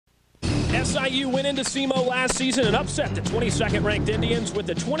SIU went into SEMO last season and upset the 22nd ranked Indians with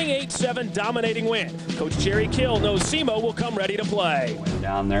the 28-7 dominating win. Coach Jerry Kill knows SEMO will come ready to play.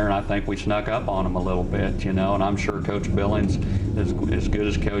 Down there, and I think we snuck up on them a little bit, you know, and I'm sure Coach Billings, as good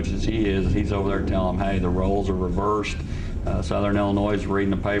as coach as he is, he's over there telling them, hey, the roles are reversed. Southern Illinois is reading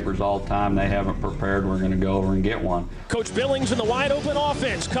the papers all the time. They haven't prepared. We're going to go over and get one. Coach Billings and the wide open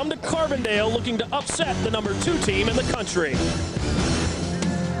offense come to Carbondale looking to upset the #2 team in the country.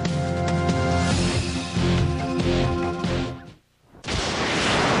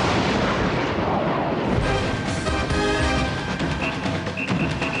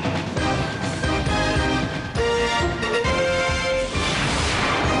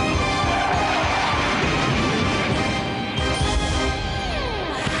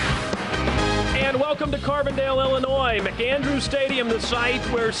 Welcome to Carbondale, Illinois. McAndrew Stadium, the site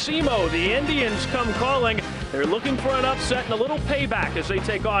where SEMO, the Indians, come calling. They're looking for an upset and a little payback as they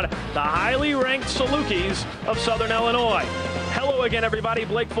take on the highly ranked Salukis of Southern Illinois. Hello again, everybody.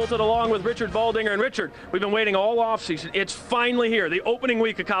 Blake Fulton along with Richard Baldinger. And Richard, we've been waiting all offseason. It's finally here, the opening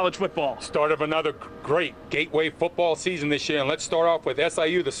week of college football. Start of another great gateway football season this year. And let's start off with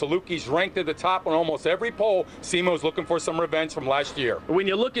SIU. The Salukis ranked at the top on almost every poll. SEMO's looking for some revenge from last year. When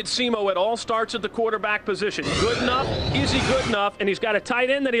you look at SEMO, it all starts at the quarterback position. Good enough? Is he good enough? And he's got a tight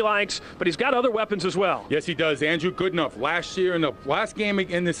end that he likes, but he's got other weapons as well. Yes, he does. Andrew Goodenough. Last year, in the last game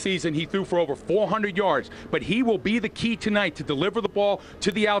in the season, he threw for over 400 yards. But he will be the key tonight to deliver the ball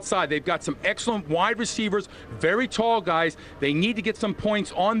to the outside. They've got some excellent wide receivers, very tall guys. They need to get some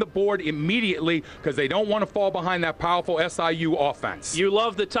points on the board immediately because they don't want to fall behind that powerful SIU offense. You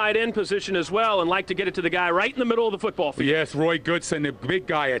love the tight end position as well and like to get it to the guy right in the middle of the football field. Yes, Roy Goodson, the big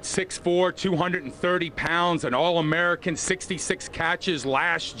guy at 6'4", 230 pounds, an All-American, 66 catches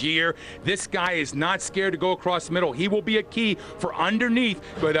last year. This guy is not scared to go across the middle. He will be a key for underneath,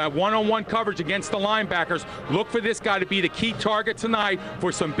 but one-on-one coverage against the linebackers. Look for this guy to be the key target tonight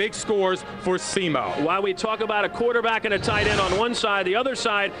for some big scores for SEMO. While we talk about a quarterback and a tight end on one side, the other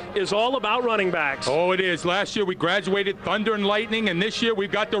side is all about running backs. Oh, it is. Last year we graduated Thunder and Lightning, and this year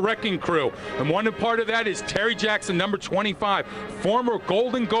we've got the Wrecking Crew. And one part of that is Terry Jackson, number 25, former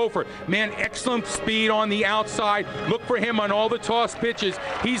Golden Gopher. Man, excellent speed on the outside. Look for him on all the toss pitches.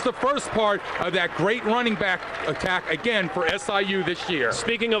 He's the first part of that great running back attack, again, for SIU this year.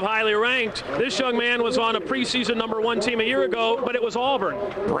 Speaking of highly ranked, this young man was on a preseason #1 team a year ago, but it was Auburn.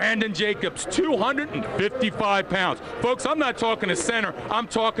 Brandon Jacobs, 255 pounds. Folks, I'm not talking a center. I'm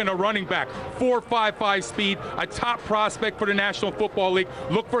talking a running back. 4.55 speed, a top prospect for the National Football League.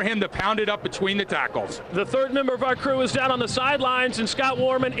 Look for him to pound it up between the tackles. The third member of our crew is down on the sidelines, and Scott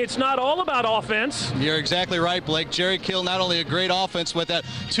Warman, it's not all about offense. You're exactly right, Blake. Jerry Kill, not only a great offense with that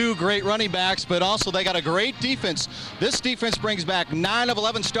 2 great running backs, but also they got a great defense. This defense brings back 9 of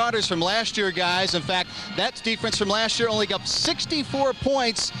 11 starters from last year, guys. In fact, that defense from last year only got 64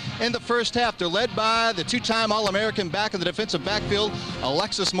 points in the first half. They're led by the 2-time All-American back in the defensive backfield,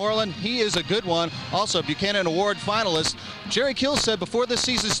 Alexis Moreland. He is a good one. Also, Buchanan Award finalist. Jerry Kill said before this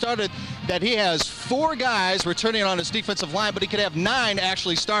season started that he has 4 guys returning on his defensive line, but he could have 9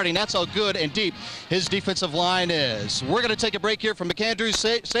 actually starting. That's how good and deep his defensive line is. We're going to take a break here from McAndrew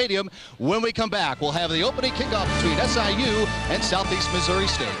Stadium. When we come back, we'll have the opening kickoff between SIU and Southeast Missouri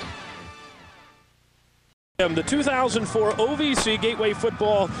State. The 2004 OVC Gateway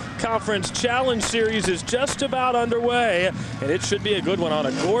Football Conference Challenge Series is just about underway, and it should be a good one on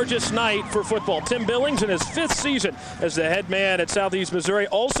a gorgeous night for football. Tim Billings in his 5th season as the head man at Southeast Missouri,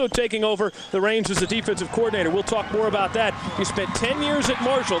 also taking over the reins as the defensive coordinator. We'll talk more about that. He spent 10 years at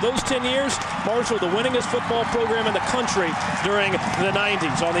Marshall. Those 10 years, Marshall, the winningest football program in the country during the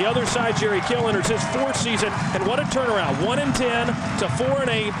 90s. On the other side, Jerry Kill enters his 4th season, and what a turnaround. 1-10 to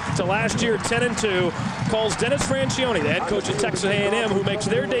 4-8 to last year 10-2. Calls Dennis Francione, the head coach at Texas A&M, who makes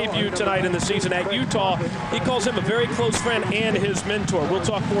their debut tonight in the season at Utah. He calls him a very close friend and his mentor. We'll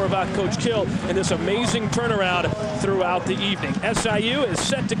talk more about Coach Kill and this amazing turnaround throughout the evening. SIU is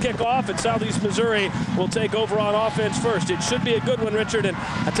set to kick off, and Southeast Missouri will take over on offense first. It should be a good one, Richard, and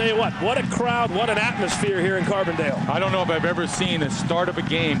I tell you what a crowd, what an atmosphere here in Carbondale. I don't know if I've ever seen the start of a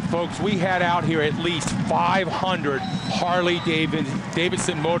game. Folks, we had out here at least 500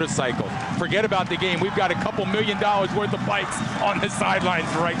 Harley-Davidson motorcycles. Forget about the game. We've got a couple $1 million worth of bikes on the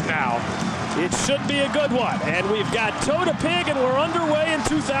sidelines right now. It should be a good one. And we've got Toe to Pig, and we're underway in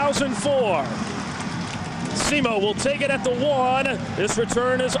 2004. SEMO will take it at the 1. This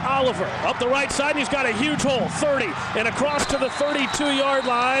return is Oliver. Up the right side, and he's got a huge hole. 30, and across to the 32-yard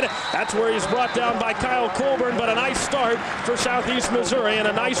line. That's where he's brought down by Kyle Colburn, but a nice start for Southeast Missouri, and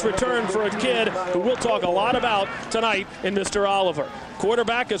a nice return for a kid who we'll talk a lot about tonight in Mr. Oliver.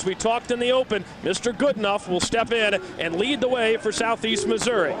 Quarterback, as we talked in the open, Mr. Goodenough will step in and lead the way for Southeast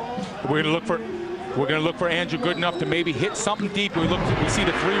Missouri. We're going to look for Andrew Goodenough to maybe hit something deep. We see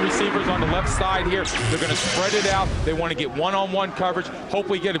the 3 receivers on the left side here. They're going to spread it out. They want to get one-on-one coverage,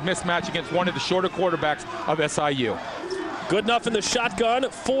 hopefully get a mismatch against one of the shorter quarterbacks of SIU. Goodenough in the shotgun.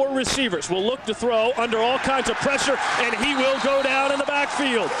 4 receivers will look to throw under all kinds of pressure, and he will go down in the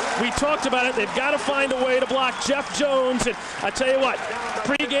backfield. We talked about it. They've got to find a way to block Jeff Jones. And I tell you what,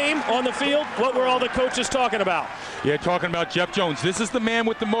 pre-game on the field, what were all the coaches talking about? Yeah, talking about Jeff Jones. This is the man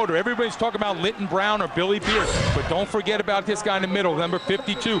with the motor. Everybody's talking about Linton Brown or Billy Beard, but don't forget about this guy in the middle, number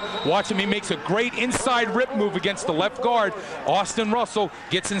 52. Watch him. He makes a great inside rip move against the left guard. Austin Russell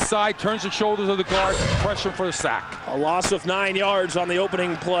gets inside, turns the shoulders of the guard, pressure for the sack. A loss of 9 yards on the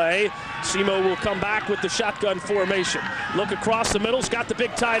opening play. SEMO will come back with the shotgun formation. Look across the middle. He's got the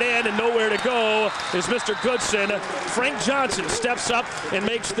big tight end, and nowhere to go is Mr. Goodson. Frank Johnson steps up and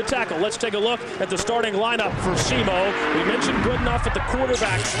makes the tackle. Let's take a look at the starting lineup for SEMO. We mentioned Goodenough at the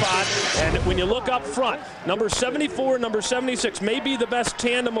quarterback spot, and when you look up front, number 74 and number 76 may be the best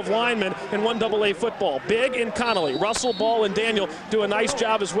tandem of linemen in 1AA football. Big and Connolly, Russell, Ball, and Daniel do a nice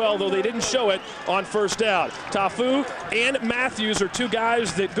job as well, though they didn't show it on first down. Tafu and Matthews are 2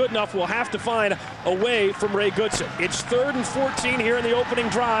 guys that Goodenough will have to find away from Ray Goodson. It's 3rd and 14 here in the opening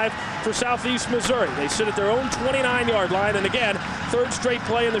drive for Southeast Missouri. They sit at their own 29-yard line, and again, 3rd straight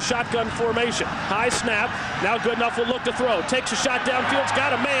play in the shotgun formation. High snap. Now Goodenough will look to throw. Takes a shot downfield. It's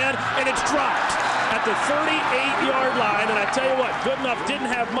got a man, and it's dropped at the 38-yard line. And I tell you what, Goodenough didn't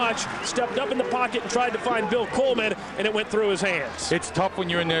have much. Stepped up in the pocket and tried to find Bill Coleman, and it went through his hands. It's tough when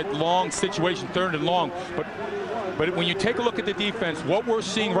you're in that long situation, 3rd and long, but when you take a look at the defense, what we're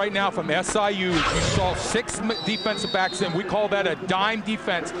seeing right now from SIU is you saw 6 defensive backs in. We call that a dime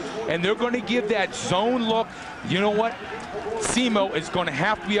defense, and they're going to give that zone look. You know what? SEMO is going to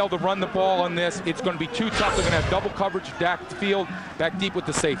have to be able to run the ball on this. It's going to be too tough. They're going to have double coverage back field, back deep with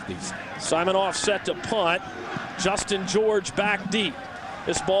the safeties. Simon offset to punt. Justin George back deep.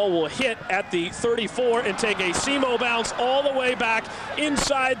 This ball will hit at the 34 and take a SEMO bounce all the way back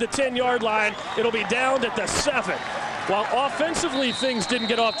inside the 10-yard line. It'll be down at the 7. While offensively things didn't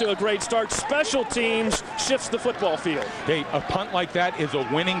get off to a great start, special teams shifts the football field. Hey, a punt like that is a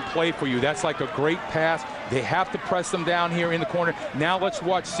winning play for you. That's like a great pass. They have to press them down here in the corner. Now let's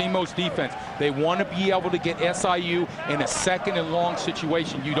watch SEMO's defense. They want to be able to get SIU in a 2nd and long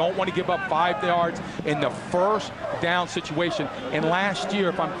situation. You don't want to give up 5 yards in the first down situation. And last year,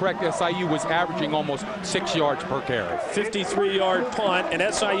 if I'm correct, SIU was averaging almost 6 yards per carry. 53-yard punt,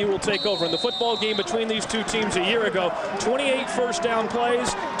 and SIU will take over. In the football game between these 2 teams a year ago, 28 first down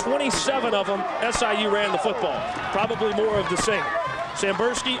plays, 27 of them SIU ran the football. Probably more of the same.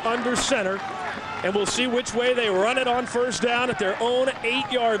 Sambursky under center, and we'll see which way they run it on first down at their own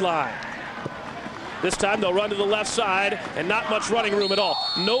 8-yard line. This time they'll run to the left side, and not much running room at all.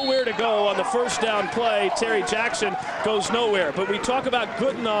 Nowhere to go on the first down play. Terry Jackson goes nowhere. But we talk about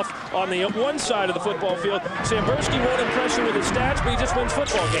Goodenough on the one side of the football field. Sambursky won't impress you with his stats, but he just wins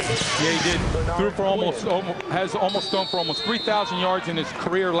football games. Yeah, he did. Threw for has almost thrown for almost 3,000 yards in his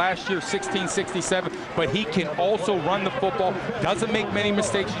career. Last year, 1667. But he can also run the football. Doesn't make many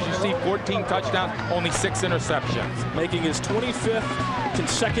mistakes. As you see, 14 touchdowns, only 6 interceptions. Making his 25th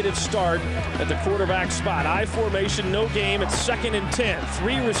consecutive start at the quarterback spot. I formation, no game. It's 2nd and 10.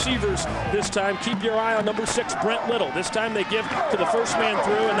 3 receivers this time. Keep your eye on number 6, Brent Little. This time they give to the first man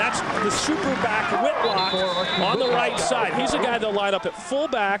through, and that's the super back Whitlock on the right side. He's a guy that'll line up at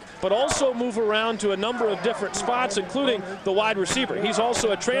fullback, but also move around to a number of different spots, including the wide receiver. He's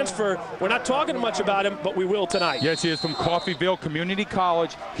also a transfer. We're not talking much about him, but we will tonight. Yes, he is from Coffeyville Community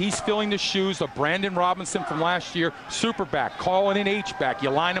College. He's filling the shoes of Brandon Robinson from last year. Super back, calling an H-back. You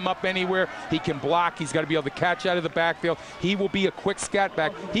line him up anywhere. He can block. He's got to be able to catch out of the backfield. He will be a quick scat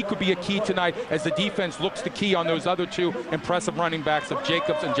back. He could be a key tonight as the defense looks to key on those other 2 impressive running backs of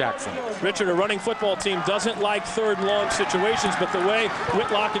Jacobs and Jackson. Richard, a running football team doesn't like 3rd and long situations, but the way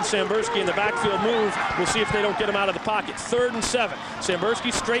Whitlock and Sambursky in the backfield move, we'll see if they don't get him out of the pocket. 3rd and 7.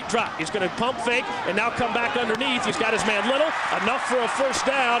 Sambursky straight drop. He's going to pump fake and now come back underneath. He's got his man Little. Enough for a first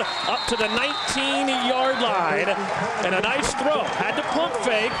down up to the 19-yard line. And a nice throw. Had to pump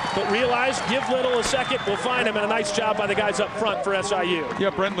fake, but realized give Little a second. We'll find him, and a nice job by the guys up front for SIU. Yeah,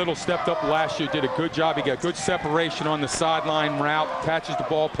 Brent Little stepped up last year, did a good job. He got good separation on the sideline route, catches the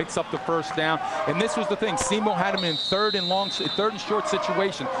ball, picks up the first down. And this was the thing. SEMO had him in third and short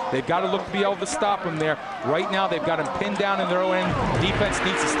situation. They've got to look to be able to stop him there. Right now, they've got him pinned down in their own end. Defense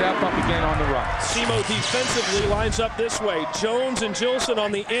needs to step up again on the run. SEMO defensively lines up this way. Jones and Gilson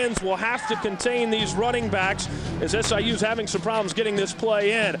on the ends will have to contain these running backs as SIU's having some problems getting this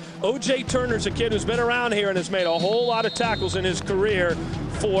play in. O.J. Turner's a kid who's been around here and has made a whole lot of tackles in his career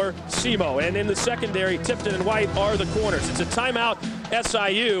for SEMO. And in the secondary, Tipton and White are the corners. It's a timeout,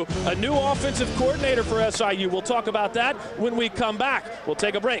 SIU. A new offensive coordinator for SIU. We'll talk about that when we come back. We'll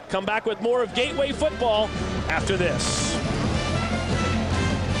take a break. Come back with more of Gateway Football after this.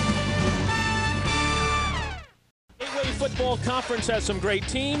 Football Conference has some great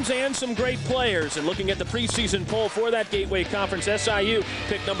teams and some great players. And looking at the preseason poll for that Gateway Conference, SIU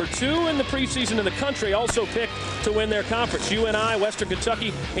picked number 2 in the preseason in the country, also picked to win their conference. UNI, Western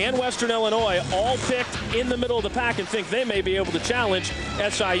Kentucky, and Western Illinois all picked in the middle of the pack and think they may be able to challenge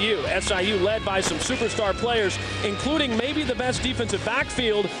SIU. SIU led by some superstar players, including maybe the best defensive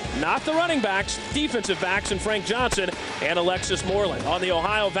backfield, not the running backs, defensive backs in Frank Johnson and Alexis Moreland. On the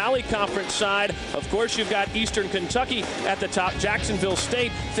Ohio Valley Conference side, of course, you've got Eastern Kentucky at the top. Jacksonville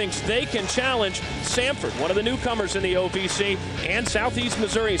State thinks they can challenge Samford, one of the newcomers in the OVC, and Southeast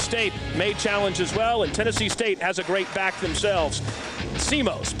Missouri State may challenge as well, and Tennessee State has a great back themselves.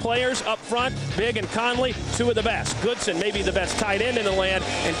 SEMO's players up front, Big and Conley, 2 of the best. Goodson may be the best tight end in the land,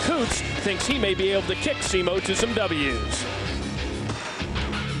 and Coots thinks he may be able to kick SEMO to some W's.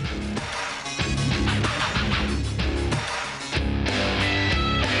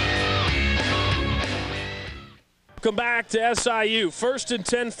 Welcome back to SIU. 1st and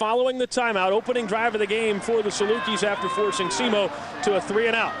 10 following the timeout. Opening drive of the game for the Salukis after forcing SEMO to a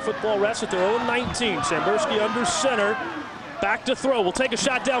 3-and-out. Football rests at their own 19. Sambursky under center. Back to throw. Will take a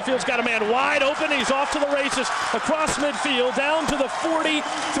shot downfield. He's got a man wide open. He's off to the races across midfield down to the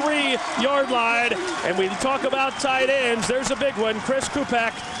 43-yard line. And we talk about tight ends. There's a big one. Chris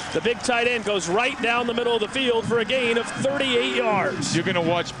Kupek, the big tight end, goes right down the middle of the field for a gain of 38 yards. You're going to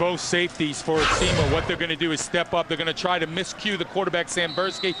watch both safeties for SEMO. What they're going to do is step up. They're going to try to miscue the quarterback,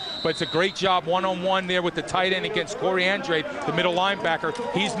 Sambursky, but it's a great job one-on-one there with the tight end against Corey Andrade, the middle linebacker.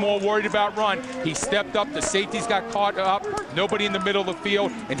 He's more worried about run. He stepped up. The safeties got caught up. Nobody in the middle of the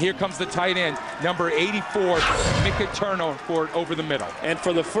field, and here comes the tight end, number 84, McAndrew Turner, for it over the middle. And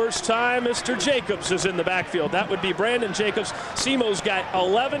for the first time, Mr. Jacobs is in the backfield. That would be Brandon Jacobs. SEMO's got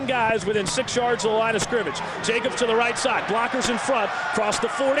 11 guys within 6 yards of the line of scrimmage. Jacobs to the right side, blockers in front, cross the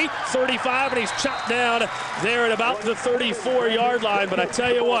 40, 35, and he's chopped down there at about the 34-yard line. But I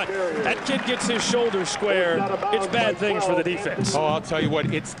tell you what, that kid gets his shoulders square. It's bad things for the defense. Oh, I'll tell you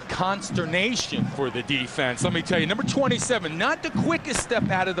what, it's consternation for the defense. Let me tell you, number 27, not the quickest step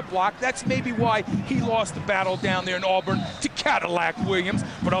out of the block. That's maybe why he lost the battle down there in Auburn to Cadillac Williams.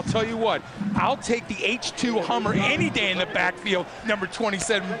 But I'll tell you what, I'll take the H2 Hummer any day in the backfield, number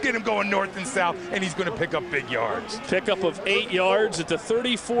 27, get him going north and south, and he's going to pick up big yards. Pickup of 8 yards at the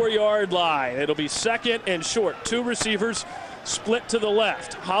 34-yard line. It'll be 2nd and short. 2 receivers split to the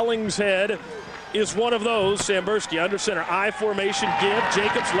left. Hollingshead is one of those. Sambursky under center, I formation, give.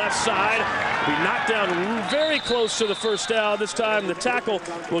 Jacobs left side. Be knocked down very close to the first down. This time the tackle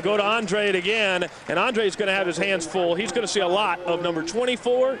will go to Andre again, and Andre's going to have his hands full. He's going to see a lot of number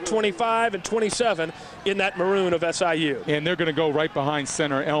 24, 25, and 27 in that maroon of SIU. And they're going to go right behind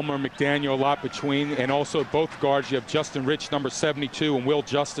center, Elmer McDaniel, a lot between, and also both guards. You have Justin Rich, number 72, and Will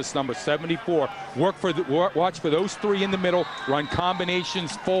Justice, number 74. Watch for those 3 in the middle, run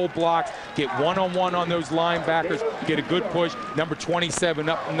combinations, full blocks, get one-on-one on those linebackers, get a good push. Number 27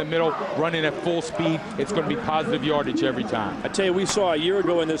 up in the middle, running at full speed. It's going to be positive yardage every time. I tell you, we saw a year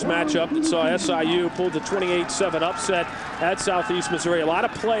ago in this matchup that saw SIU pull the 28-7 upset at Southeast Missouri. A lot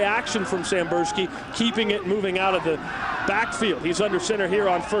of play action from Sambursky, keeping it moving out of the backfield. He's under center here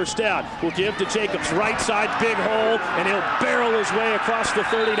on first down. We'll give to Jacobs, right side, big hole, and he'll barrel his way across the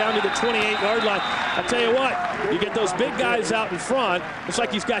 30 down to the 28-yard line. I tell you what, you get those big guys out in front, it's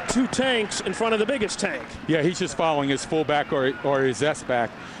like he's got 2 tanks in front of the biggest tank. Yeah, he's just following his fullback or his S-back.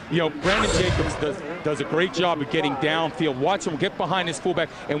 You know, Brandon Jacobs does a great job of getting downfield. Watch him get behind his fullback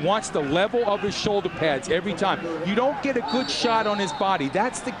and watch the level of his shoulder pads every time. You don't get a good shot on his body.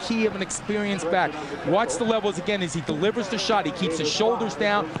 That's the key of an experienced back. Watch the levels again as he delivers the shot. He keeps his shoulders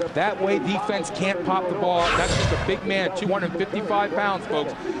down. That way defense can't pop the ball. That's just a big man, 255 pounds,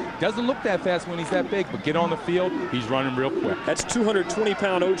 folks. Doesn't look that fast when he's that big, but get on the field, he's running real quick. That's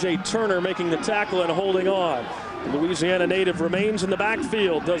 220-pound O.J. Turner making the tackle and holding on. Louisiana native remains in the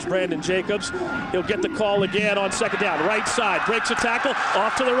backfield, does Brandon Jacobs. He'll get the call again on second down. Right side, breaks a tackle,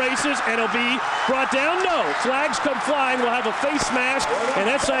 off to the races, and he'll be brought down. No, flags come flying. We'll have a face mask,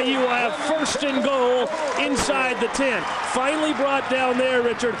 and SIU will have first and goal inside the 10. Finally brought down there,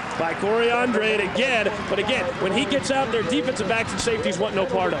 Richard, by Corey Andrade again. But again, when he gets out there, defensive backs and safeties want no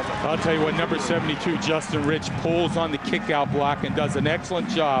part of it. I'll tell you what, number 72, Justin Rich, pulls on the kick-out block and does an excellent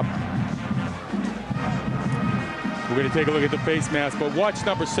job. We're going to take a look at the face mask, but watch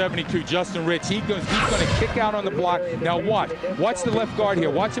number 72, Justin Rich. He's going to kick out on the block. Now watch the left guard here.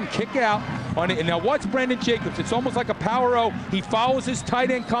 Watch him kick out on it. And now watch Brandon Jacobs. It's almost like a power O. He follows his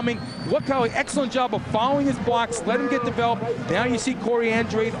tight end coming. Look how excellent job of following his blocks. Let him get developed. Now you see Corey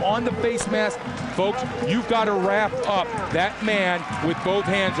Andrade on the face mask. Folks, you've got to wrap up that man with both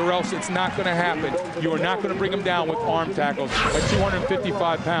hands or else it's not going to happen. You are not going to bring him down with arm tackles. At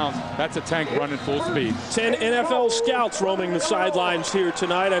 255 pounds, that's a tank running full speed. 10 NFL scouts roaming the sidelines here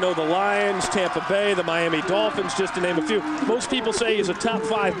tonight. I know the Lions, Tampa Bay, the Miami Dolphins, just to name a few. Most people say he's a top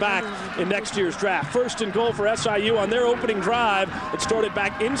 5 back in next year's draft. First and goal for SIU on their opening drive. It started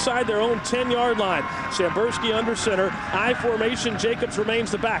back inside their own 10-yard line. Sambursky under center. I formation. Jacobs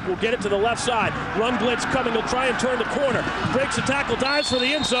remains the back. We'll get it to the left side. Run blitz coming. He'll try and turn the corner. Breaks a tackle. Dives for the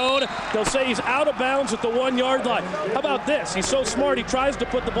end zone. They'll say he's out of bounds at the 1-yard line. How about this? He's so smart. He tries to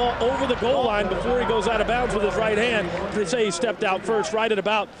put the ball over the goal line before he goes out of bounds with his right hand. They say he stepped out first, right at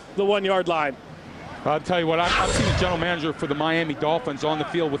about the 1-yard line. I'll tell you what, I'm seeing the general manager for the Miami Dolphins on the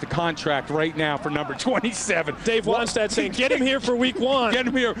field with a contract right now for number 27. Dave Wannstedt saying, get him here for week 1. Get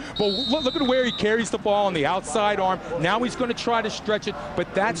him here. But look at where he carries the ball on the outside arm. Now he's going to try to stretch it,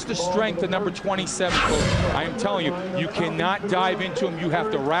 but that's the strength of number 27, folks. I am telling you, you cannot dive into him. You have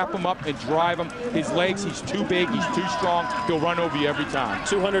to wrap him up and drive him. His legs, he's too big, he's too strong. He'll run over you every time.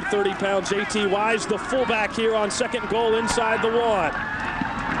 230 pounds, JT Wise, the fullback here on second goal inside the 1.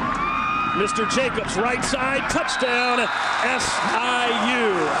 Mr. Jacobs, right side, touchdown,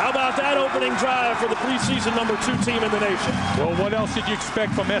 SIU. How about that opening drive for the preseason number 2 team in the nation? Well, what else did you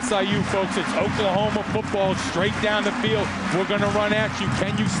expect from SIU, folks? It's Oklahoma football, straight down the field. We're going to run at you.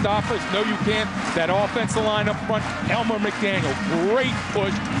 Can you stop us? No, you can't. That offensive line up front, Elmer McDaniel, great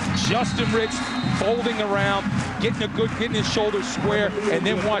push. Justin Rich folding around, getting his shoulders square, and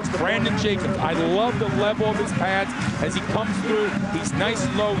then watch Brandon Jacobs. I love the level of his pads as he comes through. He's nice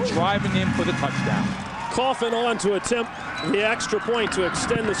and low, driving in for the touchdown. Coffin on to attempt the extra point to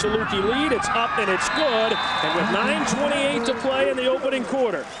extend the Saluki lead. It's up and it's good. And with 9:28 to play in the opening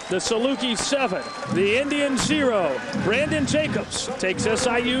quarter, the Salukis 7, the Indians 0. Brandon Jacobs takes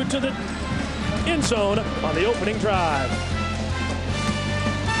SIU to the end zone on the opening drive.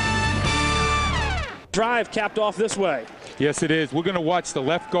 Drive capped off this way. Yes, it is. We're going to watch the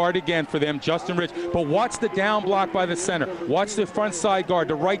left guard again for them, Justin Rich. But watch the down block by the center. Watch the front side guard,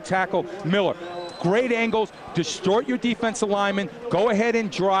 the right tackle, Miller. Great angles, distort your defensive lineman, go ahead and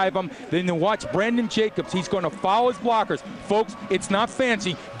drive them. Then watch Brandon Jacobs. He's going to follow his blockers. Folks, it's not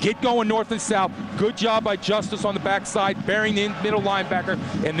fancy. Get going north and south. Good job by Justice on the backside, bearing the middle linebacker.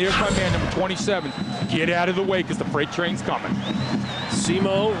 And there's my man, number 27. Get out of the way because the freight train's coming.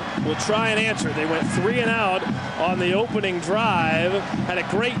 SEMO will try and answer. They went 3 and out on the opening drive. Had a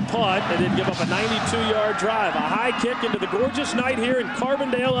great punt. They did give up a 92-yard drive. A high kick into the gorgeous night here in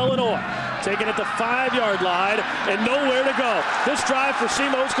Carbondale, Illinois. Taking it the 5-yard line and nowhere to go. This drive for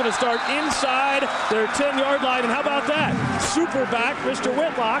SEMO is going to start inside their 10-yard line. And how about that? Super back, Mr.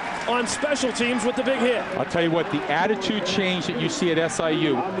 Whitlock, on special teams with the big hit. I'll tell you what, the attitude change that you see at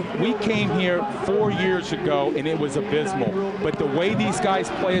SIU, we came here 4 years ago and it was abysmal. But the way these guys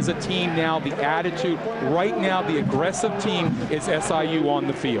play as a team now, the attitude, right now the aggressive team is SIU on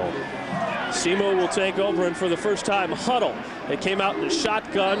the field. SEMO will take over and for the first time huddle. They came out in the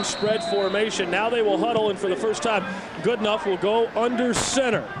shotgun spread formation. Now they will huddle and for the first time Goodenough will go under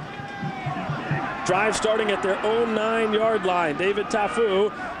center. Drive starting at their own 9-yard line. David Tafu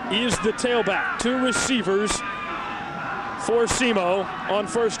is the tailback. 2 receivers for SEMO on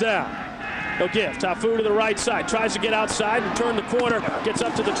first down. He'll give Tafu to the right side, tries to get outside and turn the corner, gets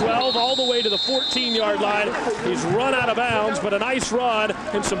up to the 12, all the way to the 14-yard line. He's run out of bounds, but a nice run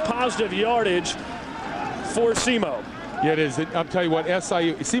and some positive yardage for SEMO. Yeah, it is. I'll tell you what,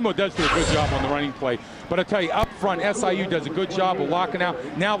 SEMO does do a good job on the running play. But I'll tell you, up front, SIU does a good job of locking out.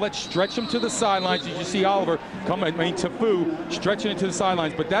 Now let's stretch them to the sidelines. As you see Oliver Tafu stretching it to the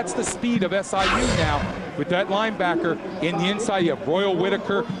sidelines. But that's the speed of SIU now. with that linebacker in the inside. You have Royal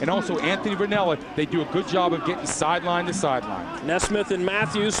Whitaker and also Anthony Vernella. They do a good job of getting sideline to sideline. Nesmith and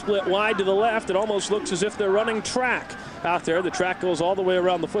Matthews split wide to the left. It almost looks as if they're running track out there. The track goes all the way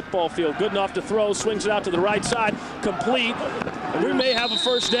around the football field. Good enough to throw, swings it out to the right side, complete. And we may have a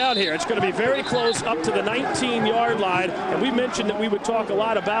first down here. It's going to be very close up to the 19-yard line. And we mentioned that we would talk a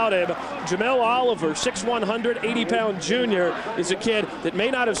lot about him. Jamel Oliver, 6'1", 180-pound junior, is a kid that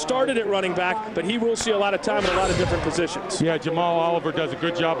may not have started at running back, but he will see a lot of time in a lot of different positions. Yeah, Jamal Oliver does a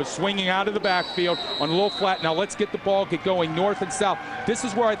good job of swinging out of the backfield on a little flat. Now let's get the ball, get going north and south. This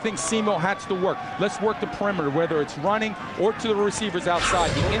is where I think SEMO has to work. Let's work the perimeter, whether it's running or to the receivers outside.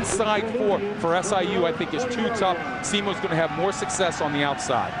 The inside four for SIU, I think, is too tough. SEMO's going to have more success on the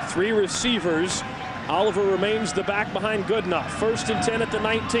outside. 3 receivers. Oliver remains the back behind Goodenough. 1st and 10 at the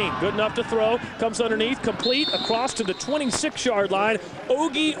 19. Good enough to throw. Comes underneath, complete, across to the 26-yard line.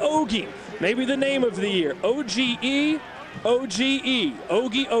 Ogie, maybe the name of the year. OGE. Ogie,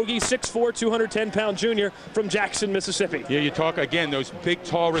 6'4", 210-pound junior from Jackson, Mississippi. Yeah, you talk, again, those big,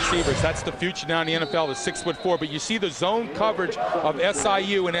 tall receivers. That's the future now in the NFL, the 6'4". But you see the zone coverage of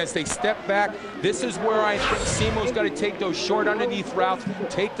SIU, and as they step back, this is where I think SEMO's got to take those short underneath routes,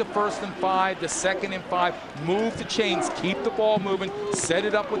 take the 1st and 5, the 2nd and 5, move the chains, keep the ball moving, set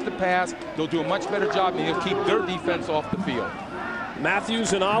it up with the pass. They'll do a much better job, and they'll keep their defense off the field.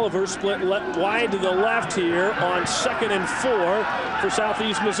 Matthews and Oliver split wide to the left here on 2nd and 4 for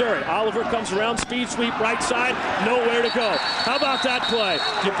Southeast Missouri. Oliver comes around, speed sweep right side, nowhere to go. How about that play?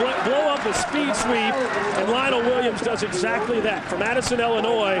 You blow up a speed sweep, and Lionel Williams does exactly that. From Addison,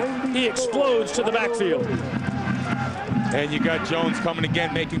 Illinois, he explodes to the backfield. And you got Jones coming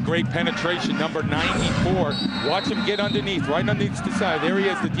again, making great penetration, number 94. Watch him get underneath, right underneath the side. There he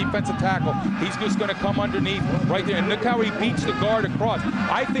is, the defensive tackle. He's just going to come underneath right there. And look how he beats the guard across.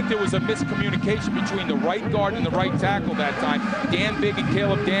 I think there was a miscommunication between the right guard and the right tackle that time, Dan Bigg and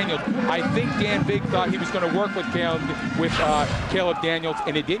Caleb Daniels. I think Dan Bigg thought he was going to work with Caleb Daniels,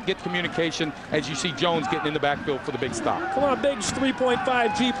 and it didn't get communication as you see Jones getting in the backfield for the big stop. Come on, Bigg's 3.5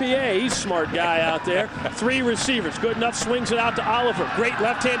 GPA. He's a smart guy out there. 3 receivers, good enough. Swings it out to Oliver. Great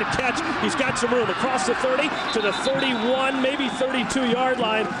left-handed catch. He's got some room across the 30 to the 31, maybe 32-yard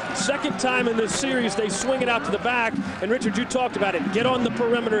line. 2nd time in this series they swing it out to the back. And Richard, you talked about it. Get on the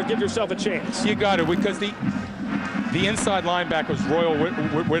perimeter and give yourself a chance. You got it, because the inside linebackers, Royal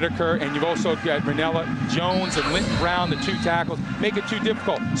Whitaker, and you've also got Vernella, Jones, and Linton Brown, the 2 tackles, make it too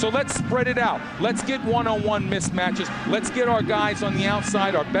difficult. So let's spread it out. Let's get one-on-one mismatches. Let's get our guys on the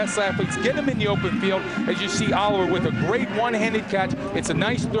outside, our best athletes, get them in the open field. As you see Oliver with a great one-handed catch. It's a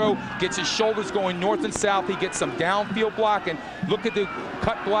nice throw, gets his shoulders going north and south. He gets some downfield blocking. Look at the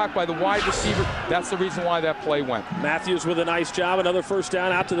cut block by the wide receiver. That's the reason why that play went. Matthews with a nice job. Another 1st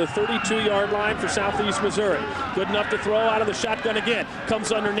down out to the 32-yard line for Southeast Missouri. Good enough to throw out of the shotgun again.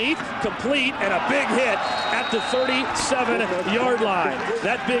 Comes underneath, complete, and a big hit at the 37-yard line.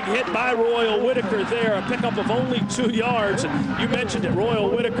 That big hit by Royal Whitaker there, a pickup of only 2 yards. And you mentioned it, Royal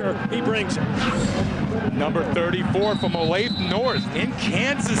Whitaker, he brings it. Number 34 from Olathe North in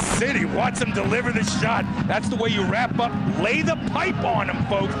Kansas City. Watch him deliver the shot. That's the way you wrap up. Lay the pipe on him,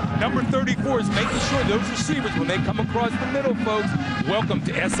 folks. Number 34 is making sure those receivers, when they come across the middle, folks, welcome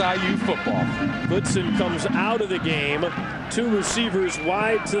to SIU football. Goodson comes out of the game. 2 receivers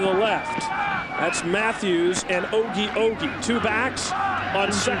wide to the left. That's Matthews and Ogie. 2 backs on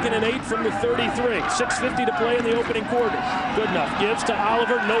 2nd and 8 from the 33. 6:50 to play in the opening quarter. Good enough. Gives to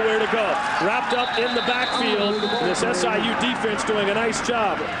Oliver. Nowhere to go. Wrapped up in the backfield. This SIU defense doing a nice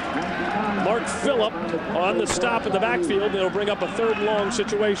job. Mark Phillip on the stop in the backfield. It'll bring up a 3rd and long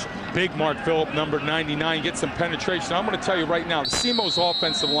situation. Big Mark Phillip, number 99, gets some penetration. I'm going to tell you right now, the SEMO's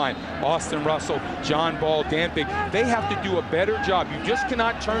offensive line, Austin Russell, John Ball, Dan Bigg, they have to do a better job. You just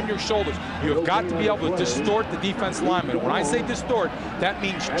cannot turn your shoulders. You have got to be able to distort the defense lineman. When I say distort, that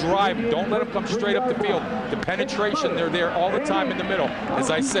means drive. Don't let them come straight up the field. The penetration, they're there all the time in the middle.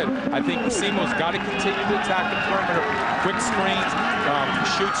 As I said, I think the SEMO's got to continue to attack the perimeter. Quick screens,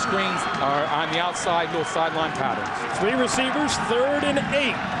 shoot screens on the outside, little sideline patterns. 3 receivers, 3rd and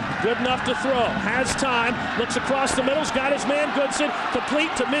 8. Good enough to throw. Has time. Looks across the middle. Got his man Goodson.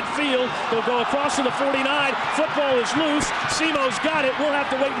 Complete to midfield. He'll go across to the 49. Football is loose. SEMO's got it. We'll have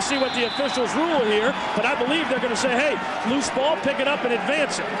to wait and see what the officials rule here. But I believe they're going to say, hey, loose ball, pick it up and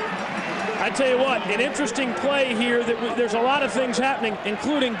advance it. I tell you what, an interesting play here. There's a lot of things happening,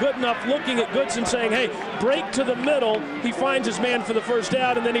 including Goodenough looking at Goodson saying, hey, break to the middle. He finds his man for the 1st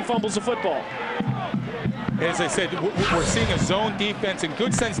down, and then he fumbles the football. As I said, we're seeing a zone defense, and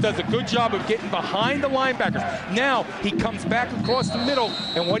Goodsense does a good job of getting behind the linebackers. Now he comes back across the middle,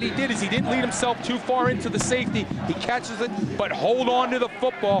 and what he did is he didn't lead himself too far into the safety. He catches it, but hold on to the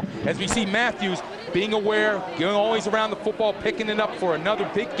football as we see Matthews being aware, going always around the football, picking it up for another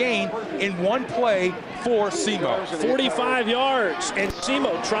big gain in one play for SEMO. 45 yards, and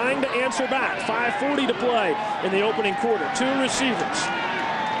SEMO trying to answer back. 5:40 to play in the opening quarter. Two receivers.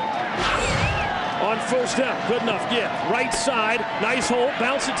 On first down, good enough give. Right side, nice hole,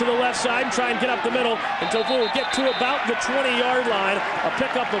 bounce it to the left side and try and get up the middle until we'll get to about the 20-yard line. A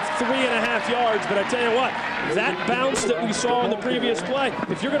pickup of 3.5 yards, but I tell you what, that bounce that we saw in the previous play,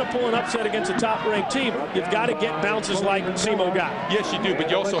 if you're going to pull an upset against a top-ranked team, you've got to get bounces like SEMO got. Yes, you do, but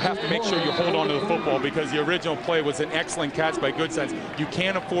you also have to make sure you hold on to the football because the original play was an excellent catch by Goodsense. You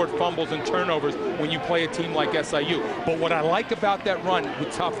can't afford fumbles and turnovers when you play a team like SIU. But what I like about that run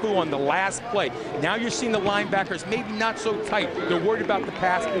with Tafu on the last play, now you're seeing the linebackers maybe not so tight. They're worried about the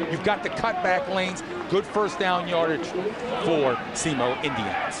pass. You've got the cutback lanes. Good first down yardage for SEMO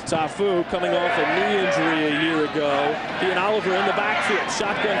Indians. Tafu coming off a knee injury a year ago. He and Oliver in the backfield.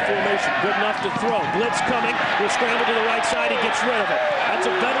 Shotgun formation. Good enough to throw. Blitz coming. Will scramble to the right side. He gets rid of it. That's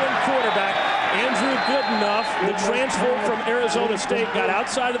a veteran quarterback. Andrew Goodenough, the transfer from Arizona State, got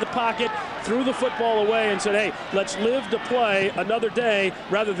outside of the pocket, threw the football away and said, hey, let's live to play another day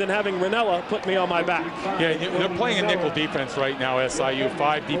rather than having Ranella put me on my back. Yeah, they're playing a nickel defense right now, SIU.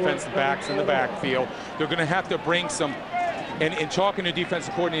 5 defensive backs in the backfield. They're going to have to bring some, and talking to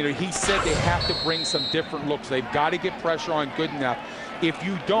defensive coordinator, he said they have to bring some different looks. They've got to get pressure on Goodenough. If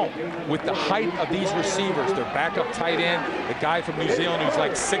you don't, with the height of these receivers, their backup tight end, the guy from New Zealand who's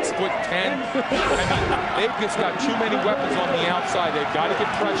like 6'10", I mean, they've just got too many weapons on the outside. They've got to get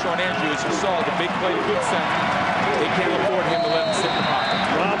pressure on Andrew. As you saw, the big play to Goodsense. They can't afford him to let him sit in the pocket.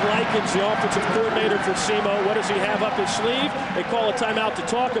 Rob Likens, the offensive coordinator for SEMO. What does he have up his sleeve? They call a timeout to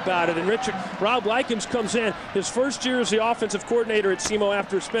talk about it. And Rob Likens comes in. His first year as the offensive coordinator at SEMO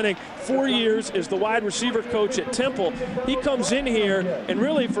after spending 4 years as the wide receiver coach at Temple. He comes in here, and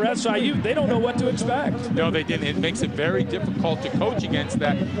really for SIU, they don't know what to expect. No, they didn't. It makes it very difficult to coach against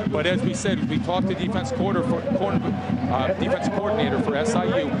that. But as we said, we talked to defensive coordinator for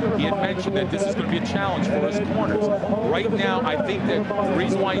SIU. He had mentioned that this is going to be a challenge for his corners. Right now, I think that the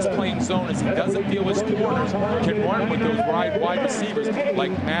reason why he's playing zone is he doesn't feel his corners can run with those wide receivers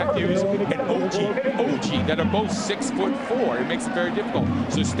like Matthews and OG that are both 6'4". It makes it very difficult.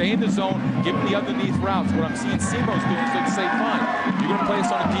 So stay in the zone, give him the underneath routes. What I'm seeing SEMO's doing is they say, fine, you're going to play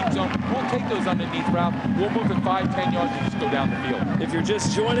us on a deep zone. We'll take those underneath routes. We'll move it 5-10 yards and just go down the field. If you're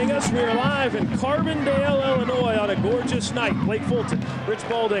just joining us, we're live in Carbondale, Illinois on a gorgeous night. Blake Fulton, Rich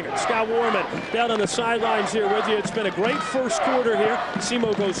Baldinger, Scott Warman down on the sidelines here with you. It's been a great first quarter here.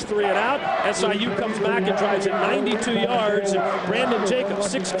 SEMO goes 3 and out. SIU comes back and drives it 92 yards. And Brandon Jacobs,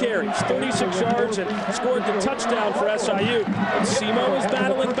 6 carries, 36 yards, and scored the touchdown for SIU. And SEMO is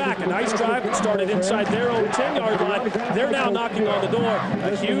battling back. A nice drive that started inside their own 10-yard line. They're now knocking on the door.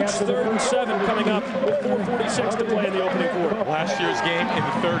 A huge 3rd and 7 coming up with 4:46 to play in the opening quarter. Last year's game in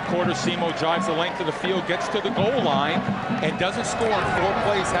the 3rd quarter, SEMO drives the length of the field, gets to the goal line, and doesn't score in 4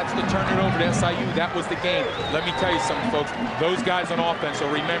 plays. Has to turn it over to SIU. That was the game. Let me tell you something, folks. Those guys on offense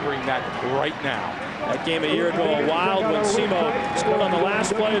are remembering that right now. That game a year ago, a wild when SEMO scored on the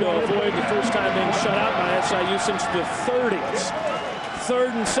last play to avoid the first time being shut out by SIU since the 30s.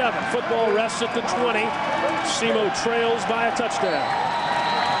 3rd and 7. Football rests at the 20. SEMO trails by a touchdown.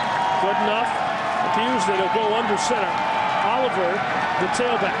 Good enough. Appears that it'll go under center. Oliver, the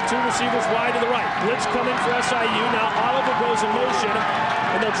tailback. 2 receivers wide to the right. Blitz coming for SIU. Now Oliver goes in motion,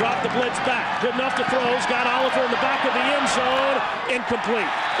 and they'll drop the blitz back. Good enough to throw. Got Oliver in the back of the end zone. Incomplete.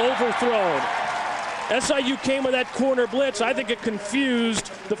 Overthrown. SIU came with that corner blitz. I think it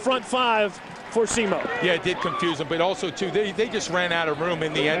confused the front 5 for SEMO. Yeah, it did confuse them, but also, too, they just ran out of room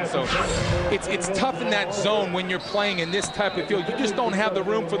in the end zone. It's tough in that zone when you're playing in this type of field. You just don't have the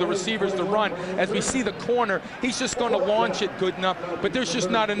room for the receivers to run. As we see the corner, he's just going to launch it good enough, but there's just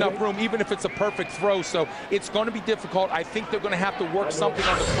not enough room, even if it's a perfect throw. So it's going to be difficult. I think they're going to have to work something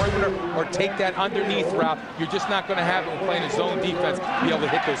on the perimeter or take that underneath route. You're just not going to have them playing a zone defense be able to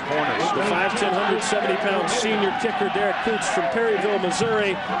hit those corners. The 5'10", 170-pound senior kicker Derek Coots from Perryville,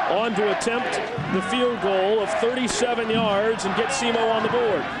 Missouri, on to attempt the field goal of 37 yards and get SEMO on the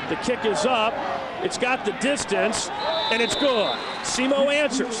board. The kick is up. It's got the distance, and it's good. SEMO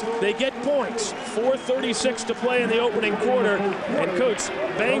answers. They get points. 4:36 to play in the opening quarter, and Coots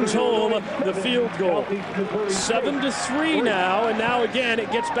bangs home the field goal. 7-3 now, and now again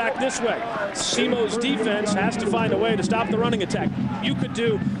it gets back this way. SEMO's defense has to find a way to stop the running attack. You could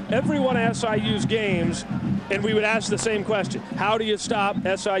do every one of SIU's games And we would ask the same question. How do you stop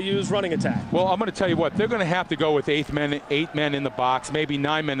SIU's running attack? Well, I'm going to tell you what, they're going to have to go with eight men in the box, maybe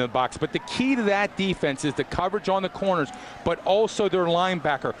 9 men in the box. But the key to that defense is the coverage on the corners, but also their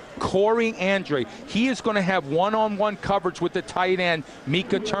linebacker, Corey Andre. He is going to have one-on-one coverage with the tight end,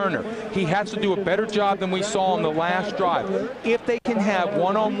 Mika Turner. He has to do a better job than we saw on the last drive. If they can have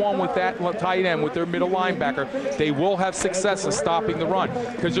one-on-one with that tight end, with their middle linebacker, they will have success in stopping the run,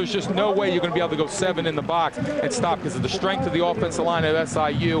 because there's just no way you're going to be able to go 7 in the box and stop because of the strength of the offensive line of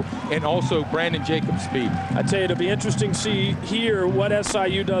SIU and also Brandon Jacobs' speed. I tell you, it'll be interesting to see here what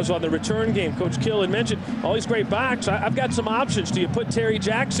SIU does on the return game. Coach Kill had mentioned all these great backs. I've got some options. Do you put Terry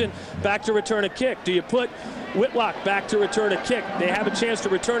Jackson back to return a kick? Do you put Whitlock back to return a kick? They have a chance to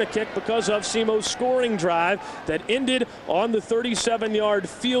return a kick because of SEMO's scoring drive that ended on the 37-yard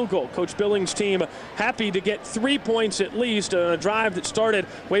field goal. Coach Billings' team happy to get 3 points at least on a drive that started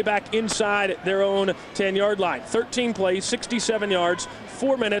way back inside their own 10-yard line. 13 plays, 67 yards,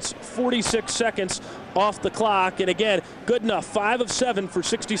 4 minutes, 46 seconds off the clock, and again, good enough. 5 of 7 for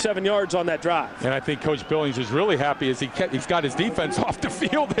 67 yards on that drive. And I think Coach Billings is really happy as he's got his defense off the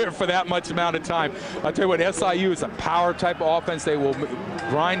field there for that much amount of time. I'll tell you what, SIU is a power type of offense. They will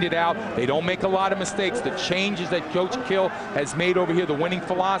grind it out. They don't make a lot of mistakes. The changes that Coach Kill has made over here, the winning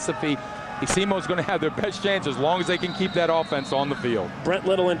philosophy, SEMO's going to have their best chance as long as they can keep that offense on the field. Brent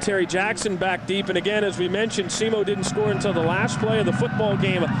Little and Terry Jackson back deep. And again, as we mentioned, SEMO didn't score until the last play of the football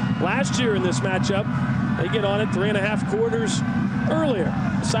game last year in this matchup. They get on it 3.5 quarters earlier.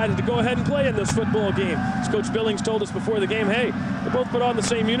 Decided to go ahead and play in this football game. As Coach Billings told us before the game, hey, they both put on the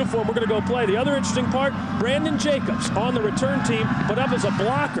same uniform. We're going to go play. The other interesting part, Brandon Jacobs on the return team, put up as a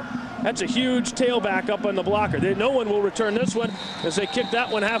blocker. That's a huge tailback up on the blocker. No one will return this one as they kick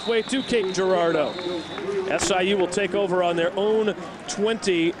that one halfway to Cape Girardeau. SIU will take over on their own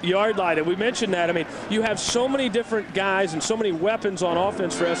 20-yard line. And we mentioned that. I mean, you have so many different guys and so many weapons on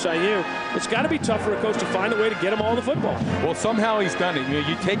offense for SIU. It's got to be tough for a coach to find a way to get them all the football. Well, somehow he's done it.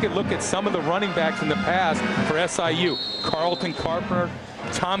 You take a look at some of the running backs in the past for SIU. Carlton Carpenter,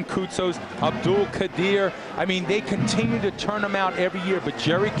 Tom Kutzos, Abdul Kadir. I mean, they continue to turn them out every year, but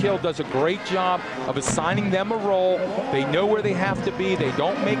Jerry Kill does a great job of assigning them a role. They know where they have to be. They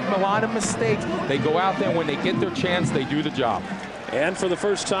don't make a lot of mistakes. They go out there, and when they get their chance, they do the job. And for the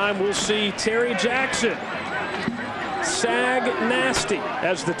first time, we'll see Terry Jackson sag nasty,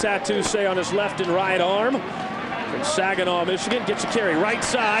 as the tattoos say on his left and right arm. From Saginaw, Michigan, gets a carry right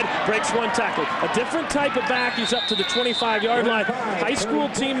side, breaks one tackle. A different type of back. He's up to the 25-yard line. High school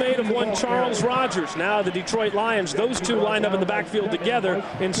teammate of one Charles Rogers, now the Detroit Lions. Those two lined up in the backfield together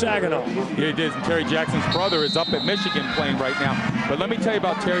in Saginaw. Yeah, he did. And Terry Jackson's brother is up at Michigan playing right now. But let me tell you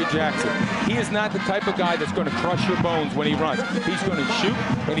about Terry Jackson. He is not the type of guy that's going to crush your bones when he runs. He's going to shoot,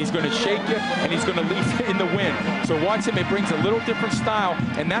 and he's going to shake you, and he's going to leave you in the wind. So watch him. It brings a little different style,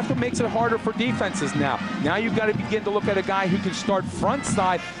 and that's what makes it harder for defenses now. Now you've got to begin to look at a guy who can start front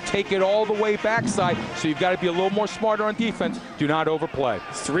side, take it all the way backside. So you've got to be a little more smarter on defense. Do not overplay.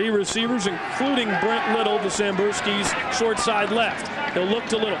 3 receivers, including Brent Little, the Samburski's short side left. He'll look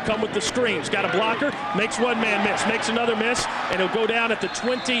to Little, come with the screens. Got a blocker, makes one man miss, makes another miss, and he'll go down at the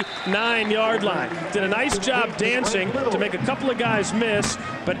 29-yard line. Did a nice job dancing to make a couple of guys miss,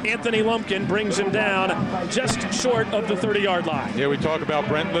 but Anthony Lumpkin brings him down just short of the 30-yard line. Yeah, we talk about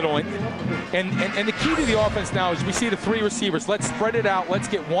Brent Little. And the key to the offense now is we see the 3 receivers. Let's spread it out. Let's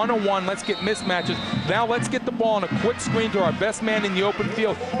get one-on-one. Let's get mismatches. Now let's get the ball on a quick screen to our best man in the open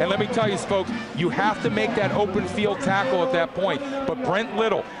field. And let me tell you, folks, you have to make that open field tackle at that point. But Brent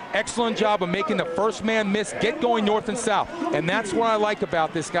Little, excellent job of making the first man miss, get going north and south. And that's what I like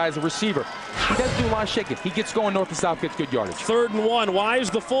about this guy as a receiver. He doesn't do a lot of shaking. He gets going north and south, gets good yardage. 3rd and 1. Wise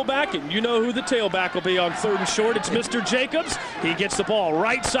the fullback, and you know who the tailback will be on 3rd and short. It's Mr. Jacobs. He gets the ball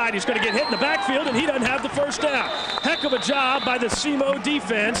right side. He's going to get hit in the backfield, and he doesn't have the first down. Heck of a job by the SEMO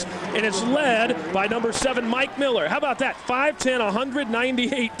defense, and it's led by number 7, Mike Miller. How about that? 5'10",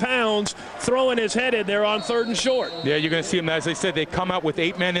 198 pounds, throwing his head in there on 3rd and short. Yeah, you're going to see him. As I said, they come out with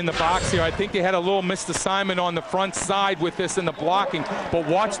 8 men in the box here. I think they had a little missed assignment on the front side with this in the blocking, but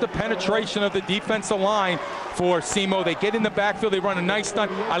watch the penetration of the defensive line for SEMO. They get in the backfield. They run a nice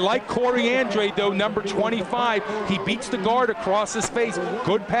stunt. I like Corey Andre, though, number 25. He beats the guard across his face.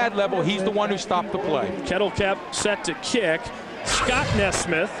 Good pad level. He's the one who stopped the play. Kettle kept set to kick. Scott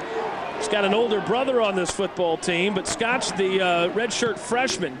Nesmith. He's got an older brother on this football team, but Scott's the redshirt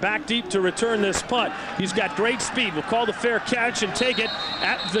freshman back deep to return this punt. He's got great speed. We'll call the fair catch and take it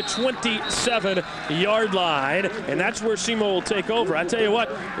at the 27-yard line, and that's where SEMO will take over. I tell you what,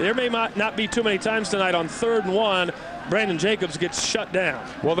 there may not be too many times tonight on 3rd and 1 Brandon Jacobs gets shut down.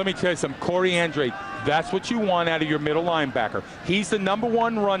 Well, let me tell you something. Corey Andre, that's what you want out of your middle linebacker. He's the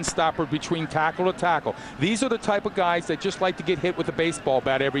 #1 run stopper between tackle to tackle. These are the type of guys that just like to get hit with a baseball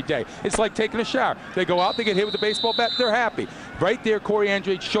bat every day. It's like taking a shower. They go out, they get hit with a baseball bat, they're happy. Right there, Corey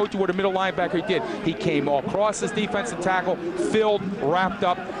Andre showed you what a middle linebacker did. He came all across his defensive tackle, filled, wrapped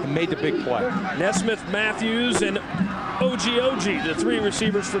up, and made the big play. Nesmith, Matthews, and OG, the 3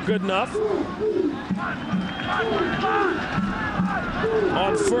 receivers for good enough.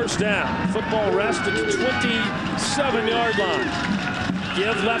 On first down, football rest at the 27-yard line.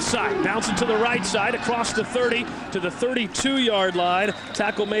 Give left side, bouncing to the right side, across the 30 to the 32-yard line.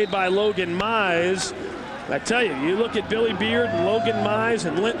 Tackle made by Logan Mize. I tell you, you look at Billy Beard and Logan Mize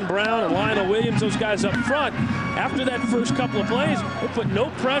and Linton Brown and Lionel Williams, those guys up front. After that first couple of plays, they put no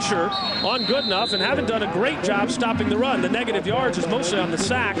pressure on Goodenough and haven't done a great job stopping the run. The negative yards is mostly on the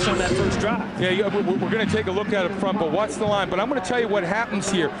sacks on that first drive. Yeah, we're going to take a look at it front, but watch the line. But I'm going to tell you what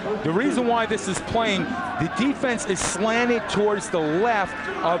happens here. The reason why this is playing, the defense is slanted towards the left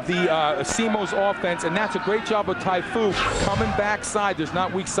of the SEMO's offense, and that's a great job of Taifu coming backside. There's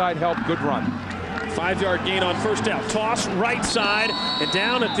not weak side help. Good run. 5-yard gain on first down. Toss right side and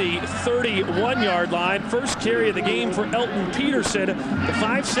down at the 31-yard line. First carry of the game for Elton Peterson, the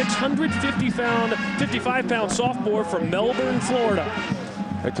 5'6", 155-pound sophomore from Melbourne, Florida.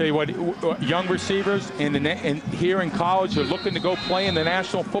 I tell you what, young receivers in here in college are looking to go play in the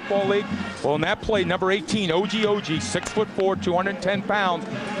National Football League. Well, in that play, number 18, OG, 6'4", 210 pounds.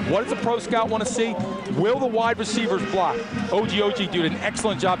 What does the pro scout want to see? Will the wide receivers block? OG did an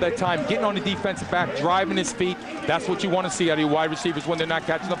excellent job that time, getting on the defensive back, driving his feet. That's what you want to see out of your wide receivers when they're not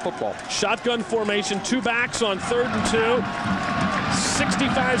catching the football. Shotgun formation, 2 backs on 3rd and 2.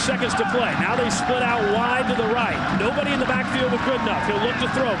 65 seconds to play. Now they split out wide to the right. Nobody in the backfield with Goodenough. He'll look to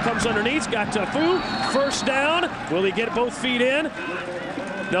throw. Comes underneath. Got Tafu. First down. Will he get both feet in?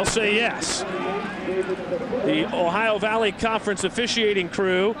 They'll say yes. The Ohio Valley Conference officiating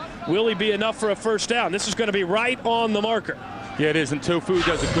crew. Will he be enough for a first down? This is going to be right on the marker. Yeah, it is. And Tofu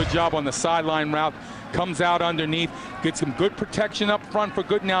does a good job on the sideline route. Comes out underneath, gets some good protection up front for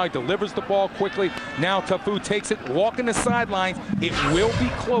good now. He delivers the ball quickly. Now Tafu takes it, walking the sidelines. It will be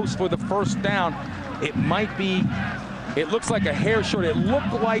close for the first down. It might be, it looks like a hair short. It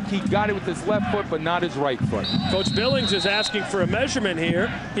looked like he got it with his left foot, but not his right foot. Coach Billings is asking for a measurement here.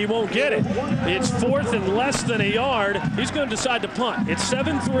 He won't get it. It's 4th and less than a yard. He's going to decide to punt. It's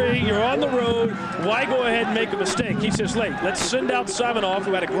 7-3. You're on the road. Why go ahead and make a mistake? He says, let's send out Simonoff,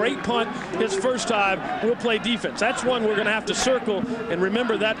 who had a great punt his first time. We'll play defense. That's one we're going to have to circle and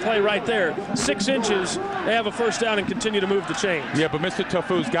remember that play right there. 6 inches. They have a first down and continue to move the chains. Yeah, but Mr.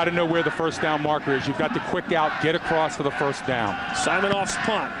 Tafu's got to know where the first down marker is. You've got the quick out, get across for the first down. Simonoff's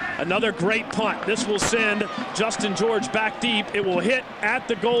punt. Another great punt. This will send Justin George back deep. It will hit at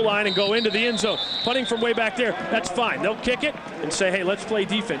the goal line and go into the end zone. Punting from way back there, that's fine. They'll kick it and say, hey, let's play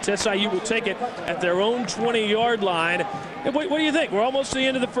defense. SIU will take it at their own 20-yard line. What do you think? We're almost to the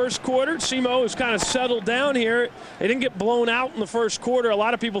end of the first quarter. SEMO has kind of settled down here. They didn't get blown out in the first quarter. A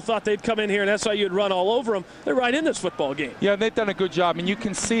lot of people thought they'd come in here and SIU would run all over them. They're right in this football game. Yeah, they've done a good job, and you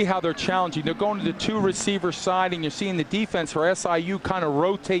can see how they're challenging. They're going to the 2 receiver side, and you're seeing the defense for SIU kind of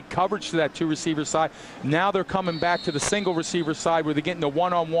rotate coverage to that 2 receiver side. Now they're coming back to the single receiver side where they're getting the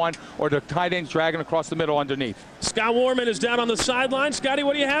one-on-one or the tight ends dragging across the middle underneath. Scott Warman is down on the sideline. Scotty,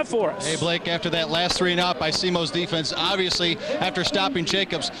 what do you have for us? Hey, Blake, after that last 3 and out by SEMO's defense, obviously after stopping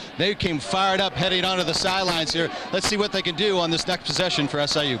Jacobs, they came fired up heading onto the sidelines here. Let's see what they can do on this next possession for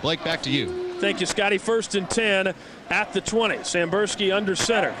SIU. Blake, back to you. Thank you, Scotty. 1st and 10 at the 20. Sambursky under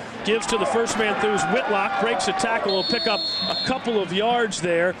center. Gives to the first man through Whitlock. Breaks a tackle. Will pick up a couple of yards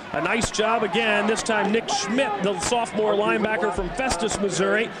there. A nice job again. This time Nick Schmidt, the sophomore linebacker from Festus,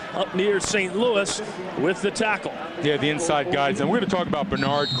 Missouri, up near St. Louis with the tackle. Yeah, the inside guys. And we're going to talk about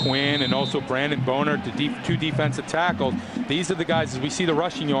Bernard Quinn and also Brandon Boner, the 2 defensive tackles. These are the guys, as we see the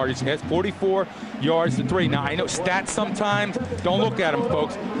rushing yardage, he has 44 yards to 3. Now, I know stats sometimes, don't look at them,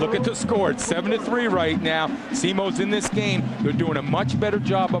 folks. Look at the score. It's 7-3 right now. SEMO's in this game. They're doing a much better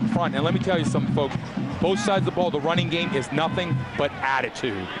job up front. And let me tell you something, folks. Both sides of the ball, the running game is nothing but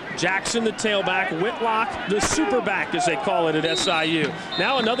attitude. Jackson, the tailback. Whitlock, the superback, as they call it at SIU.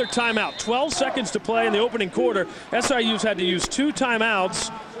 Now another timeout. 12 seconds to play in the opening quarter. SIU's had to use 2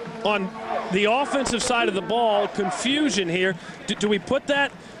 timeouts on the offensive side of the ball. Confusion here. Do we put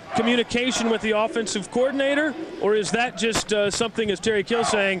that communication with the offensive coordinator, or is that just something as Jerry Kill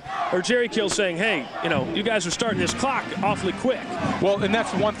saying, hey, you guys are starting this clock awfully quick? Well, and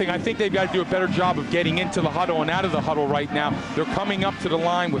that's one thing. I think they've got to do a better job of getting into the huddle and out of the huddle right now. They're coming up to the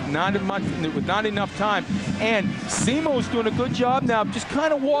line with not enough time. And SEMO's doing a good job now, just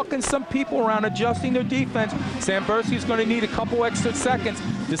kind of walking some people around, adjusting their defense. Sambursky's going to need a couple extra seconds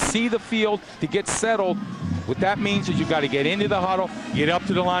to see the field, to get settled. What that means is you've got to get into the huddle, get up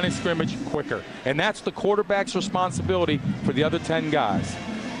to the line of scrimmage quicker. And that's the quarterback's responsibility for the other 10 guys.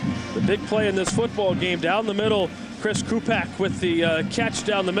 The big play in this football game down the middle, Chris Krupak with the catch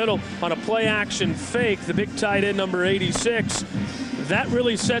down the middle on a play-action fake, the big tight end number 86. That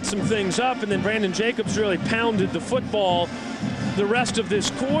really set some things up, and then Brandon Jacobs really pounded the football the rest of this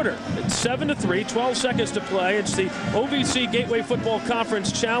quarter. It's 7-3, 12 seconds to play. It's the OVC Gateway Football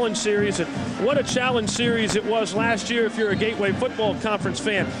Conference Challenge Series, and what a challenge series it was last year if you're a Gateway Football Conference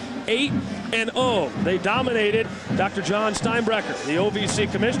fan. 8-0. They dominated. Dr. John Steinbrecher, the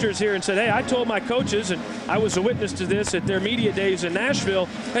OVC commissioners here, and said, hey, I told my coaches, and I was a witness to this at their media days in Nashville,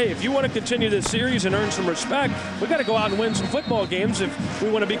 hey, if you want to continue this series and earn some respect, we got to go out and win some football games if we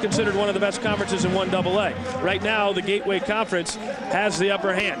want to be considered one of the best conferences in 1AA. Right now, the Gateway Conference has the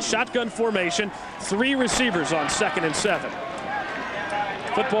upper hand. Shotgun formation, 3 receivers on 2nd and 7.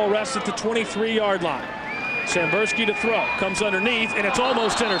 Football rests at the 23-yard line. Sambursky to throw, comes underneath, and it's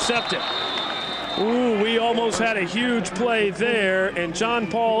almost intercepted. Ooh, we almost had a huge play there, and John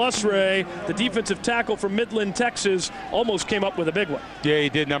Paul Usray, the defensive tackle from Midland, Texas, almost came up with a big one. Yeah, he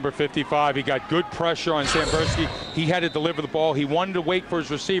did, number 55. He got good pressure on Sambursky. He had to deliver the ball. He wanted to wait for his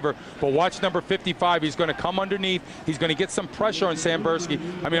receiver, but watch number 55. He's going to come underneath. He's going to get some pressure on Sambursky,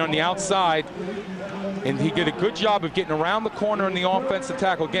 on the outside, and he did a good job of getting around the corner in the offensive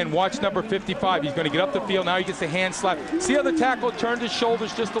tackle. Again, watch number 55. He's going to get up the field. Now he gets a hand slap. See how the tackle turned his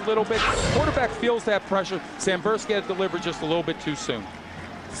shoulders just a little bit? Quarterback feels that pressure. Sambursky had to deliver just a little bit too soon.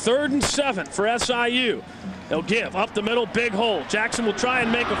 3rd and 7 for SIU. They'll give up the middle, big hole. Jackson will try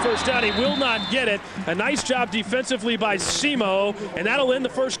and make a first down. He will not get it. A nice job defensively by SEMO, and that'll end the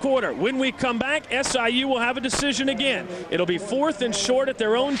first quarter. When we come back, SIU will have a decision again. It'll be 4th and short at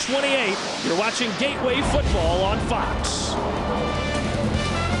their own 28. You're watching Gateway Football on Fox.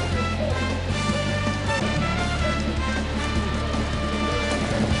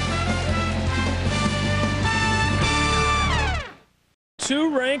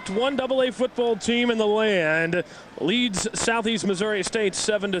 Two-ranked 1AA football team in the land leads Southeast Missouri State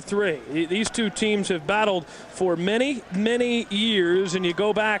 7-3. These two teams have battled for many, many years, and you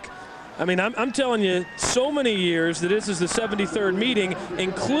go back, I'm telling you, so many years that this is the 73rd meeting,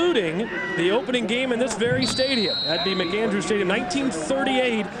 including the opening game in this very stadium. That'd be McAndrew Stadium,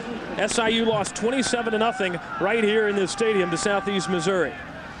 1938. SIU lost 27-0 right here in this stadium to Southeast Missouri.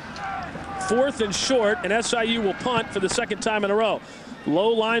 4th and short, and SIU will punt for the 2nd time in a row. Low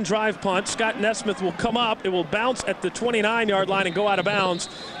line drive punt. Scott Nesmith will come up. It will bounce at the 29-yard line and go out of bounds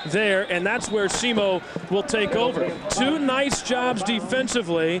there, and that's where SEMO will take over. 2 nice jobs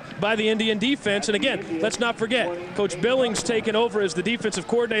defensively by the Indian defense, and again, let's not forget, Coach Billings taken over as the defensive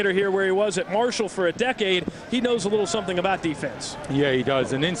coordinator here where he was at Marshall for a decade. He knows a little something about defense. Yeah, he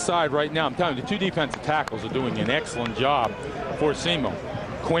does, and inside right now, I'm telling you, the 2 defensive tackles are doing an excellent job for SEMO.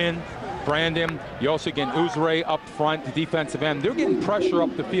 Quinn, Brandon, you also get Uzray up front, the defensive end. They're getting pressure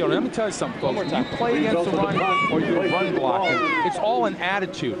up the field. And let me tell you something, folks. You play against the run or you run blocking, it's all an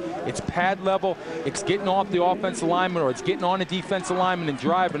attitude. It's pad level, it's getting off the offensive lineman, or it's getting on the defensive lineman and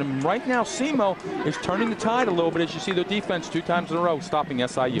driving. And right now, SEMO is turning the tide a little bit as you see their defense 2 times in a row stopping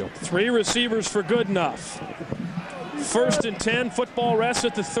SIU. 3 receivers for good enough. 1st and 10, football rests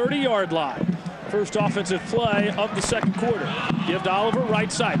at the 30-yard line. First offensive play of the 2nd quarter. Give to Oliver, right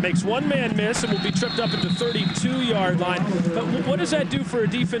side. Makes 1 man miss and will be tripped up at the 32-yard line. But what does that do for a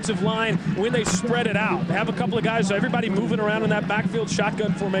defensive line when they spread it out? Have a couple of guys, everybody moving around in that backfield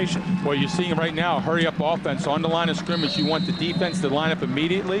shotgun formation. Well, you're seeing right now a hurry-up offense on the line of scrimmage. You want the defense to line up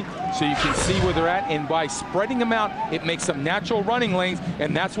immediately so you can see where they're at. And by spreading them out, it makes some natural running lanes,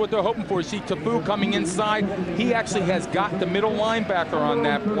 and that's what they're hoping for. You see Tafu coming inside. He actually has got the middle linebacker on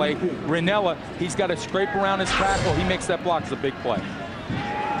that play. Rinella, he's got to scrape around his tackle. He makes that block. It's a big play.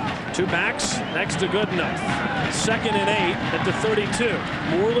 2 backs next to good enough. 2nd and 8 at the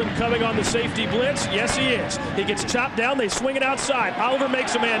 32. Moreland coming on the safety blitz. Yes, he is. He gets chopped down. They swing it outside. Oliver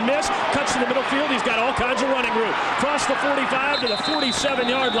makes a man miss. Cuts to the middle field. He's got all kinds of running room. Cross the 45 to the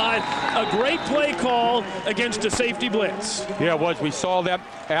 47-yard line. A great play call against a safety blitz. Yeah, it was. We saw that.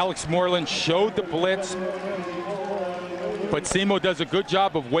 Alex Moreland showed the blitz. But SEMO does a good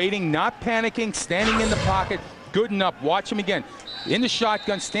job of waiting, not panicking, standing in the pocket, good enough. Watch him again. In the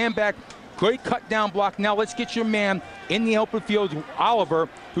shotgun, stand back, great cut down block. Now let's get your man in the open field, Oliver,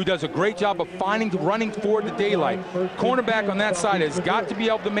 who does a great job of running toward the daylight. Cornerback on that side has got to be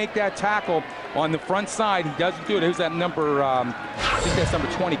able to make that tackle on the front side. He doesn't do it. Who's that number? I think that's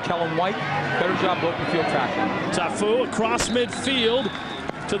number 20, Kellen White. Better job of open field tackle. Tafu across midfield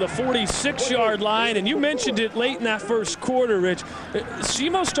to the 46-yard line, and you mentioned it late in that first quarter, Rich.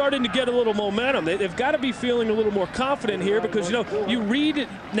 SEMO's starting to get a little momentum. They've got to be feeling a little more confident here because, you know, you read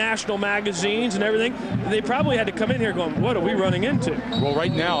national magazines and everything. They probably had to come in here going, what are we running into? Well,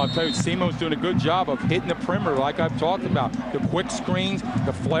 right now, I'll tell you, SEMO's doing a good job of hitting the perimeter like I've talked about. The quick screens,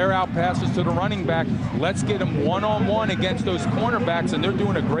 the flare-out passes to the running back. Let's get them one-on-one against those cornerbacks, and they're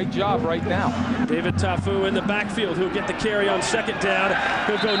doing a great job right now. David Tafu in the backfield, who'll get the carry on second down.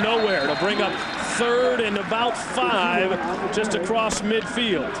 He'll go nowhere. It'll bring up third and about 5 just across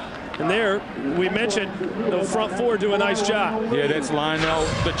midfield. And there, we mentioned the front four do a nice job. Yeah, that's Lionel,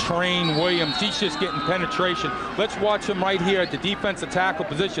 the train Williams. He's just getting penetration. Let's watch him right here at the defensive tackle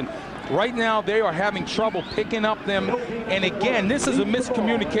position. Right now, they are having trouble picking up them. And again, this is a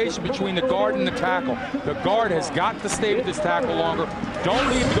miscommunication between the guard and the tackle. The guard has got to stay with this tackle longer. Don't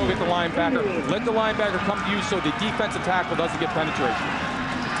leave to go get the linebacker. Let the linebacker come to you so the defensive tackle doesn't get penetration.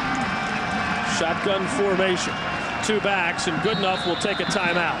 Shotgun formation. 2 backs, and good enough will take a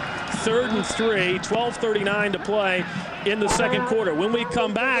timeout. 3rd and 3, 12:39 to play in the second quarter. When we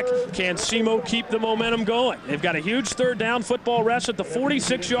come back, can SEMO keep the momentum going? They've got a huge 3rd down football rest at the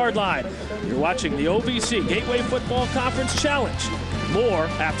 46-yard line. You're watching the OVC Gateway Football Conference Challenge. More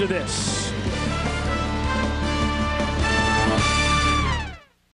after this.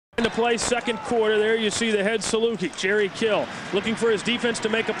 To play second quarter. There you see the head Saluki, Jerry Kill, looking for his defense to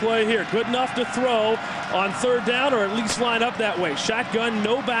make a play here. Good enough to throw on 3rd down, or at least line up that way. Shotgun,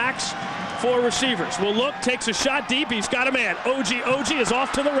 no backs, 4 receivers. Will look, takes a shot deep. He's got a man. OG is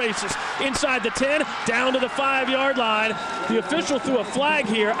off to the races. Inside the 10, down to the 5-yard line. The official threw a flag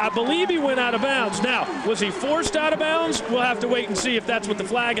here. I believe he went out of bounds. Now, was he forced out of bounds? We'll have to wait and see if that's what the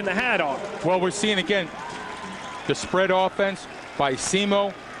flag and the hat are. Well, we're seeing again the spread offense by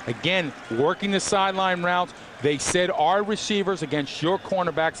SEMO. Again, working the sideline routes. They said our receivers against your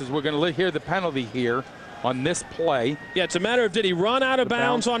cornerbacks, as we're going to hear the penalty here on this play. Yeah, it's a matter of did he run out of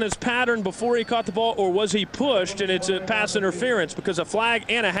bounds on his pattern before he caught the ball, or was he pushed and it's a pass interference because a flag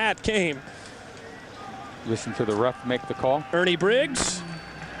and a hat came. Listen to the ref make the call. Ernie Briggs.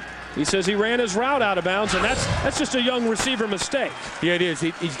 He says he ran his route out of bounds, and that's just a young receiver mistake. Yeah, it is.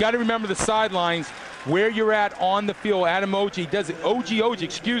 He's got to remember the sidelines, where you're at on the field. Adam OG does it. OG,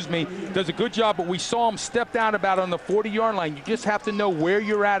 excuse me, does a good job, but we saw him step down about on the 40-yard line. You just have to know where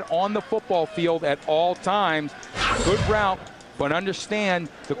you're at on the football field at all times. Good route, but understand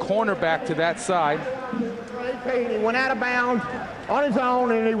the cornerback to that side. He went out of bounds on his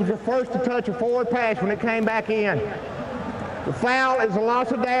own, and he was the first to touch a forward pass when it came back in. The foul is a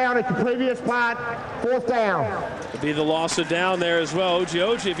loss of down at the previous spot, 4th down. It'd be the loss of down there as well. OG,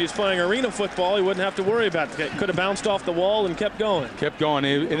 if he was playing arena football, he wouldn't have to worry about it. Could have bounced off the wall and kept going. Kept going,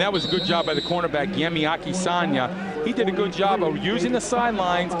 and that was a good job by the cornerback, Yemi Akisanya. He did a good job of using the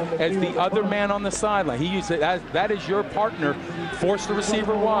sidelines as the other man on the sideline. He used it as that is your partner. Forced the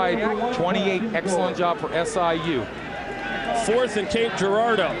receiver wide. 28, excellent job for SIU. 4th and Cape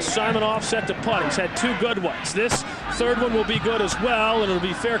Girardeau. Simon offset to punt. He's had 2 good ones. This 3rd one will be good as well, and it'll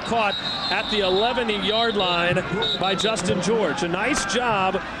be fair caught at the 11-yard line by Justin George. A nice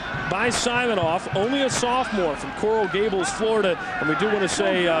job by Simonoff, only a sophomore from Coral Gables, Florida. And we do want to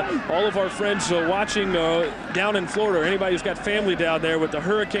say all of our friends watching down in Florida, or anybody who's got family down there with the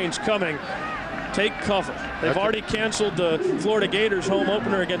hurricanes coming, take cover. They've already canceled the Florida Gators home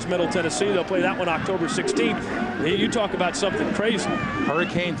opener against Middle Tennessee. They'll play that one October 16th. You talk about something crazy.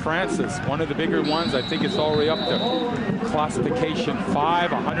 Hurricane Francis, one of the bigger ones. I think it's all the way up to classification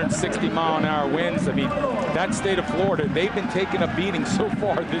 5, 160-mile-an-hour winds. I mean, that state of Florida, they've been taking a beating so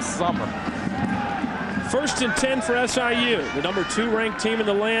far this summer. 1st and 10 for SIU. The number 2 ranked team in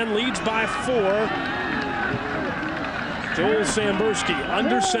the land leads by 4. Joel Sambursky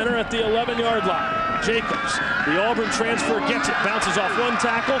under center at the 11-yard line. Jacobs, the Auburn transfer, gets it, bounces off 1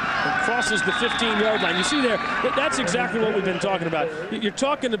 tackle, and crosses the 15-yard line. You see there, that's exactly what we've been talking about. You're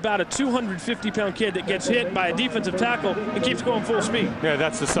talking about a 250-pound kid that gets hit by a defensive tackle and keeps going full speed. Yeah,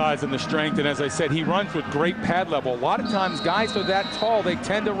 that's the size and the strength, and as I said, he runs with great pad level. A lot of times, guys are that tall, they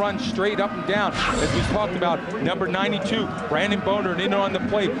tend to run straight up and down. As we talked about, number 92, Brandon Boner, in on the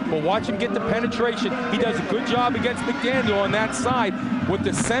plate. But watch him get the penetration. He does a good job against McAndrew. McAndrew on that side. What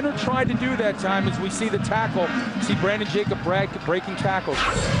the center tried to do that time is we see the tackle, see Brandon Jacob breaking tackles.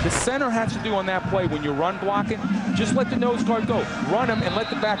 The center has to do on that play when you're run blocking, just let the nose guard go. Run him and let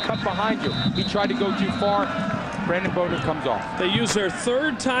the back cut behind you. He tried to go too far. Brandon Bowden comes off. They use their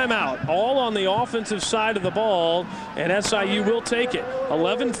third timeout, all on the offensive side of the ball, and SIU will take it.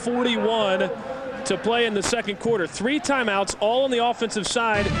 11:41 to play in the second quarter. 3 timeouts, all on the offensive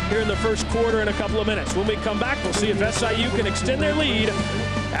side here in the first quarter in a couple of minutes. When we come back, we'll see if SIU can extend their lead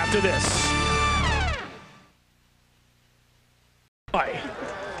after this.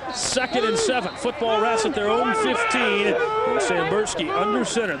 2nd and 7. Football rests at their own 15. Sambursky under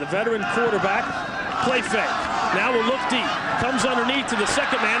center. The veteran quarterback. Play fake. Now will look deep. Comes underneath to the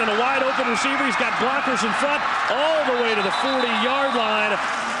second man and a wide open receiver. He's got blockers in front all the way to the 40-yard line.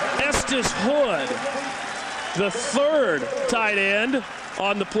 Estes Hood, the third tight end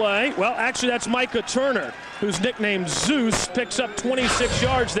on the play. Well, actually, that's Micah Turner, who's nicknamed Zeus, picks up 26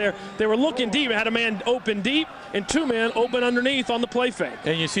 yards there. They were looking deep. Had a man open deep and 2 men open underneath on the play fake.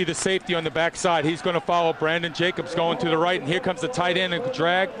 And you see the safety on the backside. He's going to follow Brandon Jacobs going to the right, and here comes the tight end and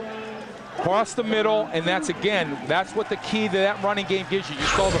drag. Across the middle, and that's what the key to that running game gives you. You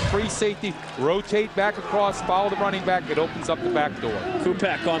saw the free safety rotate back across, follow the running back. It opens up the back door.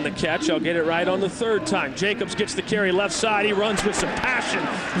 Kupek on the catch. I'll get it right on the third time. Jacobs gets the carry left side. He runs with some passion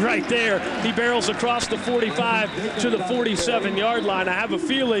right there. He barrels across the 45 to the 47-yard line. I have a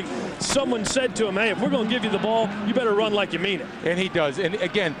feeling someone said to him, hey, if we're going to give you the ball, you better run like you mean it. And he does. And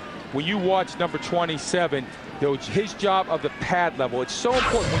again, when you watch number 27, his job of the pad level, it's so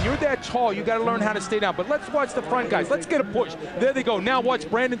important. When you're that tall, you got to learn how to stay down. But let's watch the front guys. Let's get a push. There they go. Now watch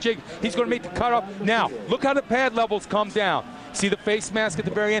Brandon Jacobs. He's going to make the cutoff. Now, look how the pad levels come down. See the face mask at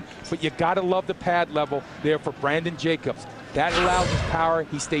the very end? But you got to love the pad level there for Brandon Jacobs. That allows his power.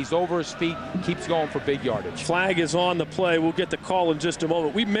 He stays over his feet, keeps going for big yardage. Flag is on the play. We'll get the call in just a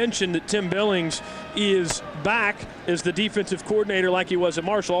moment. We mentioned that Tim Billings is back as the defensive coordinator like he was at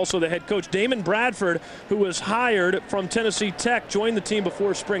Marshall, also the head coach. Damon Bradford, who was hired from Tennessee Tech, joined the team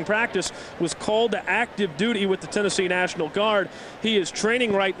before spring practice, was called to active duty with the Tennessee National Guard. He is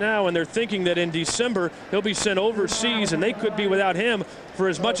training right now, and they're thinking that in December he'll be sent overseas, and they could be without him for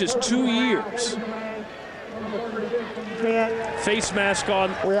as much as 2 years. Face mask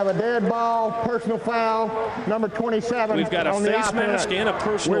on. We have a dead ball, personal foul, number 27. We've got a face mask and a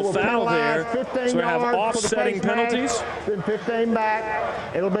personal foul there. So we have offsetting penalties. Then 15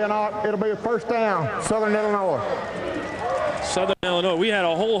 back. It'll be a first down, Southern Illinois. Southern Illinois. We had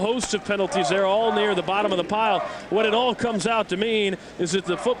a whole host of penalties there, all near the bottom of the pile. What it all comes out to mean is that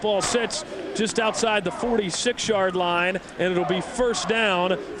the football sits just outside the 46-yard line, and it'll be first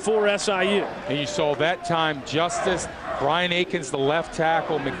down for SIU. And you saw that time Justice, Brian Akins, the left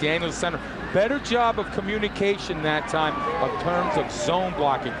tackle, McDaniel, the center. Better job of communication that time in terms of zone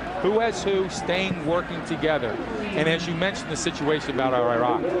blocking. Who has who, staying, working together. And as you mentioned the situation about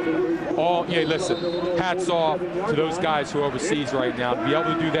Iraq. Listen, hats off to those guys who are overseas right now. To be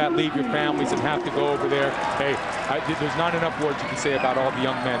able to do that, leave your families and have to go over there. Hey, there's not enough words you can say about all the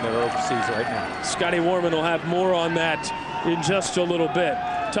young men that are overseas right now. Scotty Warman will have more on that in just a little bit.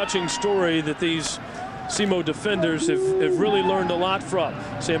 Touching story that these SEMO defenders have really learned a lot from.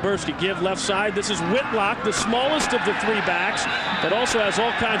 Sambursky give left side. This is Whitlock, the smallest of the 3 backs, but also has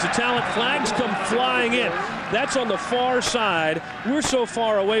all kinds of talent. Flags come flying in. That's on the far side. We're so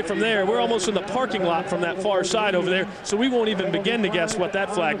far away from there. We're almost in the parking lot from that far side over there, so we won't even begin to guess what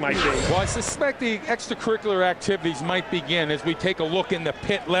that flag might be. Well, I suspect the extracurricular activities might begin as we take a look in the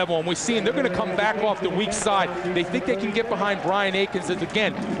pit level, and we see they're going to come back off the weak side. They think they can get behind Brian Akins. As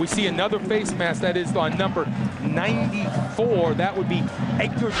again, we see another face mask that is on number 94. That would be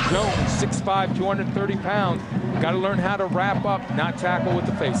Edgar Jones, 6'5", 230 pounds. Got to learn how to wrap up, not tackle with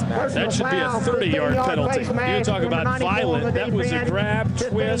the face mask. That should be a 30-yard penalty. You talk about violent. That was a grab,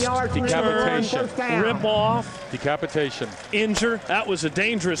 twist, decapitation, rip off, decapitation, injure. That was a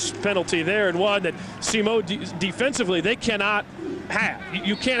dangerous penalty there, and one that SEMO defensively they cannot have.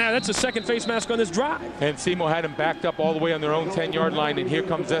 You can't have. That's the second face mask on this drive. And SEMO had him backed up all the way on their own 10-yard line, and here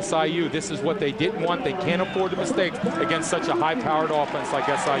comes SIU. This is what they didn't want. They can't afford the mistakes against such a high-powered offense like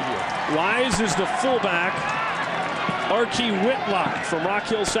SIU. Wise is the fullback. Archie Whitlock from Rock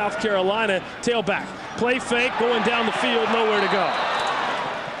Hill, South Carolina, tailback. Play fake, going down the field, nowhere to go.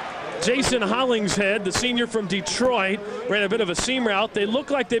 Jason Hollingshead, the senior from Detroit, ran a bit of a seam route. They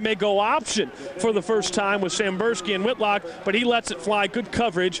look like they may go option for the first time with Sambursky and Whitlock, but he lets it fly. Good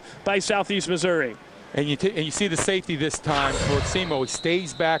coverage by Southeast Missouri. And you see the safety this time for SEMO. He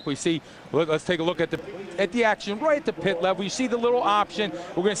stays back. We see, let's take a look at the action right at the pit level. You see the little option.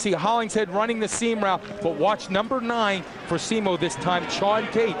 We're going to see Hollingshead running the seam route, but watch number 9 for SEMO this time, Sean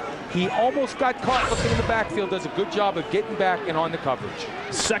Tate. He almost got caught looking in the backfield, does a good job of getting back and on the coverage.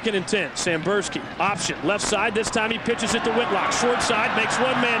 2nd and 10, Sambursky, option, left side. This time he pitches it to Whitlock. Short side, makes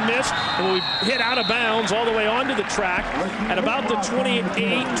one man miss, and will hit out of bounds all the way onto the track at about the 28,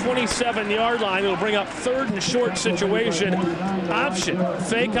 27-yard line. It'll bring up 3rd and short situation. Option,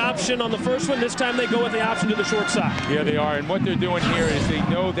 fake option on the first one. This time they go with the option to the short side. Yeah, they are, and what they're doing here is they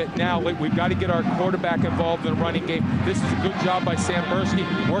know that now we've got to get our quarterback involved in the running game. This is a good job by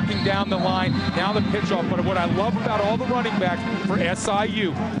Sambursky, working down the line, now the pitch off. But what I love about all the running backs for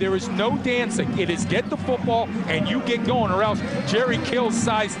SIU, there is no dancing. It is get the football and you get going, or else Jerry Kill's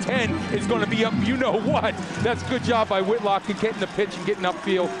size 10 is going to be up you know what. That's a good job by Whitlock to get in the pitch and getting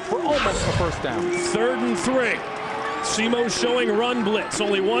upfield for almost a first down. 3rd and 3. SEMO showing run blitz,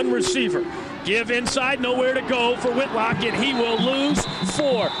 only one receiver. Give inside, nowhere to go for Whitlock, and he will lose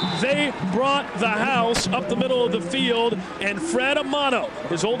 4. They brought the house up the middle of the field, and Fred Amano,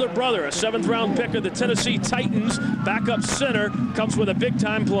 his older brother, a 7th-round pick of the Tennessee Titans, backup center, comes with a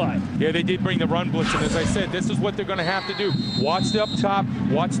big-time play. Yeah, they did bring the run blitz, and as I said, this is what they're going to have to do. Watch the up top,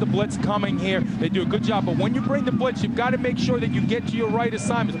 watch the blitz coming here. They do a good job, but when you bring the blitz, you've got to make sure that you get to your right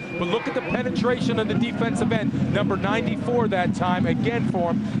assignments. But look at the penetration of the defensive end, number 94 that time, again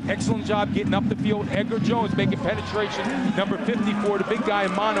for him. Excellent job getting up the field. Edgar Jones making penetration. Number 54, the big guy,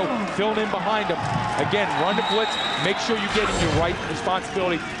 Mano, filling in behind him. Again, run the blitz. Make sure you get in your right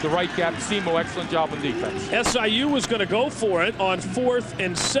responsibility, the right gap. SEMO, excellent job on defense. SIU was going to go for it on 4th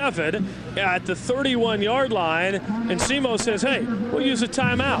and 7 at the 31-yard line, and SEMO says, hey, we'll use a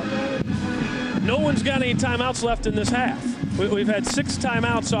timeout. No one's got any timeouts left in this half. We've had 6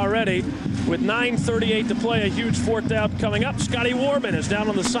 timeouts already with 9:38 to play. A huge 4th down coming up. Scotty Warman is down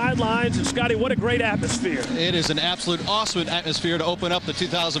on the sidelines. And Scotty, what a great atmosphere. It is an absolute awesome atmosphere to open up the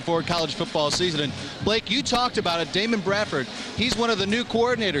 2004 college football season. And Blake, you talked about it. Damon Bradford, he's one of the new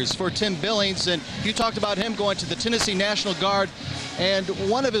coordinators for Tim Billings. And you talked about him going to the Tennessee National Guard. And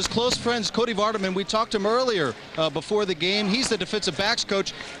one of his close friends, Cody Vardaman, we talked to him earlier before the game. He's the defensive backs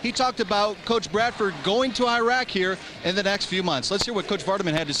coach. He talked about Coach Bradford going to Iraq here in the next few months. Let's hear what Coach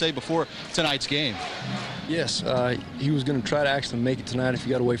Vardaman had to say before tonight's game. Yes, he was going to try to actually make it tonight if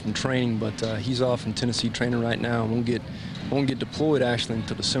he got away from training, but he's off in Tennessee training right now and won't get deployed actually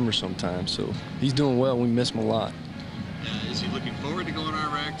until December sometime. So he's doing well. We miss him a lot. Is he looking forward to going to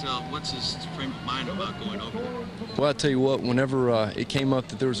Iraq? What's his frame of mind about going over there? Well, I tell you what, whenever it came up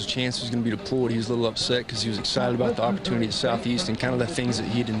that there was a chance he was going to be deployed, he was a little upset because he was excited about the opportunity at Southeast and kind of the things that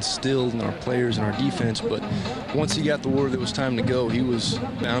he'd instilled in our players and our defense. But once he got the word that it was time to go, he was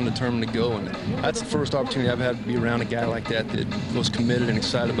bound and determined to go. And that's the first opportunity I've had to be around a guy like that was committed and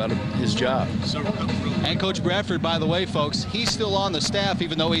excited about his job. And Coach Bradford, by the way, folks, he's still on the staff,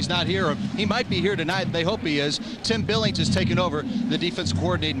 even though he's not here. He might be here tonight. They hope he is. Tim Billings is taking over the defense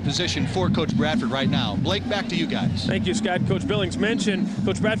coordinating position for Coach Bradford right now. Blake, back to you guys. Thank you, Scott. Coach Billings mentioned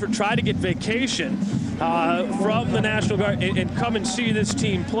Coach Bradford tried to get vacation from the National Guard and come and see this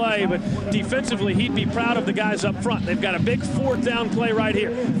team play, but defensively he'd be proud of the guys up front. They've got a big 4th down play right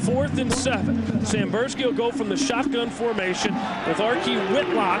here. 4th and 7. Sambursky will go from the shotgun formation with Archie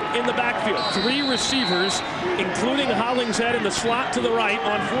Whitlock in the backfield. 3 receivers, including Hollingshead in the slot to the right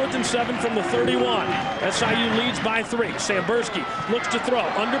on 4th and 7 from the 31. SIU leads by 3. Sambursky looks to throw.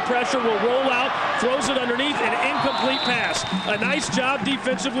 Under pressure, will roll out, throws it underneath, an incomplete pass. A nice job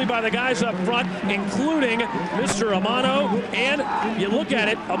defensively by the guys up front, including Mr. Amano. And you look at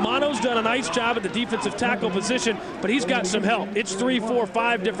it, Amano's done a nice job at the defensive tackle position, but he's got some help. It's 3, 4,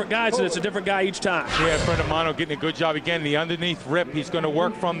 5 different guys, and it's a different guy each time. Yeah, Fred Amano getting a good job again. The underneath rip. He's going to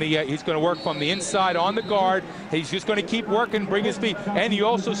work from the inside on the guard. He's just going to keep working, bring his feet. And you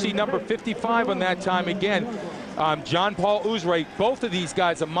also see number 55 on that time again. John Paul Uzray, both of these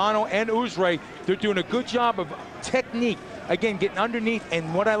guys, Amano and Uzray, they're doing a good job of technique. Again, getting underneath,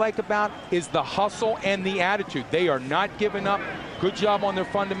 and what I like about is the hustle and the attitude. They are not giving up. Good job on their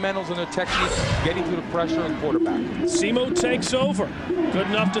fundamentals and their technique, getting through the pressure and quarterback. SEMO takes over. Good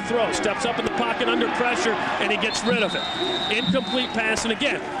enough to throw. Steps up in the pocket under pressure, and he gets rid of it. Incomplete pass, and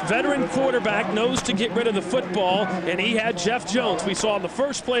again, veteran quarterback knows to get rid of the football, and he had Jeff Jones. We saw in the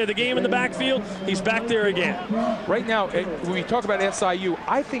first play of the game in the backfield. He's back there again. Right now, when we talk about SIU,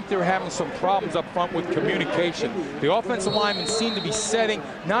 I think they're having some problems up front with communication. The offensive linemen seem to be setting,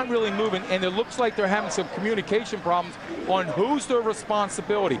 not really moving, and it looks like they're having some communication problems on who's their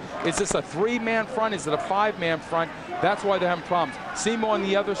responsibility. Is this a 3-man front? Is it a 5-man front? That's why they're having problems. SEMO on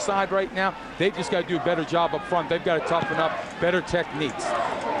the other side right now, they've just got to do a better job up front. They've got to toughen up, better techniques.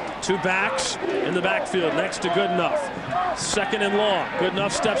 2 backs in the backfield next to Goodenough. 2nd and long.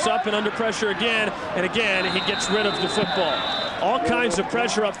 Goodenough steps up and under pressure again, and again he gets rid of the football. All kinds of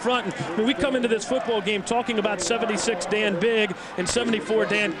pressure up front. And when we come into this football game talking about 76 Dan Bigg and 74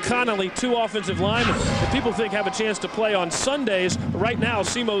 Dan Connolly, 2 offensive linemen that people think have a chance to play on Sundays. Right now,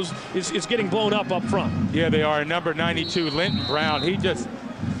 SEMO's is getting blown up front. Yeah, they are. Number 92, Linton Brown. He just,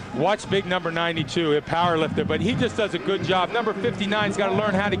 watch big number 92, a power lifter, but he just does a good job. Number 59's got to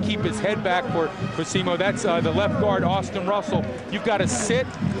learn how to keep his head back for SEMO. That's the left guard, Austin Russell. You've got to sit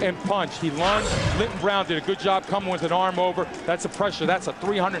and punch. He lunged. Linton Brown did a good job coming with an arm over. That's a pressure. That's a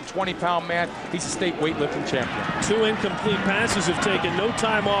 320-pound man. He's a state weightlifting champion. 2 incomplete passes have taken no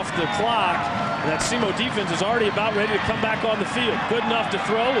time off the clock. And that SEMO defense is already about ready to come back on the field. Good enough to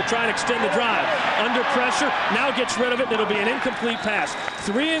throw. Will try and extend the drive. Under pressure. Now gets rid of it. And it'll be an incomplete pass.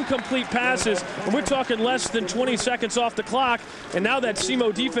 3 incomplete passes. And we're talking less than 20 seconds off the clock. And now that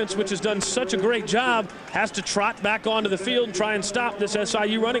SEMO defense, which has done such a great job, has to trot back onto the field and try and stop this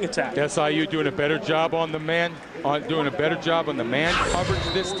SIU running attack. SIU doing a better job on the man. Doing a better job on the man coverage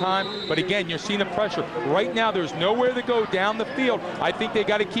this time. But again, you're seeing the pressure. Right now, there's nowhere to go down the field. I think they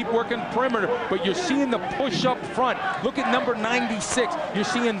got to keep working perimeter, but you're seeing the push up front. Look at number 96. You're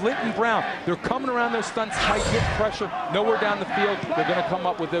seeing Linton Brown. They're coming around those stunts tight, get pressure, nowhere down the field. They're going to come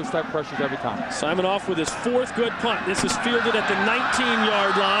up with those type pressures every time. Simon off with his 4th good punt. This is fielded at the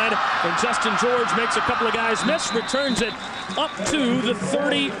 19-yard line, and Justin George makes a couple of guys miss, returns it up to the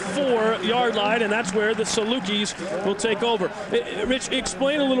 34-yard line, and that's where the Salukis will take over. Rich,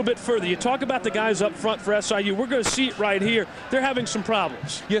 explain a little bit further. You talk about the guys up front for SIU. We're going to see it right here. They're having some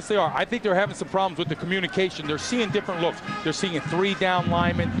problems. Yes, they are. I think they're having some problems with the communication. They're seeing different looks. They're seeing 3 down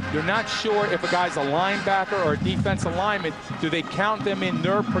linemen. They're not sure if a guy's a linebacker or a defensive lineman. Do they count them in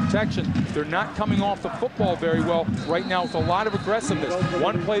their protection? They're not coming off the football very well right now with a lot of aggressiveness.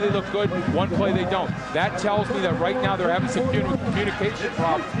 One play they look good, one play they don't. That tells me that right now they're having some communication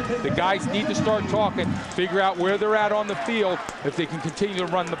problems. The guys need to start talking, figure out where they're at on the field if they can continue to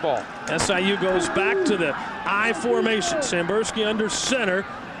run the ball. SIU goes back to the I formation. Sambursky under center.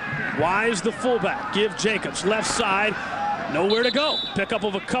 Wise the fullback. Give Jacobs left side. Nowhere to go. Pickup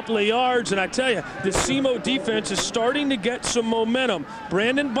of a couple of yards, and I tell you, the SEMO defense is starting to get some momentum.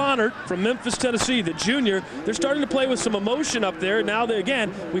 Brandon Bonnert from Memphis, Tennessee, the junior, they're starting to play with some emotion up there. Now,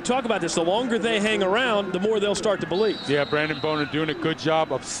 again, we talk about this. The longer they hang around, the more they'll start to believe. Yeah, Brandon Bonnert doing a good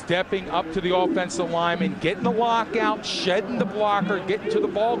job of stepping up to the offensive lineman, getting the lockout, shedding the blocker, getting to the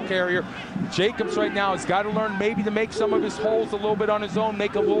ball carrier. Jacobs right now has got to learn maybe to make some of his holes a little bit on his own,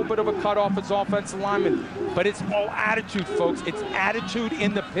 make a little bit of a cut off his offensive lineman. But it's all attitude, folks. It's attitude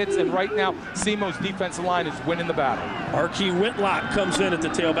in the pits, and right now, SEMO's defensive line is winning the battle. Archie Whitlock comes in at the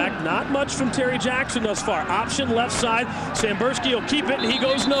tailback. Not much from Terry Jackson thus far. Option left side. Sambursky will keep it, and he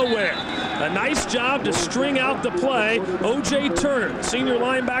goes nowhere. A nice job to string out the play. O.J. Turner, the senior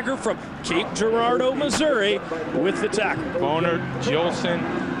linebacker from Cape Girardeau, Missouri, with the tackle. Bonnert, Gilson,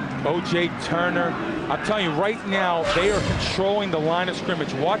 O.J. Turner. I'm telling you right now, they are controlling the line of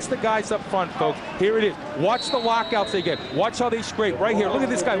scrimmage. Watch the guys up front, folks. Here it is. Watch the lockouts they get. Watch how they scrape. Right here. Look at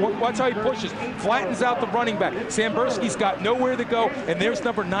this guy. Watch how he pushes. Flattens out the running back. Sambursky's got nowhere to go, and there's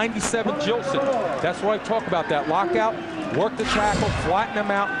number 97, Gilson. That's what I talk about, that lockout. Work the tackle, flatten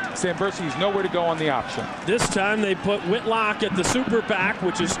him out. Sambursky's nowhere to go on the option. This time they put Whitlock at the super back,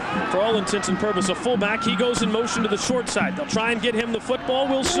 which is, for all intents and purposes, a fullback. He goes in motion to the short side. They'll try and get him the football.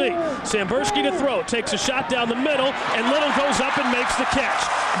 We'll see. Sambursky to throw. Takes a shot down the middle, and Little goes up and makes the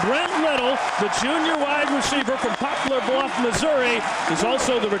catch. Brent Little, the junior wide receiver from Poplar Bluff, Missouri, is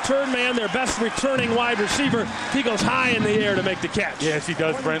also the return man, their best returning wide receiver. He goes high in the air to make the catch. Yes, he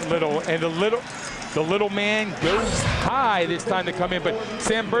does, Brent Little. And the little man goes high this time to come in, but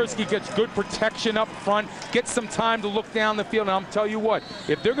Sambursky gets good protection up front, gets some time to look down the field, and I'll tell you what,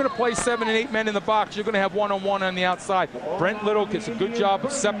 if they're going to play 7 and 8 men in the box, you're going to have one-on-one on the outside. Brent Little gets a good job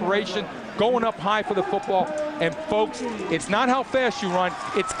of separation, going up high for the football, and folks, it's not how fast you run,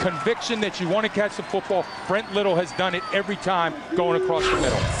 it's conviction that you want to catch the football. Brent Little has done it every time going across the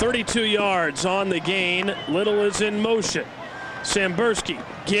middle. 32 yards on the gain. Little is in motion. Sambursky,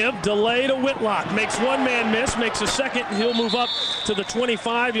 give, delay to Whitlock, makes one man miss, makes a second, and he'll move up to the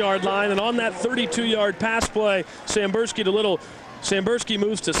 25-yard line. And on that 32-yard pass play, Sambursky to Little, Sambursky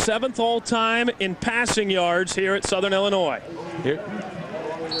moves to 7th all-time in passing yards here at Southern Illinois.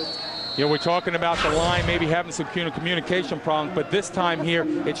 You know, we're talking about the line maybe having some communication problems, but this time here,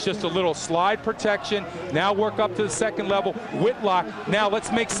 it's just a little slide protection. Now work up to the second level. Whitlock, now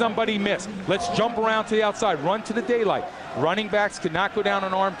let's make somebody miss. Let's jump around to the outside, run to the daylight. Running backs cannot go down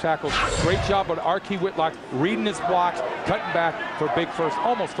on arm tackles. Great job on Archie Whitlock, reading his blocks, cutting back for a big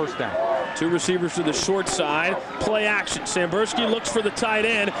almost first down. Two receivers to the short side. Play action. Sambursky looks for the tight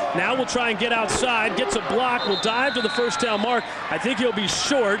end. Now we'll try and get outside. Gets a block. Will dive to the first down mark. I think he'll be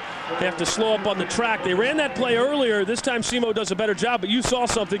short. They have to slow up on the track. They ran that play earlier. This time SEMO does a better job, but you saw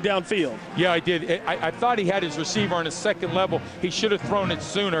something downfield. Yeah, I did. I thought he had his receiver on his second level. He should have thrown it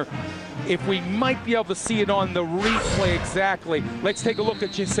sooner. If we might be able to see it on the replay exactly, let's take a look at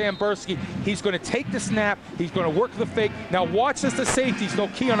Sambursky. He's going to take the snap. He's going to work the fake. Now watch this, the safeties. No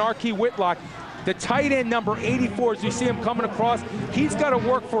key on Archie Whitlock. The tight end, number 84, as you see him coming across, he's got to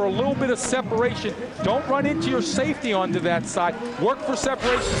work for a little bit of separation. Don't run into your safety onto that side. Work for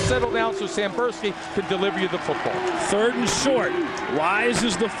separation, settle down so Sambursky can deliver you the football. Third and short. Wise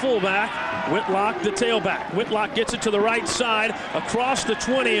is the fullback. Whitlock the tailback. Whitlock gets it to the right side, across the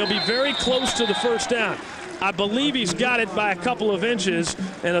 20. He'll be very close to the first down. I believe he's got it by a couple of inches,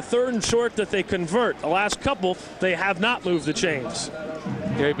 and a third and short that they convert. The last couple, they have not moved the chains.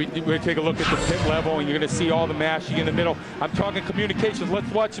 Yeah, we're going to take a look at the pit level, and you're going to see all the mashing in the middle. I'm talking communications. Let's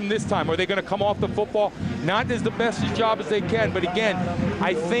watch them this time. Are they going to come off the football? Not as the best job as they can, but again,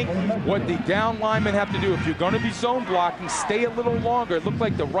 I think what the down linemen have to do, if you're going to be zone blocking, stay a little longer. It looked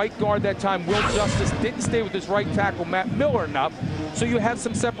like the right guard that time, Will Justice, didn't stay with his right tackle, Matt Miller, enough. So you have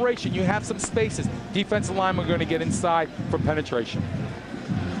some separation. You have some spaces. Defensive linemen are going to get inside for penetration.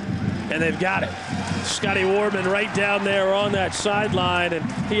 And they've got it. Scotty Warman right down there on that sideline, and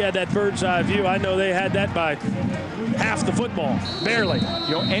he had that bird's eye view. I know they had that by half the football, barely.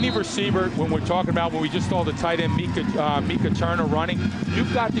 You know, any receiver, when we're talking about when we just saw the tight end Mika Turner running,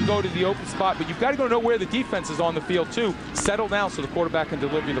 you've got to go to the open spot, but you've got to go know where the defense is on the field too. Settle down so the quarterback can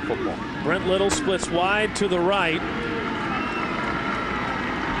deliver you the football. Brent Little splits wide to the right.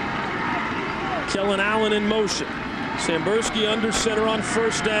 Kellen Allen in motion. Sambursky under center on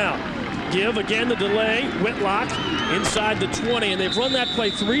first down. Give again the delay. Whitlock inside the 20, and they've run that play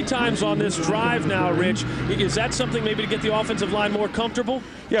 3 times on this drive now, Rich. Is that something maybe to get the offensive line more comfortable?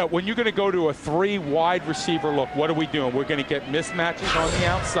 Yeah, when you're going to go to a 3 wide receiver look, what are we doing? We're going to get mismatches on the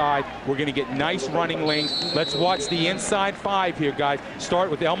outside. We're going to get nice running lanes. Let's watch the inside 5 here, guys. Start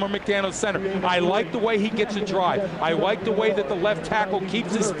with Elmer McDaniel center. I like the way he gets a drive. I like the way that the left tackle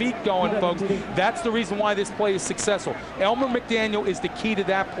keeps his feet going, folks. That's the reason why this play is successful. Elmer McDaniel is the key to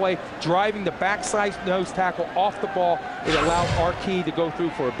that play. Driving the backside nose tackle off the ball, it allows Archie to go through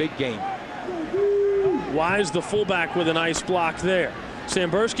for a big gain. Wise the fullback with a nice block there.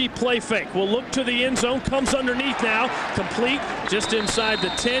 Sambursky play fake. Will look to the end zone. Comes underneath now. Complete just inside the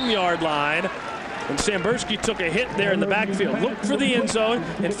 10-yard line. And Sambursky took a hit there in the backfield. Looked for the end zone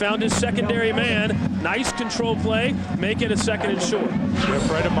and found his secondary man. Nice control play. Make it a second and short. Yeah,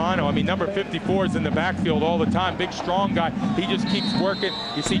 Fred Amano, I mean, number 54 is in the backfield all the time. Big, strong guy. He just keeps working.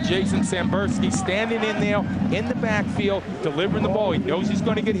 You see Jason Sambursky standing in there in the backfield, delivering the ball. He knows he's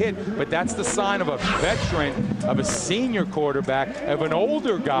going to get hit, but that's the sign of a veteran, of a senior quarterback, of an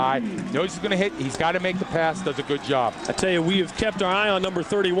older guy. Knows he's going to hit. He's got to make the pass. Does a good job. I tell you, we have kept our eye on number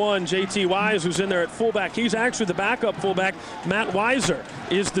 31, J.T. Wise, who's in there at fullback. He's actually the backup fullback. Matt Weiser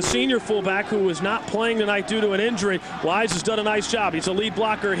is the senior fullback who is not playing tonight due to an injury. Wise has done a nice job. He's a lead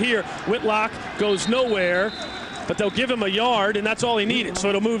blocker here. Whitlock goes nowhere, but they'll give him a yard, and that's all he needed. So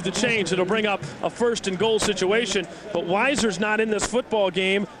it'll move the chains. It'll bring up a first and goal situation. But Weiser's not in this football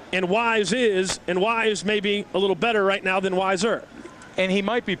game, and Wise is, and Wise may be a little better right now than Weiser. And he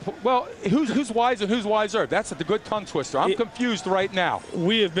might be, well, who's Wise and who's Weiser? That's the good tongue twister. I'm confused right now.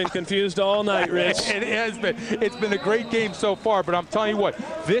 We have been confused all night, Rich. It has been. It's been a great game so far, but I'm telling you what,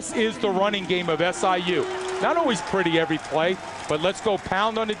 this is the running game of SIU. Not always pretty every play, but let's go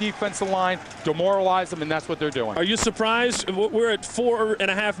pound on the defensive line, demoralize them, and that's what they're doing. Are you surprised? We're at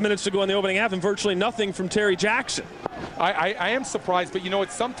 4.5 minutes to go in the opening half and virtually nothing from Terry Jackson. I am surprised, but you know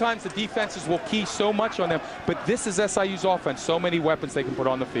what? Sometimes the defenses will key so much on them, but this is SIU's offense. So many weapons they can put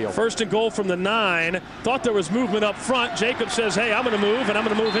on the field. First and goal from the 9. Thought there was movement up front. Jacob says, hey, I'm going to move, and I'm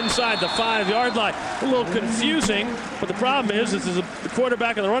going to move inside the 5-yard line. A little confusing, but the problem is the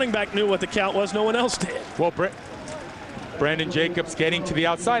quarterback and the running back knew what the count was. No one else did. Well, Brandon Jacobs getting to the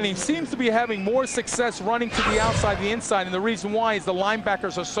outside, and he seems to be having more success running to the outside, the inside, and the reason why is the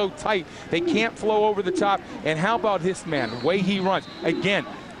linebackers are so tight. They can't flow over the top, and how about this man, the way he runs? Again,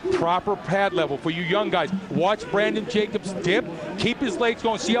 proper pad level for you young guys. Watch Brandon Jacobs dip, keep his legs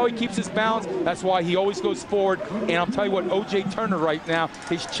going. See how he keeps his balance? That's why he always goes forward. And I'll tell you what, O.J. Turner right now,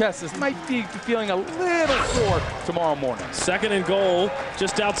 his chest might be feeling a little sore tomorrow morning. 2nd and goal,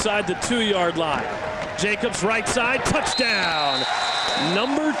 just outside the 2-yard line. Jacobs right side, touchdown.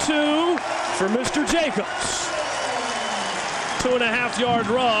 Number 2 for Mr. Jacobs. 2.5-yard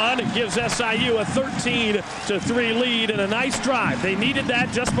run gives SIU a 13-3 lead and a nice drive. They needed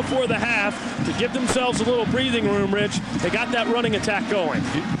that just before the half to give themselves a little breathing room, Rich. They got that running attack going.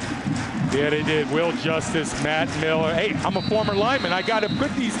 Yeah, they did. Will Justice, Matt Miller. Hey, I'm a former lineman. I got to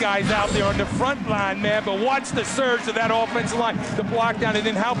put these guys out there on the front line, man. But watch the surge of that offensive line, the block down. And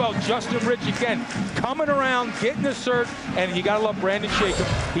then how about Justin Rich again? Coming around, getting the surge. And you got to love Brandon Jacobs.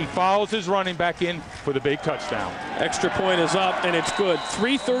 He follows his running back in for the big touchdown. Extra point is up, and it's good.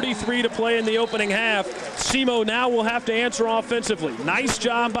 3:33 to play in the opening half. SEMO now will have to answer offensively. Nice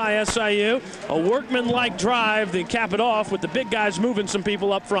job by SIU. A workman-like drive. They cap it off with the big guys moving some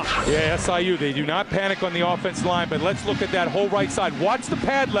people up front. Yeah, SIU, they do not panic on the offensive line, but let's look at that whole right side. Watch the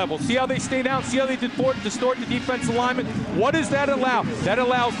pad level. See how they stay down? See how they distort the defensive lineman? What does that allow? That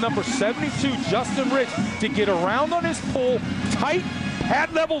allows number 72, Justin Rich, to get around on his pull, tight,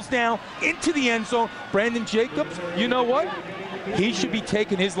 pad levels down, into the end zone. Brandon Jacobs, you know what? He should be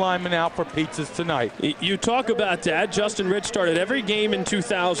taking his linemen out for pizzas tonight. You talk about that. Justin Rich started every game in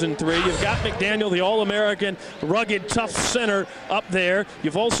 2003. You've got McDaniel, the All-American, rugged, tough center up there.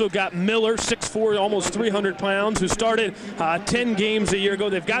 You've also got Miller, 6'4", almost 300 pounds, who started 10 games a year ago.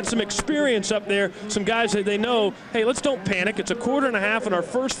 They've got some experience up there, some guys that they know, hey, let's don't panic. It's a quarter and a half in our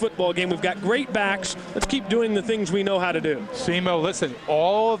first football game. We've got great backs. Let's keep doing the things we know how to do. SEMO, listen,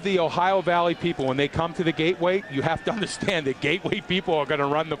 all of the Ohio Valley people, when they come to the Gateway, you have to understand that Gateway people are going to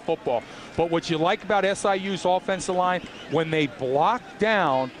run the football. But what you like about SIU's offensive line, when they block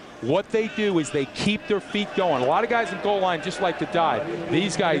down, what they do is they keep their feet going. A lot of guys in goal line just like to dive.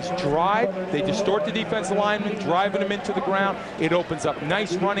 These guys drive, they distort the defensive lineman, driving them into the ground. It opens up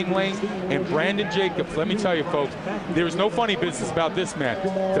nice running lanes. And Brandon Jacobs, let me tell you folks, there's no funny business about this man.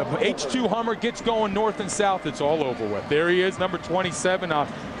 The H2 Hummer gets going north and south, it's all over with. There he is, number 27.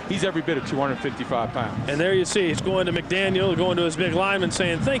 He's every bit of 255 pounds. And there you see, he's going to McDaniel, going to his big lineman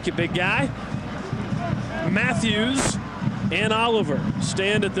saying, thank you, big guy. Matthews and Oliver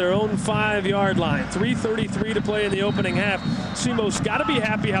stand at their own 5-yard line. 3:33 to play in the opening half. SEMO's got to be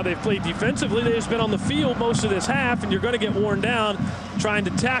happy how they've played defensively. They've just been on the field most of this half, and you're going to get worn down trying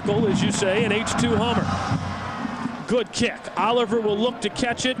to tackle, as you say, an H2 Hummer. Good kick. Oliver will look to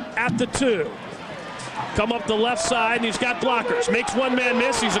catch it at the 2. Come up the left side, and he's got blockers. Makes one man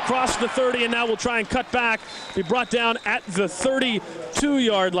miss. He's across the 30, and now will try and cut back. Be brought down at the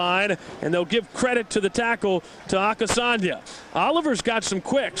 32-yard line, and they'll give credit to the tackle to Akasanya. Oliver's got some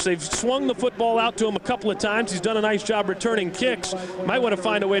quicks. They've swung the football out to him a couple of times. He's done a nice job returning kicks. Might want to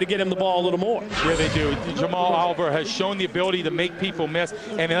find a way to get him the ball a little more. Yeah, they do. Jamal Oliver has shown the ability to make people miss.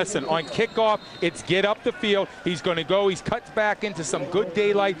 And listen, on kickoff, it's get up the field. He's going to go. He's cut back into some good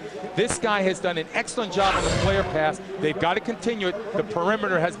daylight. This guy has done an excellent job on the player pass. They've got to continue it. The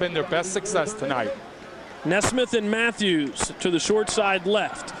perimeter has been their best success tonight. Nesmith and Matthews to the short side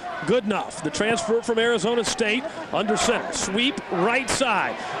left. Good enough. The transfer from Arizona State under center. Sweep right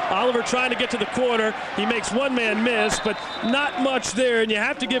side. Oliver trying to get to the corner. He makes one man miss, but not much there, and you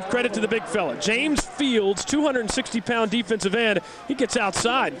have to give credit to the big fella. James Fields, 260-pound defensive end. He gets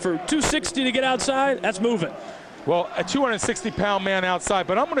outside. For 260 to get outside, that's moving. Well, a 260-pound man outside,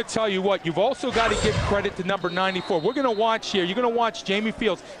 but I'm going to tell you what, you've also got to give credit to number 94. We're going to watch here. You're going to watch Jamie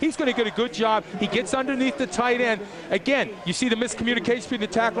Fields. He's going to get a good job. He gets underneath the tight end. Again, you see the miscommunication between the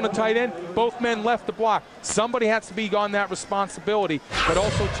tackle and the tight end. Both men left the block. Somebody has to be on that responsibility, but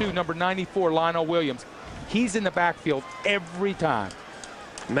also, too, number 94, Lionel Williams. He's in the backfield every time.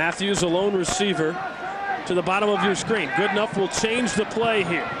 Matthews, a lone receiver, to the bottom of your screen. Good enough will change the play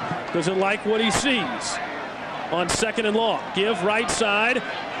here. Doesn't like what he sees. On 2nd and long. Give right side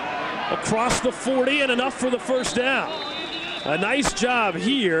across the 40 and enough for the first down. A nice job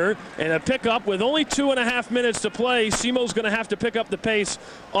here and a pickup with only 2.5 minutes to play. SEMO's going to have to pick up the pace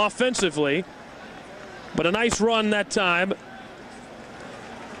offensively. But a nice run that time.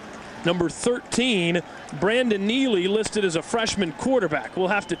 Number 13, Brandon Neely, listed as a freshman quarterback. We'll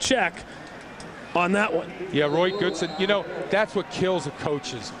have to check on that one. Yeah, Roy Goodson, you know, that's what kills the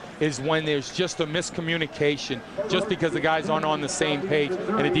coaches, is when there's just a miscommunication just because the guys aren't on the same page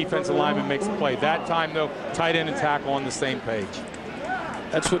and the defensive lineman makes a play. That time, though, tight end and tackle on the same page.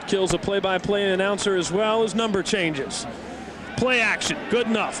 That's what kills a play-by-play announcer as well as number changes. Play action, good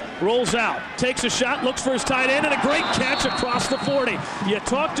enough. Rolls out, takes a shot, looks for his tight end, and a great catch across the 40. You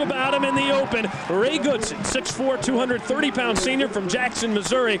talked about him in the open. Ray Goodson, 6'4", 230-pound senior from Jackson,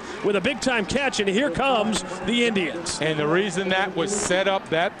 Missouri, with a big-time catch, and here comes the Indians. And the reason that was set up,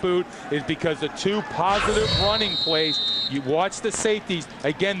 that boot, is because of two positive running plays. You watch the safeties.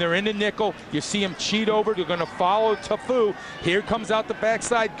 Again, they're in the nickel. You see them cheat over. They're going to follow Tafu. Here comes out the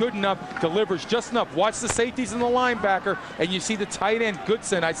backside, good enough, delivers just enough. Watch the safeties and the linebacker, and you see the tight end,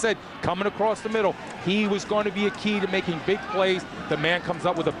 Goodson, I said, coming across the middle. He was going to be a key to making big plays. The man comes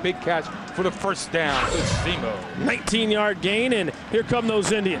up with a big catch for the first down. It's SEMO. 19-yard gain, and here come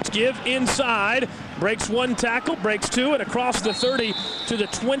those Indians. Give inside, breaks one tackle, breaks two, and across the 30 to the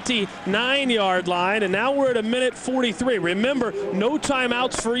 29-yard line, and now we're at a minute 43. Remember, no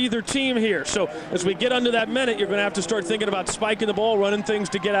timeouts for either team here, so as we get under that minute, you're going to have to start thinking about spiking the ball, running things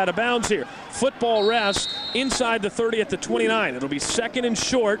to get out of bounds here. Football rest inside the 30 at the 29. It'll be second and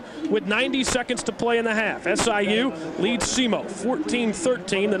short with 90 seconds to play in the half. SIU leads SEMO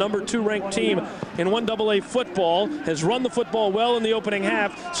 14-13. The number 2 ranked team in 1AA football has run the football well in the opening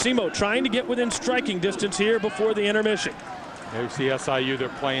half. SEMO trying to get within striking distance here before the intermission. There you see SIU, they're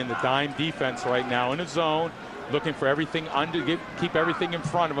playing the dime defense right now in a zone, looking for everything under, keep everything in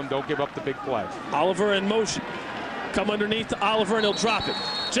front of them, don't give up the big play. Oliver in motion. Come underneath to Oliver, and he'll drop it.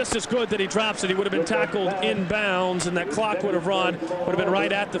 Just as good that he drops it. He would have been tackled inbounds, and that clock would have run. Would have been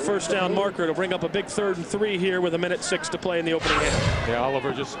right at the first down marker. It'll bring up a big 3rd and 3 here with a minute 6 to play in the opening half. Yeah,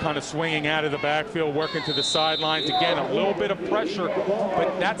 Oliver just kind of swinging out of the backfield, working to the sidelines. Again, a little bit of pressure,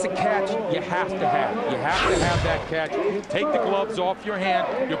 but that's a catch you have to have. You have to have that catch. Take the gloves off your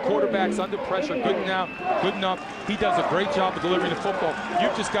hand. Your quarterback's under pressure. Good enough. He does a great job of delivering the football.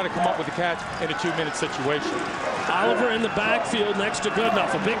 You've just got to come up with a catch in a 2-minute situation. Oliver in the backfield next to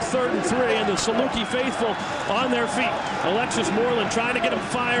Goodenough. A big 3rd and 3, and the Saluki faithful on their feet. Alexis Moreland trying to get him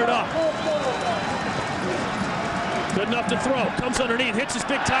fired up. Good enough to throw. Comes underneath, hits his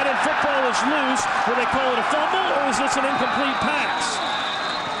big tight end. Football is loose. Will they call it a fumble, or is this an incomplete pass?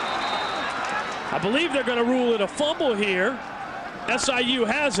 I believe they're going to rule it a fumble here. SIU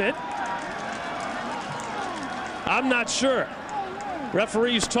has it. I'm not sure.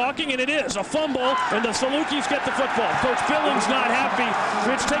 Referee's talking, and it is a fumble, and the Salukis get the football. Coach Billings not happy.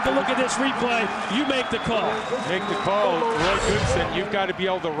 Rich, take a look at this replay. You make the call. Make the call, Roy Goodson. You've got to be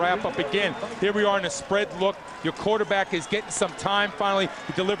able to wrap up again. Here we are in a spread look. Your quarterback is getting some time finally.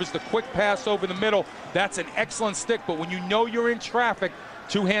 He delivers the quick pass over the middle. That's an excellent stick, but when you know you're in traffic,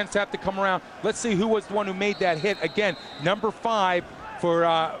 2 hands have to come around. Let's see who was the one who made that hit. Again, number 5. For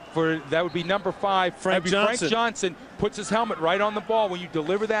that would be number 5. Frank Johnson. Frank Johnson puts his helmet right on the ball when you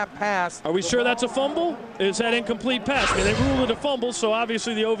deliver that pass. Are we sure that's a fumble? Is that incomplete pass? I mean, they ruled it a fumble, so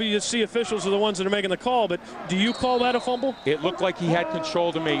obviously the OVSC officials are the ones that are making the call, but do you call that a fumble? It looked like he had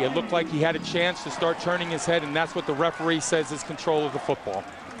control to me. It looked like he had a chance to start turning his head, and that's what the referee says is control of the football.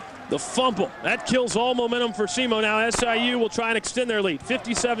 The fumble. That kills all momentum for SEMO. Now SIU will try and extend their lead.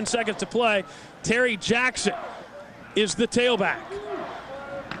 57 seconds to play. Terry Jackson is the tailback.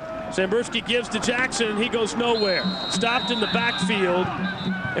 Sambursky gives to Jackson, and he goes nowhere. Stopped in the backfield,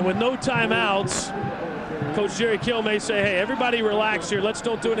 and with no timeouts, Coach Jerry Kill may say, hey, everybody relax here. Let's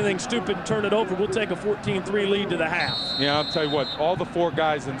don't do anything stupid and turn it over. We'll take a 14-3 lead to the half. Yeah, I'll tell you what, all the 4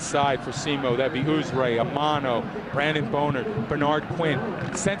 guys inside for SEMO, that'd be Uzray, Amano, Brandon Boner, Bernard Quinn.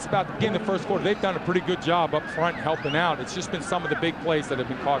 Since about the beginning of the first quarter, they've done a pretty good job up front helping out. It's just been some of the big plays that have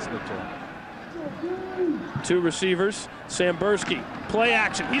been costing it to them. 2 receivers, Sambursky, play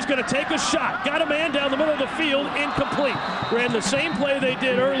action. He's going to take a shot. Got a man down the middle of the field, incomplete. Ran the same play they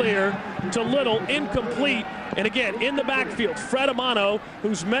did earlier to Little, incomplete. And again, in the backfield, Fred Amano,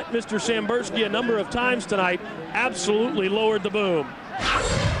 who's met Mr. Sambursky a number of times tonight, absolutely lowered the boom.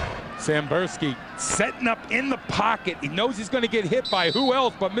 Sambursky setting up in the pocket. He knows he's going to get hit by who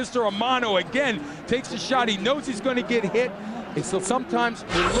else but Mr. Amano. Again, takes a shot. He knows he's going to get hit. And so sometimes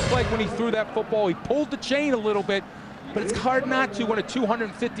it looked like when he threw that football, he pulled the chain a little bit, but it's hard not to when a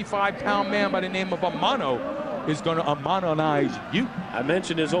 255-pound man by the name of Amano is going to Amano-nize you. I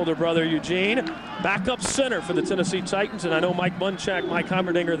mentioned his older brother, Eugene, backup center for the Tennessee Titans, and I know Mike Munchak, Mike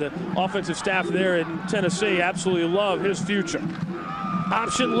Heimerdinger, the offensive staff there in Tennessee, absolutely love his future.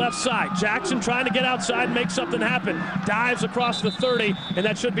 Option left side. Jackson trying to get outside and make something happen. Dives across the 30, and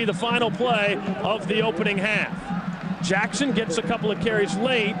that should be the final play of the opening half. Jackson gets a couple of carries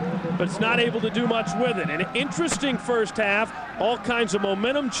late, but it's not able to do much with it. An interesting first half. all kinds of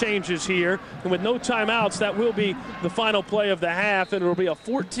momentum changes here. And with no timeouts, that will be the final play of the half, and it will be a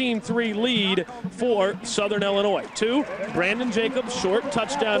 14-3 lead for Southern Illinois. 2 Brandon Jacobs short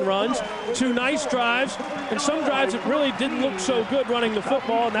touchdown runs, 2 nice drives, and some drives that really didn't look so good running the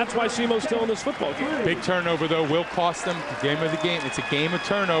football, and that's why SEMO's still in this football game. Big turnover, though, will cost them the game of the game. It's a game of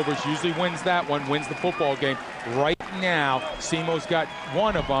turnovers. Usually wins that one, wins the football game. Right now, SEMO's got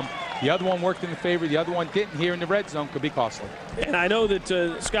one of them. The other one worked in the favor. The other one didn't. Here in the red zone could be costly. And I know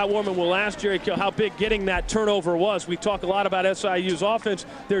that Scott Warman will ask Jerry Kill how big getting that turnover was. We talk a lot about SIU's offense.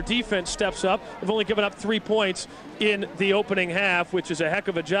 Their defense steps up. They've only given up 3 points in the opening half, which is a heck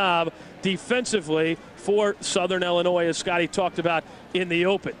of a job defensively for Southern Illinois, as Scotty talked about in the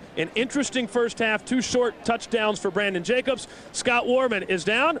open. An interesting first half, 2 short touchdowns for Brandon Jacobs. Scott Warman is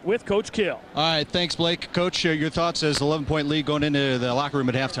down with Coach Kill. All right, thanks, Blake. Coach, your thoughts as 11-point lead going into the locker room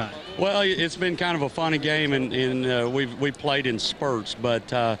at halftime? Well, it's been kind of a funny game, and we've played in spurts,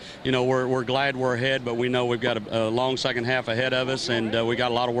 but you know, we're glad we're ahead, but we know we've got a long second half ahead of us, and we got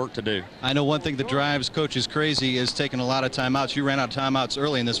a lot of work to do. I know one thing that drives coaches crazy is taking a lot of timeouts. You ran out of timeouts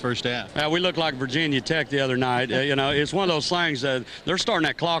early in this first half. We looked like Virginia Tech the other night. You know, it's one of those things that they're starting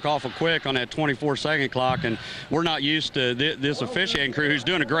that clock awful quick on that 24-second clock, and we're not used to this officiating crew who's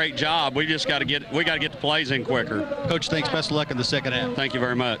doing a great job. We just got to get the plays in quicker. Coach, thanks. Best of luck in the second half. Thank you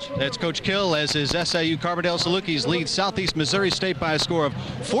very much. That's Coach Kill as his SIU Salukis lead Southeast Missouri State by a score of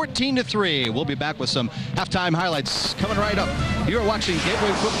 14-3. We'll be back with some halftime highlights coming right up. You're watching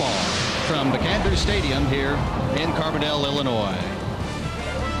Gateway Football from McAndrew Stadium here in Carbondale, Illinois.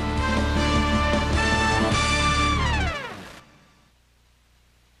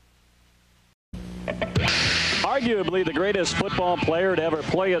 Arguably the greatest football player to ever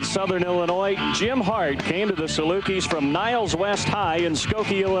play at Southern Illinois, Jim Hart came to the Salukis from Niles West High in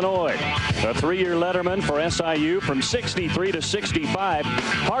Skokie, Illinois. A 3-year letterman for SIU from 63 to 65.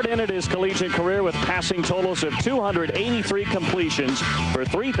 Hart ended his collegiate career with passing totals of 283 completions for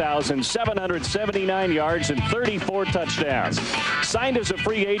 3,779 yards and 34 touchdowns. Signed as a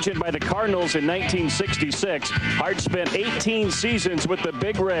free agent by the Cardinals in 1966, Hart spent 18 seasons with the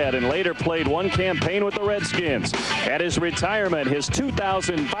Big Red and later played 1 campaign with the Redskins. At his retirement, his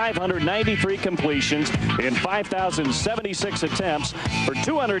 2,593 completions in 5,076 attempts for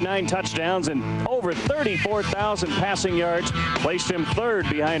 209 touchdowns and over 34,000 passing yards placed him 3rd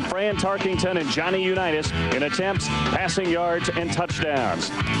behind Fran Tarkington and Johnny Unitas in attempts, passing yards, and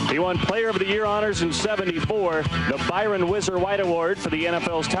touchdowns. He won Player of the Year honors in '74, the Byron Whizzer White Award for the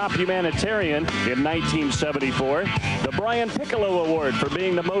NFL's top humanitarian in 1974, the Brian Piccolo Award for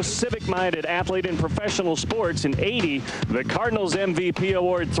being the most civic-minded athlete in professional sports in '80, the Cardinals MVP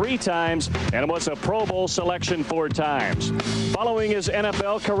award 3 times, and was a Pro Bowl selection 4 times. Following his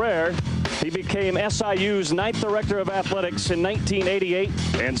NFL career, he became SIU's 9th Director of Athletics in 1988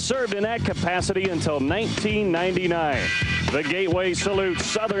 and served in that capacity until 1999. The Gateway salutes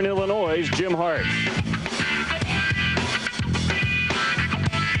Southern Illinois' Jim Hart.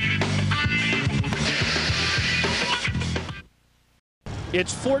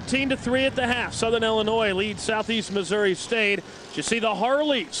 It's 14-3 at the half. Southern Illinois leads Southeast Missouri State. You see the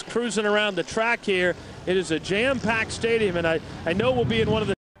Harleys cruising around the track here. It is a jam-packed stadium, and I know we'll be in one of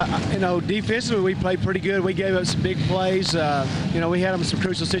the You know, defensively we played pretty good. We gave up some big plays. You know, we had them in some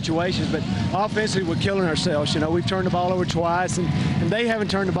crucial situations, but offensively we're killing ourselves. You know, we've turned the ball over twice, and they haven't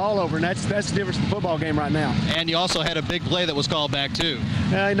turned the ball over, and that's the difference in the football game right now. And you also had a big play that was called back too.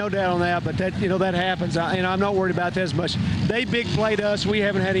 No doubt on that, but that, you know, that happens. I'm not worried about that as much. They big played us. We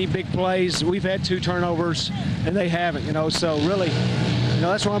haven't had any big plays. We've had 2 turnovers, and they haven't. You know, so really, you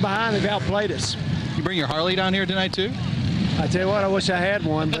know, that's why I'm behind. They've outplayed us. You bring your Harley down here tonight too? I tell you what, I wish I had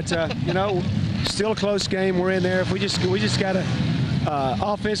one, but you know, still a close game. We're in there. If we just got to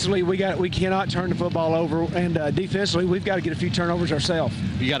offensively, we cannot turn the football over, and defensively, we've got to get a few turnovers ourselves.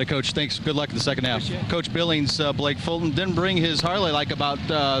 You got it, Coach. Thanks. Good luck in the second half. Coach Billings, Blake Fulton didn't bring his Harley like about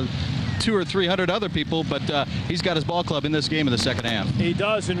 200 or 300 other people, but he's got his ball club in this game in the second half. He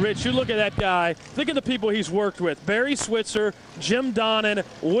does, and Rich, you look at that guy. Think of the people he's worked with: Barry Switzer, Jim Donnan,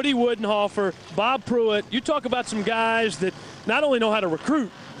 Woody Woodenhofer, Bob Pruitt. You talk about some guys that not only know how to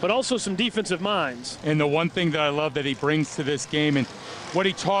recruit, but also some defensive minds. And the one thing that I love that he brings to this game, and what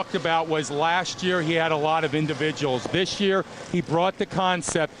he talked about was last year he had a lot of individuals. This year he brought the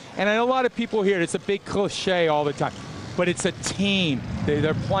concept, and I know a lot of people hear it. It's a big cliche all the time, but it's a team.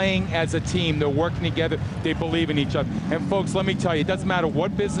 They're playing as a team. They're working together. They believe in each other. And folks, let me tell you, it doesn't matter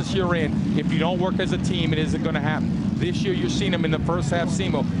what business you're in. If you don't work as a team, it isn't going to happen. This year, you're seeing them in the first half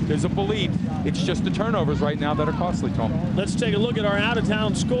SEMO. There's a belief. It's just the turnovers right now that are costly, Tom. Let's take a look at our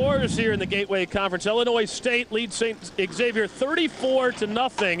out-of-town scores here in the Gateway Conference. Illinois State leads St. Xavier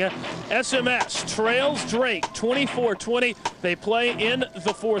 34-0. SMS trails Drake 24-20. They play in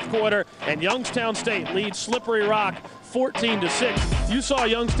the fourth quarter, and Youngstown State leads Slippery Rock 14-6. You saw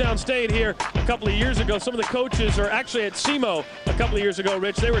Youngstown State here a couple of years ago. Some of the coaches are actually at SEMO a couple of years ago,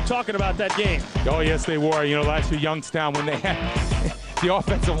 Rich. They were talking about that game. Oh, yes, they were. You know, last year Youngstown, when they had the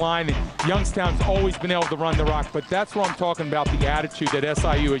offensive line, and Youngstown's always been able to run the rock, but that's what I'm talking about, the attitude that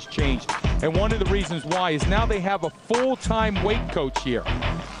SIU has changed. And one of the reasons why is now they have a full-time weight coach here.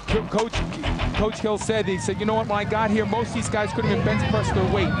 Coach Hill said, you know what, when I got here, most of these guys couldn't even bench press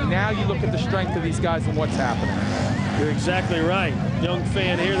their weight. Now you look at the strength of these guys and what's happening. You're exactly right. Young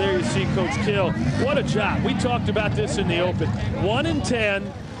fan here. There you see Coach Kill. What a job. We talked about this in the open.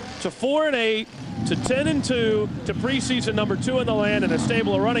 1-10 to 4-8 to 10-2 to preseason number 2 in the land, and a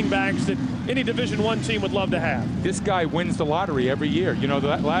stable of running backs that any Division I team would love to have. This guy wins the lottery every year. You know,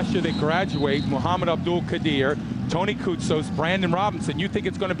 last year they graduate Muhammad Abdul Qadir, Tony Koutsos, Brandon Robinson. You think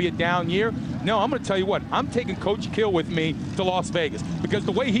it's going to be a down year? No, I'm going to tell you what. I'm taking Coach Kill with me to Las Vegas, because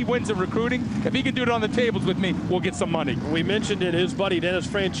the way he wins in recruiting, if he can do it on the tables with me, we'll get some money. We mentioned it, his buddy Dennis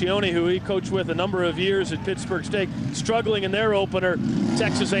Francione, who he coached with a number of years at Pittsburgh State, struggling in their opener.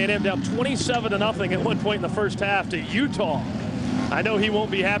 Texas A&M down 27-0 at one point in the first half to Utah. I know he won't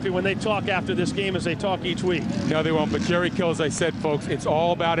be happy when they talk after this game, as they talk each week. No, they won't. But Jerry Kill, as I said, folks, it's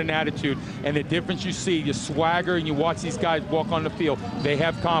all about an attitude. And the difference you see, you swagger and you watch these guys walk on the field. They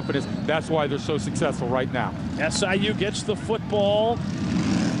have confidence. That's why they're so successful right now. SIU gets the football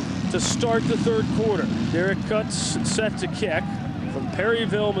to start the third quarter. Derek Cutts set to kick from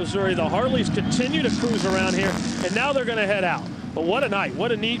Perryville, Missouri. The Harleys continue to cruise around here, and now they're going to head out. But what a night.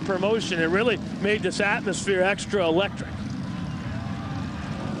 What a neat promotion. It really made this atmosphere extra electric.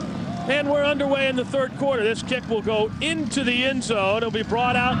 And we're underway in the third quarter. This kick will go into the end zone. It'll be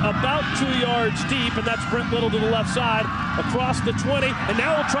brought out about 2 yards deep, and that's Brent Little to the left side, across the 20, and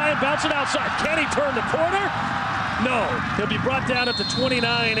now he'll try and bounce it outside. Can he turn the corner? No. He'll be brought down at the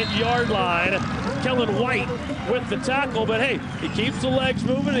 29-yard line. Kellen White with the tackle, but hey, he keeps the legs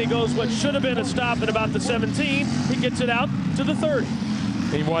moving, and he goes what should have been a stop at about the 17. He gets it out to the 30.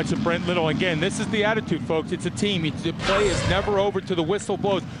 And you watch Brent Little. Again, this is the attitude, folks. It's a team. The play is never over till the whistle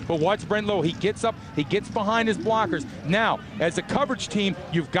blows. But watch Brent Little. He gets up. He gets behind his blockers. Now, as a coverage team,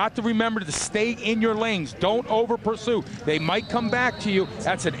 you've got to remember to stay in your lanes. Don't over-pursue. They might come back to you.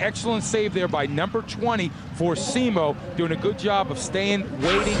 That's an excellent save there by number 20 for SEMO. Doing a good job of staying,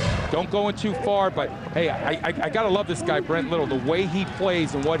 waiting. Don't go in too far. But, hey, I got to love this guy, Brent Little. The way he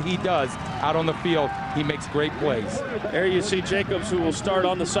plays and what he does out on the field, he makes great plays. There you see Jacobs, who will start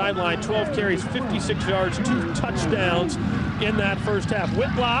on the sideline. 12 carries, 56 yards, 2 touchdowns in that first half.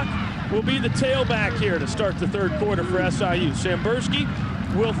 Whitlock will be the tailback here to start the third quarter for SIU. Sambursky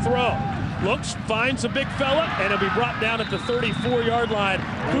will throw. Looks, finds a big fella, and he'll be brought down at the 34-yard line.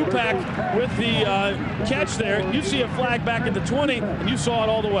 Kupak with the catch there. You see a flag back at the 20, and you saw it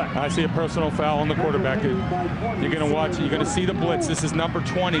all the way. I see a personal foul on the quarterback. You're going to watch it. You're going to see the blitz. This is number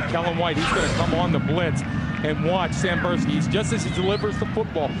 20, Kellen White. He's going to come on the blitz and watch Sambursky. He's just as he delivers the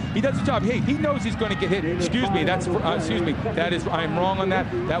football. He does the job. Hey, he knows he's going to get hit. Excuse me. That is, I'm wrong on that.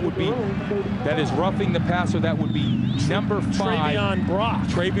 That is roughing the passer. That would be number 5.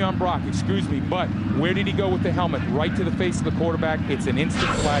 Travion Brock. Excuse me. But where did he go with the helmet? Right to the face of the quarterback. It's an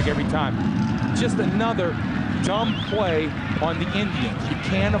instant flag every time. Just another dumb play on the Indians. You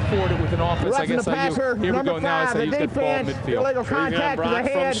can't afford it with an offense like SIU. Here we go now. SIU's got the ball midfield. Travion Brock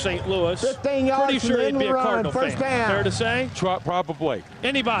from St. Louis. Pretty sure he'd be a Cardinal fan. Fair to say? Probably.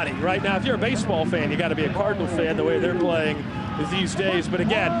 Anybody right now, if you're a baseball fan, you got to be a Cardinal fan the way they're playing these days. But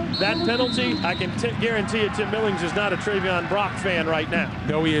again, that penalty, I can guarantee you Tim Billings is not a Travion Brock fan right now.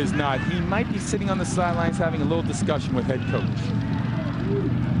 No, he is not. He might be sitting on the sidelines having a little discussion with head coach.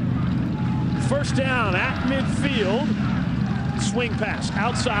 First down at midfield. Swing pass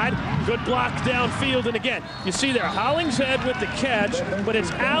outside. Good block downfield. And again, you see there Hollingshead with the catch, but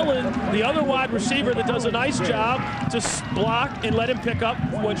it's Allen, the other wide receiver, that does a nice job to block and let him pick up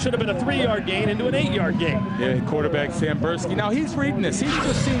what should have been a 3-yard gain into an 8-yard gain. Yeah, quarterback Sambursky. Now he's reading this. He's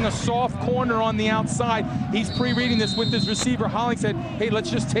just seeing a soft corner on the outside. He's pre-reading this with his receiver. Hollingshead, hey, let's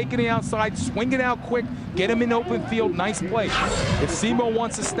just take it to the outside, swing it out quick, get him in open field. Nice play. If SEMO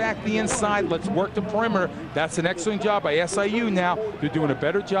wants to stack the inside, let's work the perimeter. That's an excellent job by SIU now. They're doing a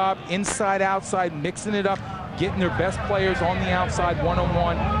better job inside, outside, mixing it up, getting their best players on the outside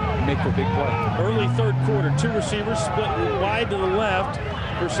one-on-one, and make a big play. Early third quarter, 2 receivers split wide to the left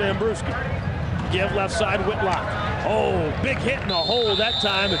for Sambursky. Give left side, Whitlock. Oh, big hit in the hole that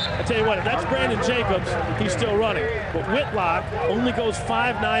time. I tell you what, if that's Brandon Jacobs, he's still running. But Whitlock only goes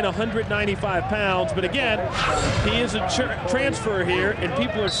 5'9", 195 pounds. But again, he is a transfer here, and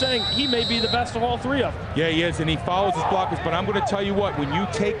people are saying he may be the best of all three of them. Yeah, he is, and he follows his blockers. But I'm going to tell you what, when you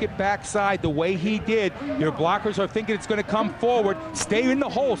take it backside the way he did, your blockers are thinking it's going to come forward. Stay in the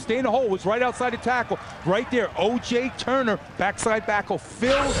hole. Stay in the hole. It was right outside the tackle. Right there, O.J. Turner, backside backle,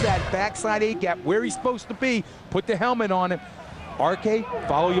 fills that backside A-gap where he's supposed to be. Put the helmet on him. RK,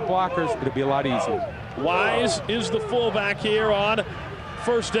 follow your blockers. It'll be a lot easier. Wise is the fullback here on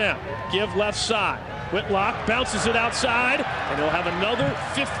first down. Give left side. Whitlock bounces it outside, and he'll have another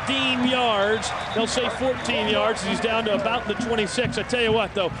 15 yards. They'll say 14 yards. He's down to about the 26. I tell you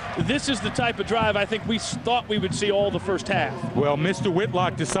what, though, this is the type of drive I think we thought we would see all the first half. Well, Mr.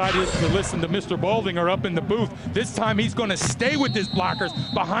 Whitlock decided to listen to Mr. Baldinger up in the booth. This time he's going to stay with his blockers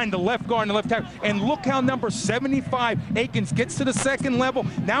behind the left guard and the left tackle. And look how number 75, Akins, gets to the second level.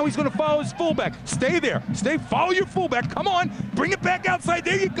 Now he's going to follow his fullback. Stay there. Stay. Follow your fullback. Come on. Bring it back outside.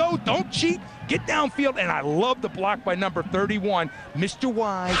 There you go. Don't cheat. Get downfield, and I love the block by number 31, Mr.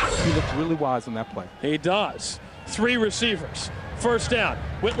 Wise. He looks really wise on that play. He does. 3 receivers. First down.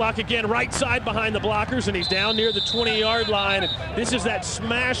 Whitlock again, right side behind the blockers, and he's down near the 20-yard line. And this is that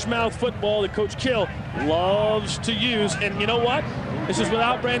smash mouth football that Coach Kill loves to use. And you know what? This is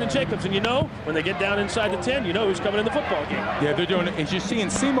without Brandon Jacobs. And you know, when they get down inside the 10, you know who's coming in the football game. Yeah, they're doing it. As you're seeing,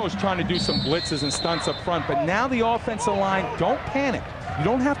 SEMO's trying to do some blitzes and stunts up front. But now the offensive line, don't panic. You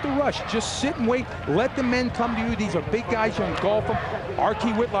don't have to rush. Just sit and wait. Let the men come to you. These are big guys. You engulf them.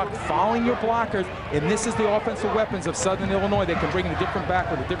 R.K. Whitlock following your blockers. And this is the offensive weapons of Southern Illinois. They can bring in a different back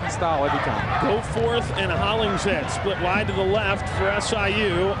with a different style every time. Go forth and Hollingshead split wide to the left for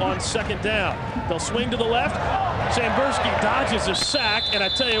SIU on second down. They'll swing to the left. Sambursky dodges a sack. And I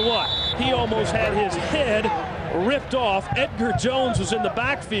tell you what, he almost had his head ripped off. Edgar Jones was in the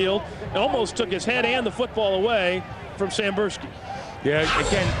backfield and almost took his head and the football away from Sambursky. Yeah,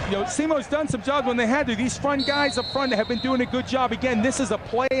 again, you know, SEMO's done some jobs when they had to. These front guys up front have been doing a good job. Again, this is a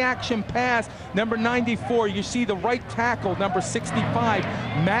play-action pass. Number 94, you see the right tackle, number 65,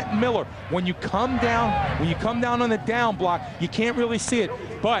 Matt Miller. When you come down on the down block, you can't really see it.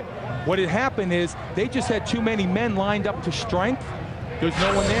 But what had happened is they just had too many men lined up to strength. There's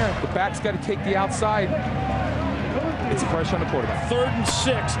no one there. The back's got to take the outside. It's pressure on the quarterback. 3rd and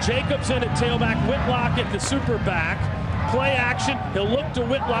 6. Jacobs in at tailback, Whitlock at the super back. Play action. He'll look to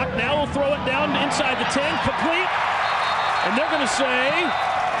Whitlock. Now he'll throw it down inside the 10. Complete. And they're going to say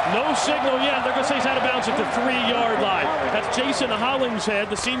no signal yet. They're going to say he's out of bounds at the 3-yard line. That's Jason Hollingshead,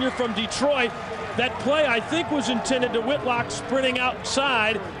 the senior from Detroit. That play, I think, was intended to Whitlock sprinting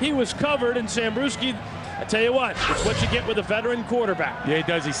outside. He was covered, and Sambursky, I tell you what, it's what you get with a veteran quarterback. Yeah, he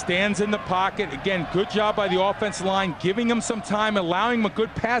does. He stands in the pocket. Again, good job by the offensive line, giving him some time, allowing him a good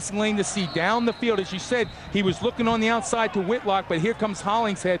passing lane to see down the field. As you said, he was looking on the outside to Whitlock, but here comes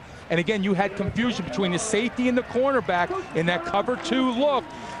Hollingshead. And again, you had confusion between the safety and the cornerback in that cover 2 look.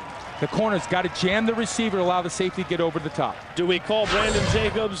 The corner's got to jam the receiver to allow the safety to get over the top. Do we call Brandon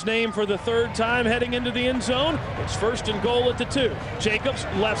Jacobs' name for the 3rd time heading into the end zone? It's 1st and goal at the 2. Jacobs,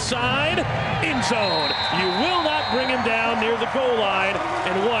 left side, end zone. You will not bring him down near the goal line.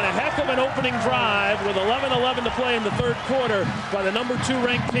 And what a heck of an opening drive with 11:11 to play in the 3rd quarter by the number 2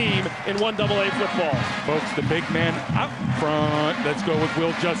 ranked team in 1AA football. Folks, the big man up front. Let's go with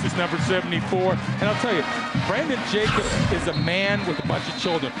Will Justice, number 74. And I'll tell you, Brandon Jacobs is a man with a bunch of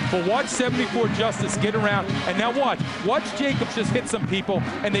children. But watch 74 Justice get around, and now watch Jacobs just hit some people,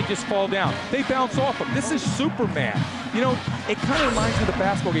 and they just fall down. They bounce off him. This is Superman. You know, it kind of reminds me of the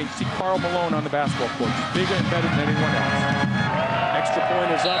basketball game. You see Karl Malone on the basketball court. He's bigger and better than anyone else. Extra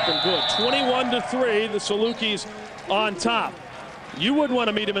point is up and good. 21-3, the Salukis on top. You wouldn't want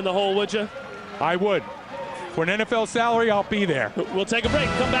to meet him in the hole, would you? I would. For an NFL salary, I'll be there. We'll take a break.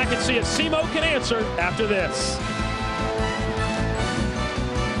 Come back and see if SEMO can answer after this.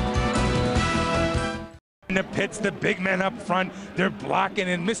 In the pits, the big men up front, they're blocking,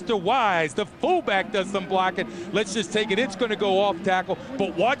 and Mr. Wise, the fullback, does some blocking. Let's just take it. It's going to go off tackle,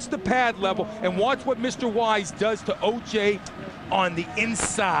 but watch the pad level and watch what Mr. Wise does to OJ on the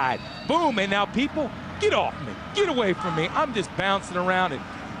inside. Boom, and now people, get off me. Get away from me. I'm just bouncing around it.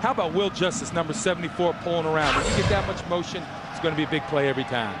 How about Will Justice, number 74, pulling around? If you get that much motion, it's going to be a big play every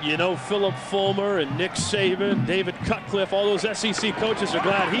time. You know, Philip Fulmer and Nick Saban, David Cutcliffe, all those SEC coaches are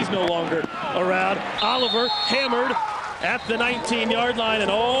glad he's no longer around. Oliver hammered at the 19-yard line,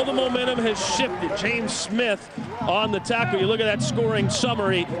 and all the momentum has shifted. James Smith on the tackle. You look at that scoring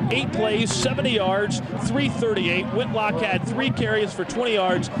summary: 8 plays, 70 yards, 338. Whitlock had 3 carries for 20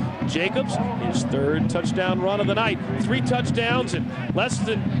 yards. Jacobs, his 3rd touchdown run of the night. 3 touchdowns in less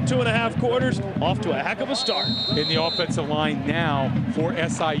than 2.5 quarters. Off to a heck of a start. In the offensive line now for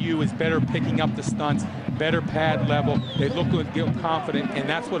SIU is better picking up the stunts, better pad level. They look confident, and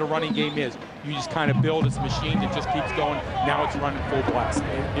that's what a running game is. You just kind of build this machine that just keeps going. Now it's running full blast.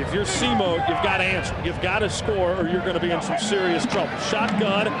 If you're SEMO, you've got to answer. You've got to score, or you're going to be in some serious trouble.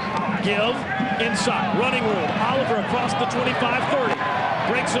 Shotgun, give, inside, running room. Oliver across the 25-30.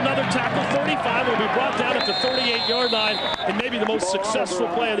 Breaks another tackle, 35, will be brought down at the 38-yard line, and maybe the most successful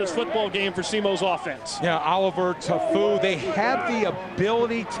play of this football game for SEMO's offense. Yeah, Oliver, Tafu, they have the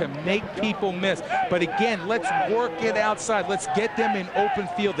ability to make people miss. But again, let's work it outside. Let's get them in open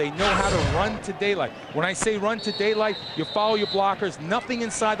field. They know how to run to daylight. When I say run to daylight, you follow your blockers, nothing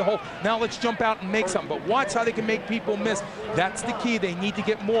inside the hole. Now let's jump out and make something. But watch how they can make people miss. That's the key. They need to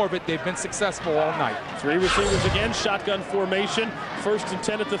get more of it. They've been successful all night. 3 receivers again, shotgun formation. 1st and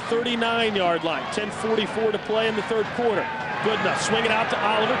 10 at the 39-yard line. 10:44 to play in the 3rd quarter. Good enough. Swing it out to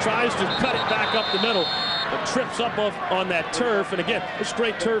Oliver. Tries to cut it back up the middle, but trips up on that turf. And again, it's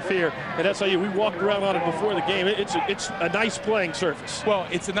great turf here at SIU. We walked around on it before the game. It's a nice playing surface. Well,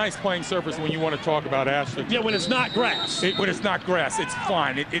 it's a nice playing surface when you want to talk about AstroTurf. Yeah, when it's not grass. When it's not grass, it's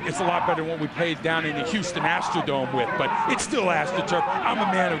fine. It's a lot better than what we played down in the Houston Astrodome with, but it's still AstroTurf. I'm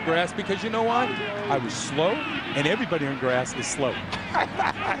a man of grass because you know what? I was slow, and everybody on grass is slow.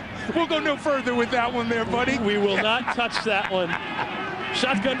 We'll go no further with that one there, buddy. We will not touch that one.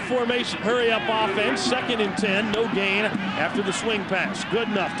 Shotgun formation, hurry up offense, 2nd and 10, no gain after the swing pass. Good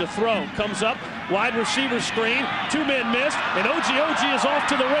enough to throw, comes up, wide receiver screen, 2 men missed, and OG is off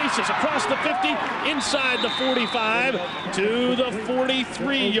to the races, across the 50, inside the 45, to the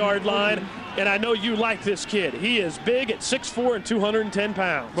 43-yard line. And I know you like this kid. He is big at 6'4" and 210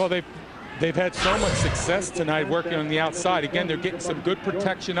 pounds. Well, they've had so much success tonight working on the outside. Again, they're getting some good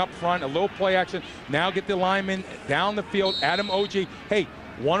protection up front, a little play action. Now get the linemen down the field. Adam OG, hey,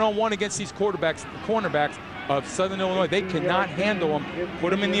 one-on-one against these cornerbacks of Southern Illinois. They cannot handle him.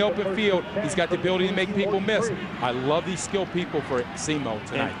 Put him in the open field. He's got the ability to make people miss. I love these skilled people for SEMO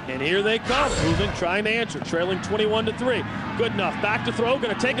tonight. And here they come, moving, trying to answer, trailing 21-3. Good enough, back to throw,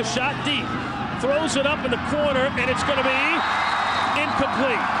 going to take a shot deep. Throws it up in the corner, and it's going to be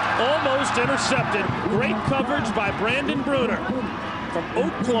incomplete. Almost intercepted. Great coverage by Brandon Bruner from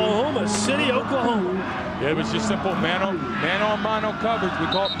Oklahoma City, Oklahoma. Yeah, it was just simple man-on-mano coverage. We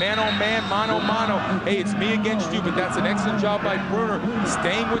call it man-on-man, mano-mano. Hey, it's me against you, but that's an excellent job by Bruner,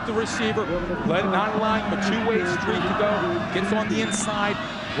 staying with the receiver, let it not allowing him a 2-way street to go. Gets on the inside.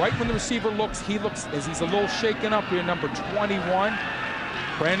 Right when the receiver looks, he looks as he's a little shaken up here, number 21.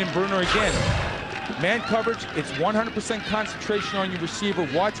 Brandon Bruner again. Man coverage, it's 100% concentration on your receiver.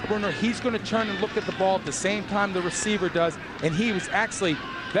 Watch Bruner. He's going to turn and look at the ball at the same time the receiver does. And he was actually,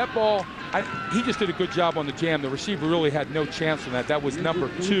 that ball, he just did a good job on the jam. The receiver really had no chance on that. That was number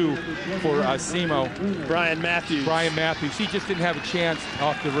 2 for SEMO. Brian Matthews. Brian Matthews. He just didn't have a chance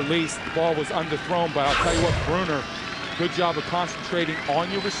off the release. The ball was underthrown, but I'll tell you what, Bruner, good job of concentrating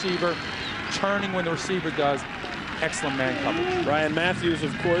on your receiver, turning when the receiver does. Excellent man coverage. Brian Matthews,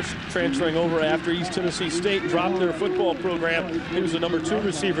 of course, transferring over after East Tennessee State dropped their football program. He was the number 2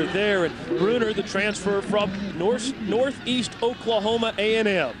 receiver there. And Bruner, the transfer from Northeast Oklahoma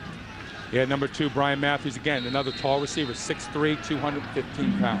A&M. Yeah, number 2, Brian Matthews, again, another tall receiver, 6'3",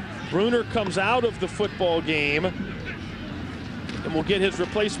 215 pounds. Bruner comes out of the football game, and we'll get his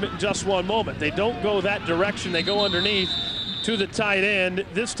replacement in just one moment. They don't go that direction. They go underneath to the tight end.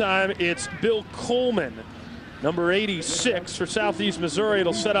 This time it's Bill Coleman, number 86 for Southeast Missouri.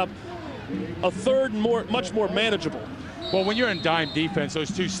 It'll set up a third and much more manageable. Well, when you're in dime defense, those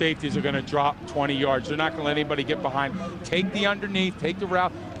 2 safeties are going to drop 20 yards. They're not going to let anybody get behind. Take the underneath, take the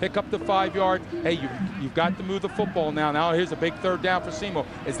route, pick up the 5 yards. Hey, you've got to move the football now. Now here's a big 3rd down for SEMO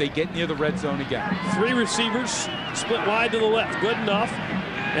as they get near the red zone again. 3 receivers split wide to the left. Good enough.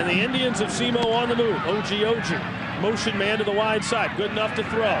 And the Indians of SEMO on the move. OG. Motion man to the wide side. Good enough to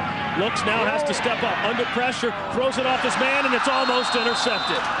throw. Looks now, has to step up. Under pressure. Throws it off his man, and it's almost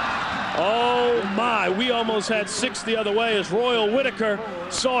intercepted. Oh my, we almost had 6 the other way as Royal Whitaker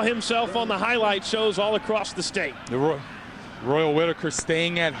saw himself on the highlight shows all across the state. Royal Whitaker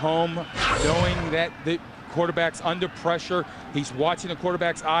staying at home, knowing that the quarterback's under pressure. He's watching the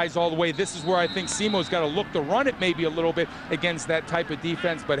quarterback's eyes all the way. This is where I think SEMO's got to look to run it maybe a little bit against that type of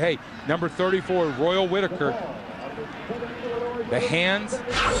defense. But hey, number 34, Royal Whitaker. the hands.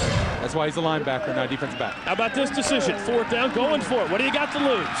 That's why he's a linebacker, not a defensive back. How about this decision? 4th down, going for it. What do you got to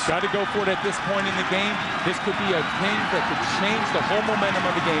lose? Got to go for it at this point in the game. This could be a thing that could change the whole momentum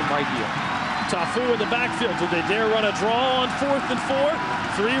of the game right here. Tafu in the backfield. Did they dare run a draw on 4th and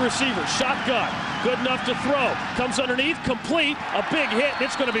 4? 3 receivers, shotgun, good enough to throw. Comes underneath, complete, a big hit, and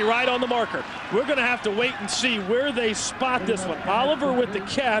it's going to be right on the marker. We're going to have to wait and see where they spot this one. Oliver with the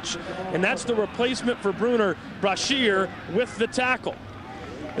catch, and that's the replacement for Bruner. Brashear with the tackle.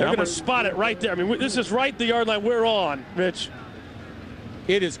 They're going to spot it right there. I mean, this is right the yard line we're on, Rich.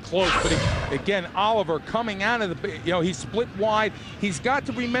 It is close, but again, Oliver coming out of the, he's split wide. He's got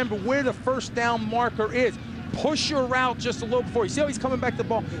to remember where the first down marker is. Push your route just a little before. You see how he's coming back to the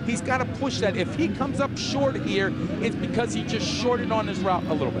ball? He's got to push that. If he comes up short here, it's because he just shorted on his route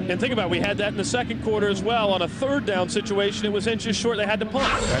a little bit. And think about it, we had that in the second quarter as well. On a 3rd down situation, it was inches short. They had to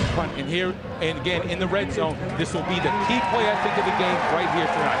punt. And here, and again, in the red zone, this will be the key play, I think, of the game right here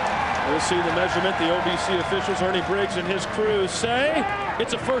tonight. We'll see the measurement. The OVC officials, Ernie Briggs and his crew, say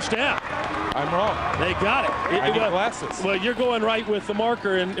it's a first down. I'm wrong. They got it. I need glasses. Well, you're going right with the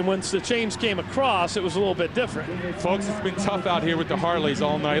marker, and once the chains came across, it was a little bit different. Folks, it's been tough out here with the Harleys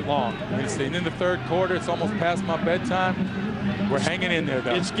all night long. And in the 3rd quarter, it's almost past my bedtime. We're hanging in there,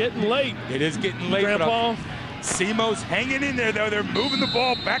 though. It's getting late. It is getting late. Grandpa. SEMO's hanging in there, though. They're moving the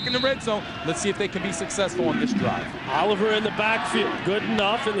ball back in the red zone. Let's see if they can be successful on this drive. Oliver in the backfield. Good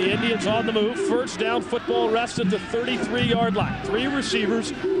enough, and the Indians on the move. First down, football rest at the 33-yard line. 3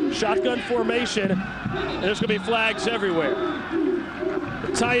 receivers, shotgun formation. And there's going to be flags everywhere.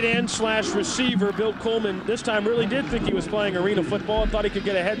 Tight end / receiver, Bill Coleman, this time really did think he was playing arena football and thought he could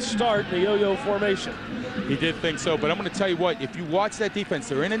get a head start in the yo-yo formation. He did think so, but I'm going to tell you what, if you watch that defense,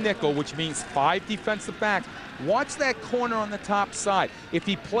 they're in a nickel, which means 5 defensive backs. Watch that corner on the top side. If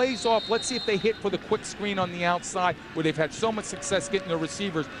he plays off, let's see if they hit for the quick screen on the outside, where they've had so much success getting their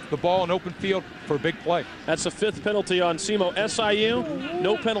receivers the ball in open field for a big play. That's the 5th penalty on SEMO. SIU,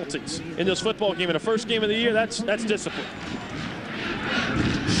 no penalties in this football game. In the first game of the year, that's discipline.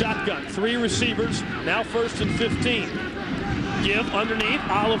 Shotgun, 3 receivers, now 1st and 15. Give underneath,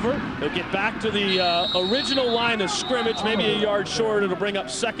 Oliver. He'll get back to the original line of scrimmage, maybe a yard short. It'll bring up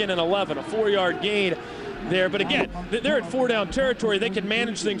 2nd and 11, a 4-yard gain there. But again, they're at 4-down territory. They can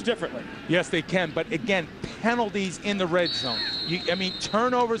manage things differently. Yes, they can. But again, penalties in the red zone. I mean,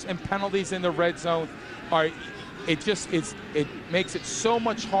 turnovers and penalties in the red zone are, it makes it so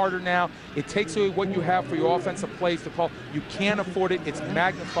much harder now. It takes away what you have for your offensive plays to call. You can't afford it. It's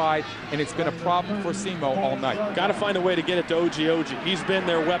magnified, and it's been a problem for SEMO all night. Got to find a way to get it to OG. He's been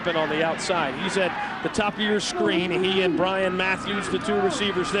their weapon on the outside. He's at the top of your screen. He and Brian Matthews, the 2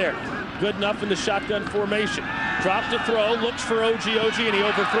 receivers there. Good enough in the shotgun formation. Drop to throw, looks for OG, and he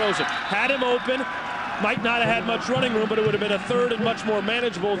overthrows it. Had him open. Might not have had much running room, but it would have been a 3rd and much more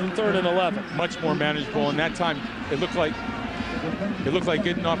manageable than 3rd and 11. Much more manageable, and that time it looked like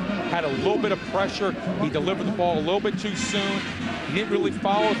good enough. Had a little bit of pressure. He delivered the ball a little bit too soon. He didn't really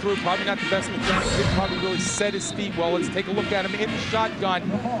follow through. Probably not the best mechanic. Didn't probably really set his feet well. Let's take a look at him in the shotgun.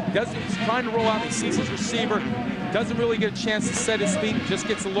 He's trying to roll out. He sees his receiver. Doesn't really get a chance to set his feet. Just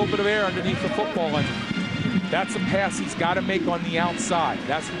gets a little bit of air underneath the football line. That's a pass he's got to make on the outside.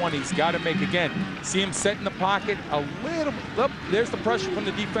 That's one he's got to make again. See him set in the pocket a little. There's the pressure from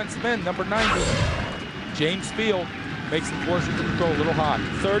the defensive end, number 90. James Field makes him force it to throw a little high.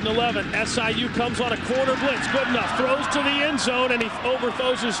 3rd and 11. SIU comes on a corner blitz. Good enough. Throws to the end zone, and he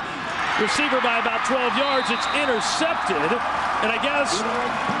overthrows his receiver by about 12 yards. It's intercepted, and I guess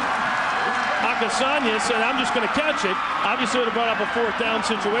Akasanya said, I'm just going to catch it. Obviously, it would have brought up a 4th down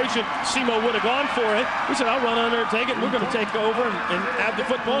situation. SEMO would have gone for it. He said, I'll run under and take it. We're going to take over and have the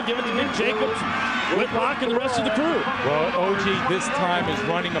football, give it to Nick Jacobs, Whitlock, and the rest of the crew. Well, OG this time is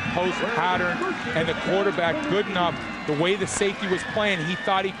running a post pattern, and the quarterback good enough. The way the safety was playing, he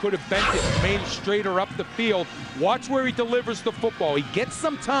thought he could have bent it and made it straighter up the field. Watch where he delivers the football. He gets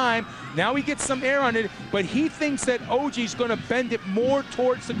some time. Now he gets some air on it, but he thinks that OG's going to bend it more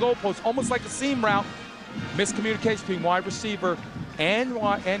towards the goalpost, almost like a seam route. Miscommunication between wide receiver and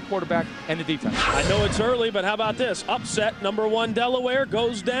quarterback and the defense. I know it's early, but how about this? Upset, number 1 Delaware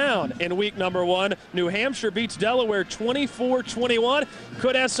goes down in week number 1. New Hampshire beats Delaware 24-21.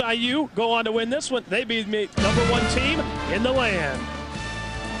 Could SIU go on to win this one? They be the number 1 team in the land.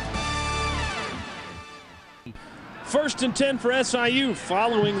 1st and 10 for SIU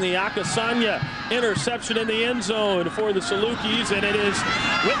following the Akasanya interception in the end zone for the Salukis, and it is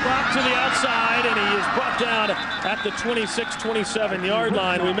Whitlock to the outside, and he is brought down at the 26-27 yard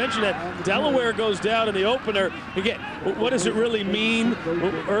line. We mentioned that Delaware goes down in the opener. Again, what does it really mean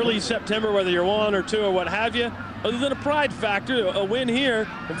early September, whether you're 1 or 2 or what have you? other than a pride factor, a win here,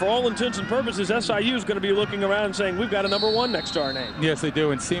 and for all intents and purposes, SIU is going to be looking around and saying, we've got a #1 next to our name. Yes, they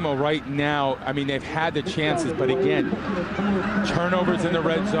do. And SEMO right now, I mean, they've had the chances, but again, turnovers in the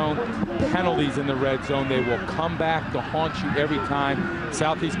red zone, penalties in the red zone. They will come back to haunt you every time.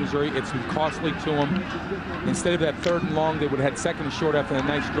 Southeast Missouri, it's been costly to them. Instead of that 3rd and long, they would have had 2nd and short after a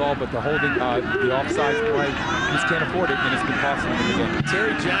nice draw, but the holding, the offside play, just can't afford it, and it's been costing them again.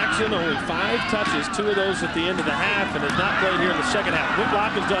 Terry Jackson, only 5 touches, 2 of those at the end of the half, and has not played here in the second half.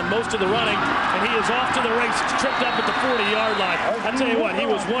 Whitlock has done most of the running, and he is off to the races, tripped up at the 40-yard line. I tell you what, he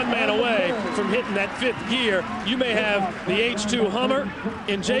was 1 man away from hitting that 5th gear. You may have the H2 Hummer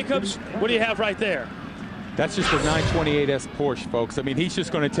in Jacobs. What do you have right there? That's just a 928S Porsche, folks. I mean, he's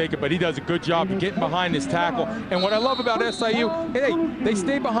just going to take it, but he does a good job of getting behind his tackle. And what I love about SIU, hey, they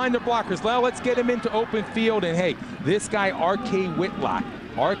stay behind their blockers. Now let's get him into open field. And, hey, this guy, R.K. Whitlock,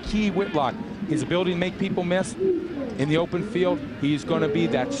 his ability to make people miss in the open field, he's going to be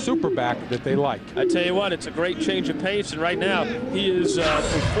that super back that they like. I tell you what, it's a great change of pace, and right now he is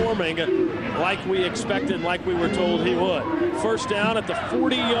performing like we expected, like we were told he would. First down at the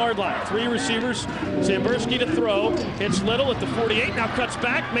 40-yard line. 3 receivers. Zamberski to throw. Hits Little at the 48. Now cuts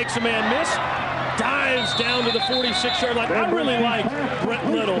back, makes a man miss. Dives down to the 46-yard line. I really like Brent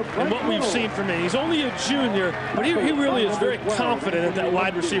Little and what we've seen from him. He's only a junior, but he really is very confident at that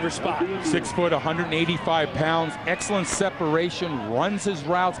wide receiver spot. 6 foot, 185 pounds, excellent separation, runs his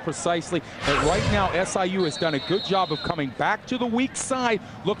routes precisely. But right now, SIU has done a good job of coming back to the weak side,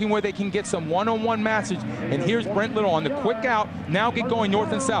 looking where they can get some one-on-one matches. And here's Brent Little on the quick out. Now get going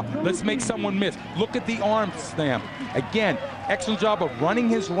north and south. Let's make someone miss. Look at the arm stamp. Again, excellent job of running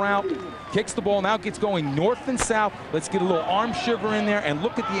his route. Kicks the ball, now gets going north and south. Let's get a little arm sugar in there, and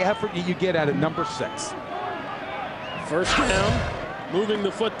look at the effort that you get out of number 6. First down, moving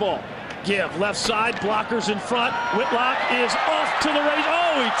the football. Give, left side, blockers in front. Whitlock is off to the race.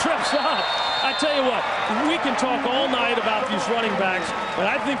 Oh, he trips up. I tell you what, we can talk all night about these running backs, but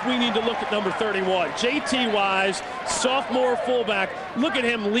I think we need to look at number 31. J.T. Wise, sophomore fullback. Look at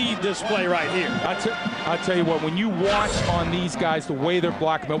him lead this play right here. I tell you what, when you watch on these guys the way they're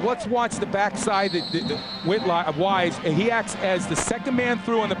blocking, but let's watch the backside. Whitlock, Wise, and he acts as the 2nd man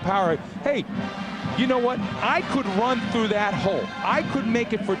through on the power. Hey, you know what? I could run through that hole. I could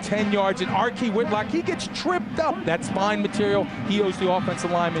make it for 10 yards, and R.K. Whitlock, he gets tripped up. That spine material, he owes the offensive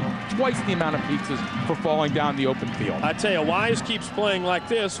lineman twice the amount of pizzas for falling down the open field. I tell you, Wise keeps playing like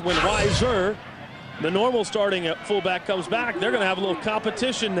this. When Weiser, the normal starting at fullback, comes back, they're going to have a little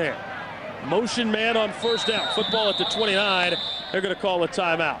competition there. Motion man on first down. Football at the 29. They're going to call a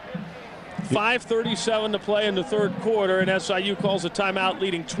timeout. 5:37 to play in the 3rd quarter, and SIU calls a timeout,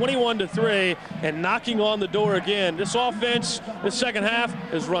 leading 21-3 and knocking on the door again. This offense, the second half,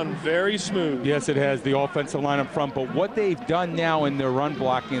 has run very smooth. Yes, it has, the offensive line up front, but what they've done now in their run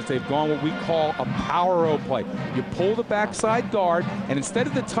blocking is they've gone what we call a power O play. You pull the backside guard, and instead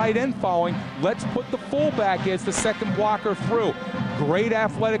of the tight end following, let's put the fullback as the 2nd blocker through. Great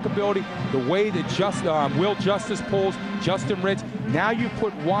athletic ability, the way that Will Justice pulls, Justin Ritz. Now you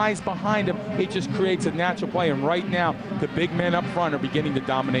put Wise behind him, it just creates a natural play. And right now, the big men up front are beginning to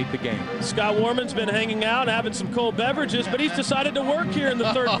dominate the game. Scott Warman's been hanging out, having some cold beverages, but he's decided to work here in the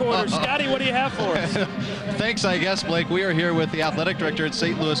 3rd quarter. Scotty, what do you have for us? Thanks, I guess, Blake. We are here with the athletic director at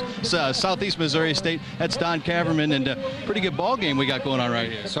St. Louis, Southeast Missouri State. That's Don Caverman, and a pretty good ball game we got going on right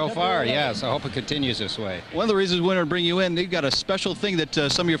here. So far, yes. I hope it continues this way. One of the reasons we wanted to bring you in, they've got a special thing that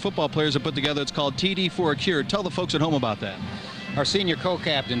some of your football players have put together. It's called TD for a Cure. Tell the folks at home about that. Our senior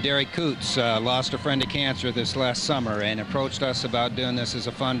co-captain, Derek Coots, lost a friend to cancer this last summer and approached us about doing this as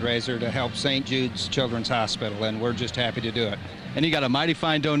a fundraiser to help St. Jude's Children's Hospital, and we're just happy to do it. And you got a mighty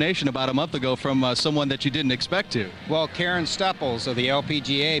fine donation about a month ago from someone that you didn't expect to. Well, Karen Stupples of the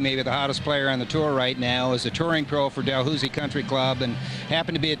LPGA, maybe the hottest player on the tour right now, is a touring pro for Dalhousie Country Club and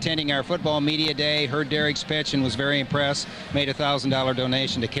happened to be attending our football media day, heard Derek's pitch and was very impressed, made a $1,000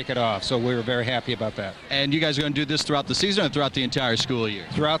 donation to kick it off. So we were very happy about that. And you guys are going to do this throughout the season or throughout the entire school year?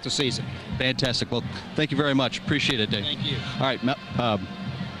 Throughout the season. Fantastic. Well, thank you very much. Appreciate it, Dave. Thank you. All right,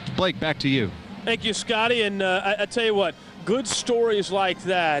 Blake, back to you. Thank you, Scotty. And I tell you what, good stories like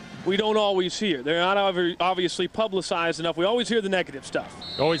that we don't always hear. They're not obviously publicized enough. We always hear the negative stuff.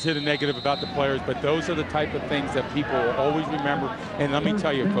 Always hear the negative about the players, but those are the type of things that people will always remember. And let me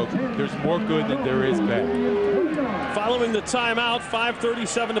tell you, folks, there's more good than there is bad. Following the timeout,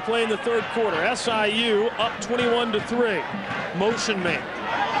 5:37 to play in the 3rd quarter. SIU up 21-3. Motion man.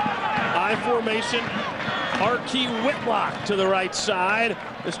 I formation. R.K. Whitlock to the right side.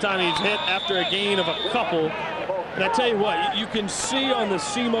 This time he's hit after a gain of a couple. And I tell you what, you can see on the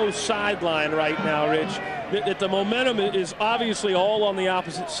SEMO sideline right now, Rich, that the momentum is obviously all on the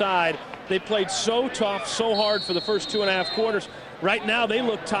opposite side. They played so tough, so hard for the first 2.5 quarters. Right now, they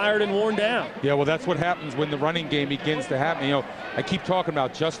look tired and worn down. Yeah, well, that's what happens when the running game begins to happen. You know, I keep talking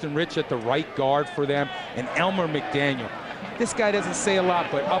about Justin Rich at the right guard for them and Elmer McDaniel. This guy doesn't say a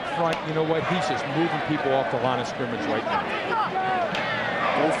lot, but up front, you know what? He's just moving people off the line of scrimmage right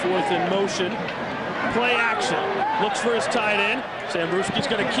now. Go forth in motion. Play action. Looks for his tight end. Sambrewski's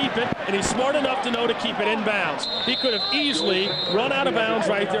going to keep it, and he's smart enough to know to keep it in bounds. He could have easily run out of bounds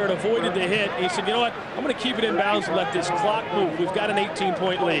right there and avoided the hit. He said, you know what? I'm going to keep it in bounds and let this clock move. We've got an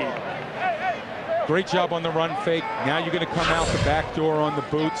 18-point lead. Great job on the run fake. Now you're going to come out the back door on the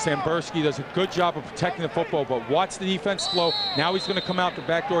boot. Sambrewski does a good job of protecting the football, but watch the defense slow. Now he's going to come out the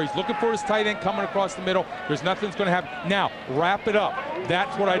back door. He's looking for his tight end coming across the middle. There's nothing that's going to happen. Now, wrap it up.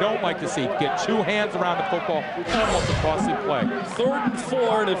 That's what I don't like to see. Get 2 hands around the football. Almost a costly play. 3rd and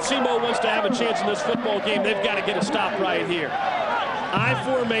 4, and if SEMO wants to have a chance in this football game, they've got to get a stop right here. I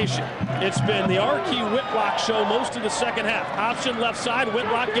formation. It's been the Archie Whitlock show most of the second half. Option left side,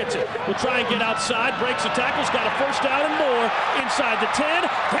 Whitlock gets it. Will try and get outside, breaks the tackles, got a first down and more. Inside the 10,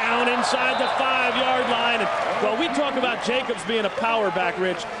 down inside the 5-yard line. And, well, we talk about Jacobs being a power back,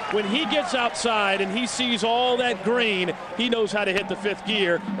 Rich. When he gets outside and he sees all that green, he knows how to hit the 5th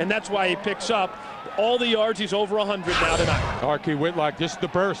gear, and that's why he picks up all the yards. He's over 100 now tonight. Archie Whitlock, just the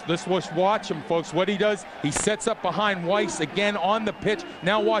burst. Let's watch him, folks. What he does, he sets up behind Weiss again on the pitch.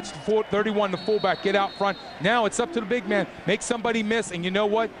 Now watch the 31, the fullback, get out front. Now it's up to the big man. Make somebody miss, and you know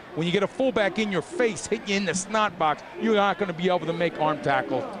what? When you get a fullback in your face, hit you in the snot box, you're not going to be able to make arm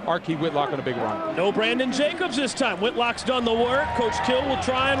tackle. Archie Whitlock on a big run. No Brandon Jacobs this time. Whitlock's done the work. Coach Kill will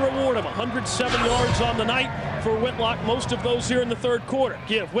try and reward him. 107 yards on the night for Whitlock, most of those here in the 3rd quarter.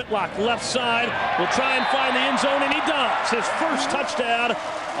 Give Whitlock left side. Will try and find the end zone, and he does. His first touchdown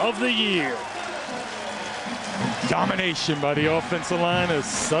of the year. Domination by the offensive line of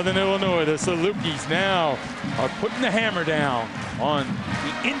Southern Illinois. The Salukis now are putting the hammer down on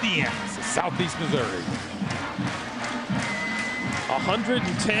the Indians of Southeast Missouri.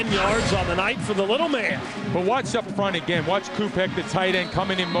 110 yards on the night for the little man. But watch up front again. Watch Kupek, the tight end,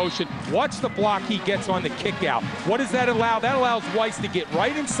 coming in motion. Watch the block he gets on the kick out. What does that allow? That allows Weiss to get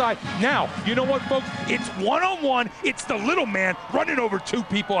right inside. Now, you know what, folks? It's one-on-one. It's the little man running over 2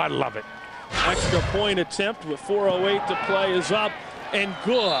 people. I love it. Extra point attempt with 4:08 to play is up and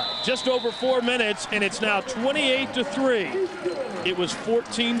good. Just over 4 minutes, and it's now 28-3. It was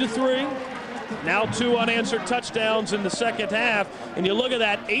 14-3. Now 2 unanswered touchdowns in the second half. And you look at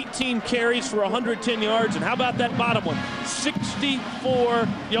that, 18 carries for 110 yards. And how about that bottom one? 64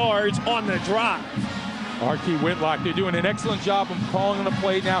 yards on the drive. Archie Whitlock, they're doing an excellent job of calling on a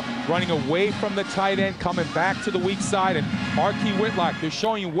play now, running away from the tight end, coming back to the weak side. And Archie Whitlock, they're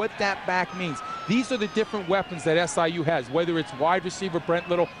showing you what that back means. These are the different weapons that SIU has, whether it's wide receiver Brent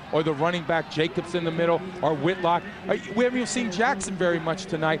Little or the running back Jacobs in the middle or Whitlock. We haven't even seen Jackson very much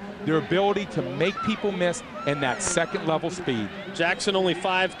tonight. Their ability to make people miss and that second-level speed. Jackson only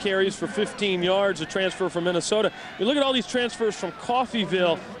 5 carries for 15 yards, a transfer from Minnesota. You look at all these transfers from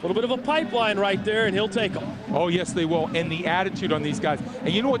Coffeyville, a little bit of a pipeline right there, and he'll take them. Oh, yes, they will. And the attitude on these guys.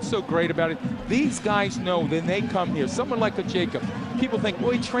 And you know what's so great about it? These guys know that they come here. Someone like a Jacob, people think,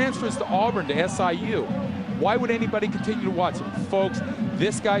 well, he transfers to Auburn, to SIU. Why would anybody continue to watch him? Folks,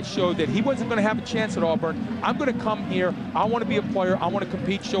 this guy showed that he wasn't going to have a chance at Auburn. I'm going to come here. I want to be a player. I want to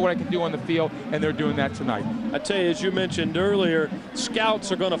compete, show what I can do on the field, and they're doing that tonight. I tell you, as you mentioned earlier,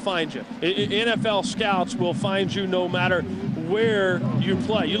 scouts are going to find you. NFL scouts will find you no matter where you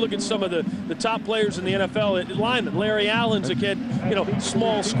play. You look at some of the top players in the NFL, linemen. Larry Allen's a kid, you know,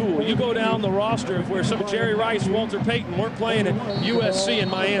 small school. You go down the roster of where some of Jerry Rice, Walter Payton weren't playing at USC in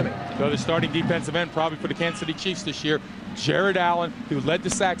Miami. So the starting defensive end probably for the Kansas City Chiefs this year, Jared Allen, who led the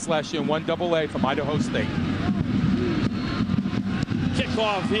sacks last year in 1AA from Idaho State.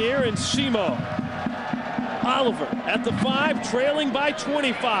 Kickoff here, and SEMO. Oliver at the 5, trailing by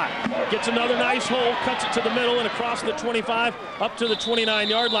 25. Gets another nice hole, cuts it to the middle and across the 25 up to the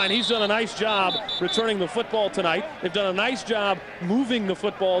 29-yard line. He's done a nice job returning the football tonight. They've done a nice job moving the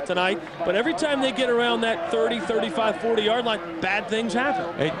football tonight. But every time they get around that 30, 35, 40-yard line, bad things happen.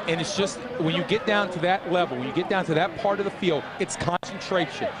 And it's just, when you get down to that level, when you get down to that part of the field, it's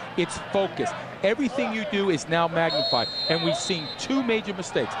concentration, it's focus. Everything you do is now magnified. And we've seen 2 major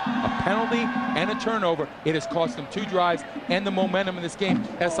mistakes, a penalty and a turnover. It has cost them 2 drives and the momentum in this game.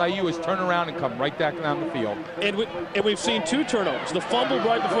 SIU has turned around and come right back down the field. And we've seen 2 turnovers. The fumble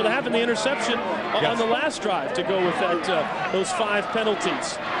right before the half and the interception on the last drive to go with that those 5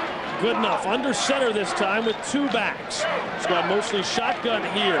 penalties. Good enough. Under center this time with 2 backs. He's gone mostly shotgun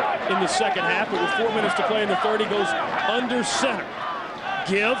here in the second half, but with 4 minutes to play in the third, he goes under center.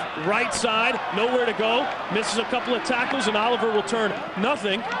 Give, right side, nowhere to go. Misses a couple of tackles, and Oliver will turn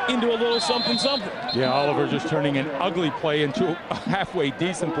nothing into a little something-something. Yeah, Oliver just turning an ugly play into a halfway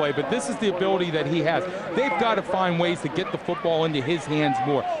decent play, but this is the ability that he has. They've got to find ways to get the football into his hands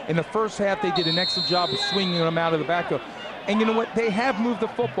more. In the first half, they did an excellent job of swinging him out of the backfield. And you know what? They have moved the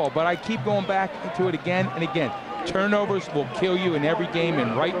football, but I keep going back to it again and again. Turnovers will kill you in every game,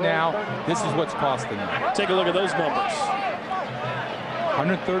 and right now, this is what's costing them. Take a look at those numbers.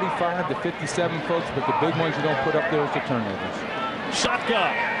 135 to 57, folks, but the big ones you don't put up there is the turnovers.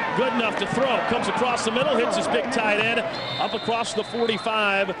 Shotgun, good enough to throw. Comes across the middle, hits his big tight end, up across the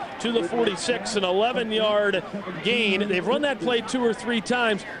 45 to the 46, an 11-yard gain. They've run that play 2 or 3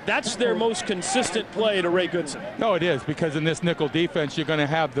 times. That's their most consistent play to Ray Goodson. No, it is, because in this nickel defense, you're going to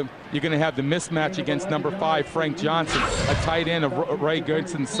have the mismatch against number 5, Frank Johnson, a tight end of Ray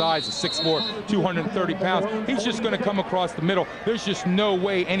Goodson's size, a 6'4", 230 pounds. He's just going to come across the middle. There's just no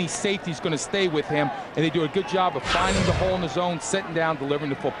way any safety's going to stay with him, and they do a good job of finding the hole in the zone, sitting down, delivering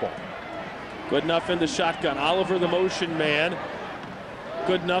the football. Good enough in the shotgun. Oliver, the motion man.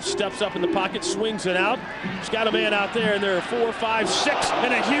 Good enough, steps up in the pocket, swings it out. He's got a man out there, and there are 4, 5, 6,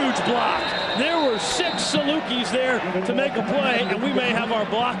 and a huge block. There were 6 Salukis there to make a play, and we may have our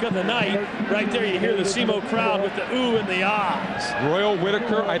block of the night. Right there, you hear the SEMO crowd with the ooh and the ahs. Royal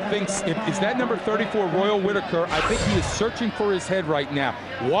Whitaker, I think, is that number 34, Royal Whitaker? I think he is searching for his head right now.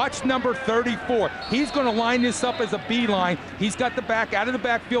 Watch number 34. He's going to line this up as a beeline. He's got the back out of the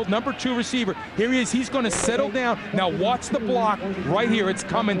backfield, number 2 receiver. Here he is. He's going to settle down. Now watch the block right here. It's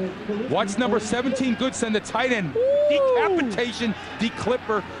coming. Watch number 17, Goodson, the tight end. Decapitation,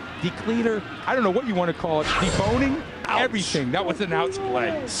 declipper, decleater. I don't know what you want to call it. Deboning. Ouch. Everything. That was an ouch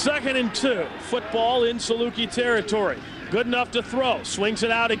play. 2nd and 2. Football in Saluki territory. Good enough to throw. Swings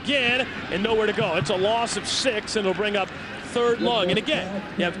it out again, and nowhere to go. It's a loss of 6, and it'll bring up 3rd long. And again,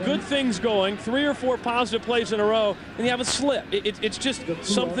 you have good things going, 3 or 4 positive plays in a row, and you have a slip. It's just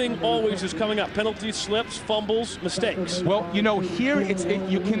something always is coming up. Penalties, slips, fumbles, mistakes. Well, you know, here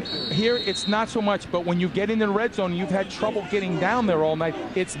it's not so much, but when you get in the red zone, you've had trouble getting down there all night.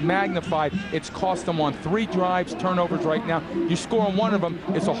 It's magnified. It's cost them on 3 drives, turnovers right now. You score on 1 of them,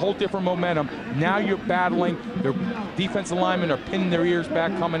 it's a whole different momentum. Now you're battling. Their defensive linemen are pinning their ears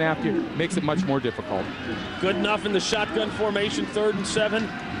back, coming after you. Makes it much more difficult. Good enough in the shotgun formation, 3rd and 7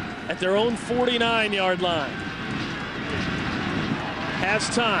 at their own 49-yard line. Has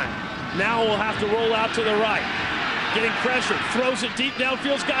time. Now we'll have to roll out to the right. Getting pressure, throws it deep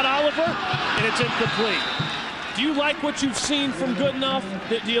downfield, got Oliver, and it's incomplete. Do you like what you've seen from Goodenough?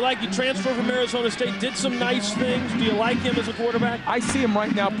 Do you like he transferred from Arizona State, did some nice things? Do you like him as a quarterback? I see him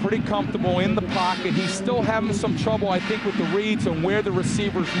right now pretty comfortable in the pocket. He's still having some trouble, I think, with the reads and where the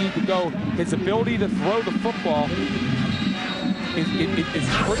receivers need to go. His ability to throw the football is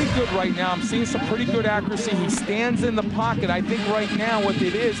pretty good right now. I'm seeing some pretty good accuracy. He stands in the pocket. I think right now what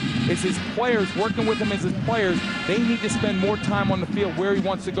it is his players, working with him as his players, they need to spend more time on the field where he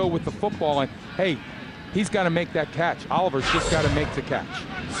wants to go with the football. And, hey, he's got to make that catch. Oliver's just got to make the catch.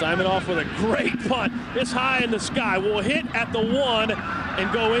 Simon off with a great punt. It's high in the sky. Will hit at the 1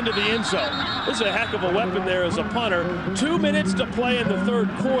 and go into the end zone. This is a heck of a weapon there as a punter. 2 minutes to play in the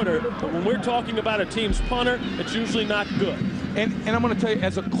 3rd quarter. But when we're talking about a team's punter, it's usually not good. And I'm going to tell you,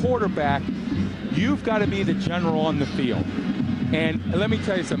 as a quarterback, you've got to be the general on the field. And let me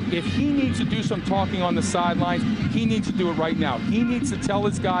tell you something. If he needs to do some talking on the sidelines, he needs to do it right now. He needs to tell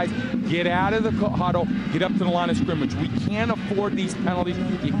his guys, get out of the huddle, get up to the line of scrimmage. We can't afford these penalties.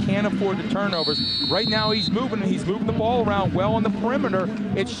 You can't afford the turnovers. Right now he's moving the ball around well on the perimeter.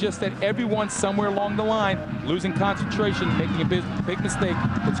 It's just that everyone's somewhere along the line losing concentration, making a big mistake.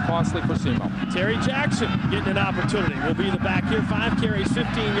 It's costly for SEMO. Terry Jackson getting an opportunity. Will be the back here. 5 carries,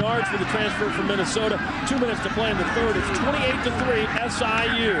 15 yards for the transfer from Minnesota. 2 minutes to play in the 3rd. It's 28-3,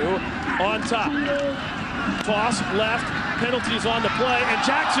 SIU on top. Toss left, penalties on the play, and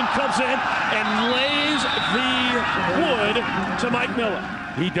Jackson comes in and lays the wood to Mike Miller.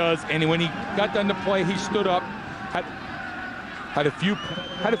 He does, and when he got done to play, he stood up, had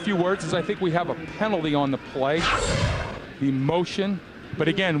a few words, as I think we have a penalty on the play. The motion, but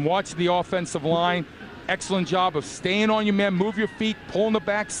again, watch the offensive line. Excellent job of staying on your man, move your feet, pulling the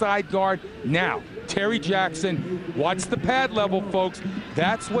backside guard. Now, Terry Jackson, watch the pad level, folks.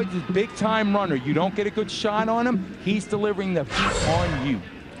 That's what the big-time runner. You don't get a good shot on him, he's delivering the heat on you.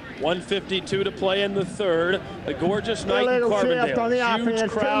 1:52 to play in the third. A gorgeous night in Carbondale.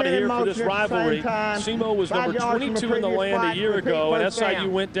 Huge crowd here for this rivalry. SEMO was number 22 in the land a year ago, and SIU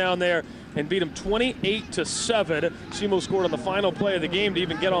went down there and beat them 28-7. SEMO scored on the final play of the game to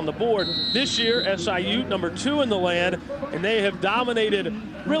even get on the board. This year, SIU number 2 in the land, and they have dominated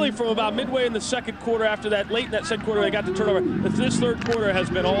really from about midway in the second quarter. After that, late in that second quarter, they got the turnover. But this third quarter has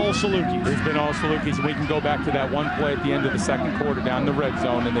been all Salukis. It's been all Salukis, and we can go back to that one play at the end of the second quarter down the red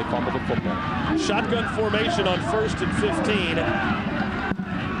zone, and they fumbled the football. Shotgun formation on 1st and 15.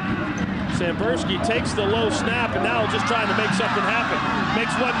 Sambursky takes the low snap and now just trying to make something happen.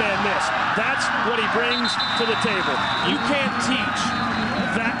 Makes one man miss. That's what he brings to the table. You can't teach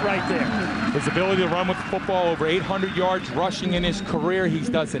that right there. His ability to run with the football, over 800 yards rushing in his career. He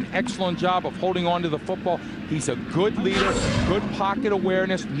does an excellent job of holding on to the football. He's a good leader, good pocket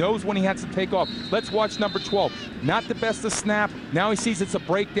awareness, knows when he has to take off. Let's watch number 12. Not the best of snap. Now he sees it's a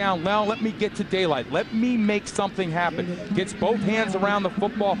breakdown. Now let me get to daylight. Let me make something happen. Gets both hands around the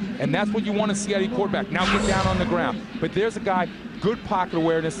football, and that's what you want to see out of your quarterback. Now get down on the ground. But there's a guy, good pocket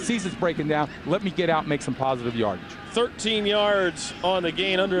awareness, sees it's breaking down. Let me get out and make some positive yardage. 13 yards on the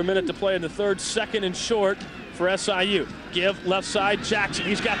gain, under a minute to play in the third. 2nd and short for SIU. Give left side, Jackson.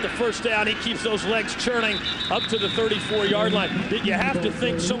 He's got the first down. He keeps those legs churning up to the 34-yard line. You have to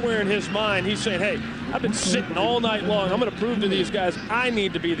think somewhere in his mind, he's saying, hey, I've been sitting all night long. I'm going to prove to these guys I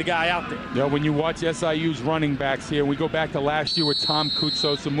need to be the guy out there. Yeah, when you watch SIU's running backs here, we go back to last year with Tom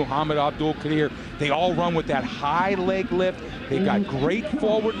Kutsos and Muhammad Abdul-Qadir. They all run with that high leg lift. They got great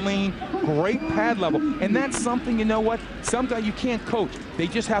forward lean, great pad level. And that's something, you know what, sometimes you can't coach. They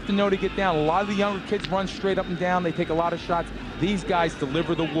just have to know to get down. A lot of the younger kids run straight up and down. They take a lot of shots. These guys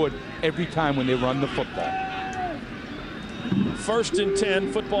deliver the wood every time when they run the football. 1st and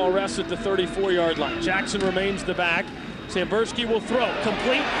 10, football rests at the 34-yard line. Jackson remains the back. Sambursky will throw,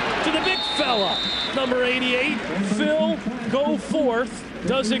 complete to the big fella. Number 88, Phil Goforth,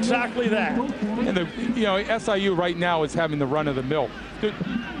 does exactly that. And SIU right now is having the run of the mill.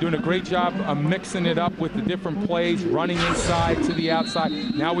 Doing a great job of mixing it up with the different plays, running inside to the outside.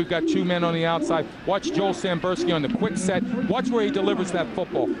 Now we've got 2 men on the outside. Watch Joel Sambursky on the quick set. Watch where he delivers that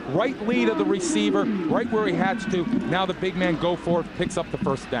football. Right lead of the receiver, right where he has to. Now the big man Goforth picks up the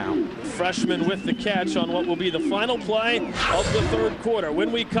first down. Freshman with the catch on what will be the final play of the third quarter.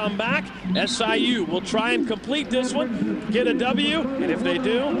 When we come back, SIU will try and complete this one, get a W, and if they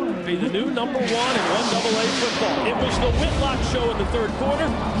do, be the new number 1 in 1AA football. It was the Whitlock show in the third quarter.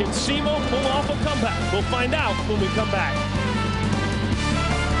 Can SEMO pull off a comeback? We'll find out when we come back.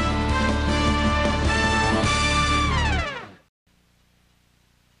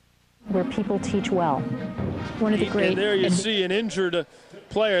 Where people teach well. One of the great. And there you see an injured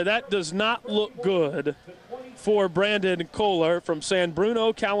player. That does not look good for Brandon Kohler from San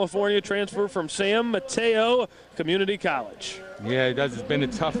Bruno, California, transfer from San Mateo Community College. Yeah, it does. It's been a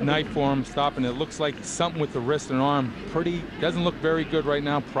tough night for him stopping. It looks like something with the wrist and arm. Doesn't look very good right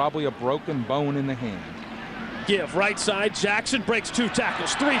now. Probably a broken bone in the hand. Give right side. Jackson breaks 2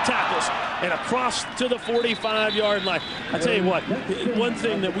 tackles, 3 tackles, and across to the 45-yard line. I tell you what, one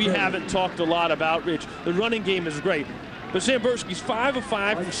thing that we haven't talked a lot about, Rich, the running game is great. But Sambursky's 5 of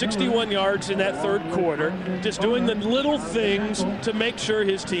 5 for 61 yards in that third quarter, just doing the little things to make sure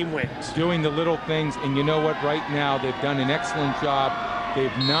his team wins. Doing the little things, and you know what? Right now, they've done an excellent job.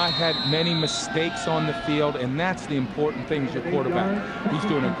 They've not had many mistakes on the field, and that's the important thing as your quarterback. He's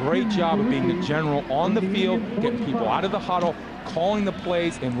doing a great job of being the general on the field, getting people out of the huddle, calling the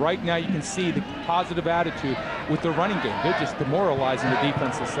plays, and right now you can see the positive attitude with the running game. They're just demoralizing the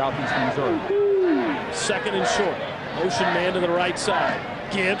defense of Southeastern Missouri. 2nd and short. Motion man to the right side.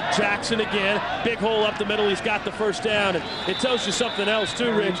 Give Jackson again. Big hole up the middle. He's got the first down. And it tells you something else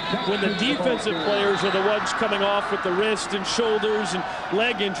too, Rich. When the defensive players are the ones coming off with the wrist and shoulders and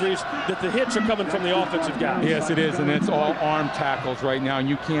leg injuries, that the hits are coming from the offensive guys. Yes, it is, and it's all arm tackles right now, and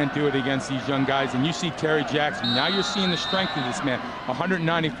you can't do it against these young guys. And you see Terry Jackson. Now you're seeing the strength of this man,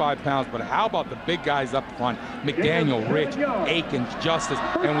 195 pounds. But how about the big guys up front? McDaniel, Rich, Akins, Justice,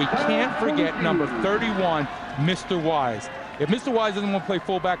 and we can't forget number 31, Mr. Wise. If Mr. Wise doesn't want to play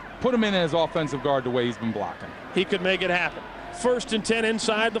fullback, put him in as offensive guard the way he's been blocking. He could make it happen. 1st and 10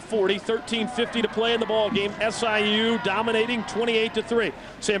 inside the 40, 13:50 to play in the ball game. SIU dominating 28-3.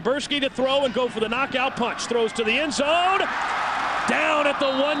 Sambursky to throw and go for the knockout punch. Throws to the end zone. Down at the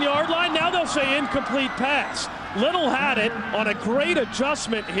 1-yard line. Now they'll say incomplete pass. Little had it on a great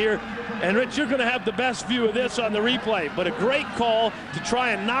adjustment here. And Rich, you're going to have the best view of this on the replay. But a great call to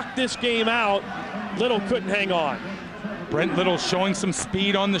try and knock this game out. Little couldn't hang on. Brent Little showing some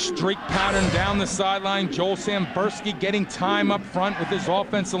speed on the streak pattern down the sideline. Joel Sambursky getting time up front with his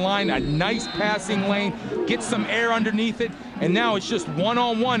offensive line. A nice passing lane. Gets some air underneath it. And now it's just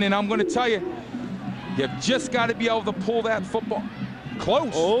one-on-one. And I'm going to tell you, you've just got to be able to pull that football.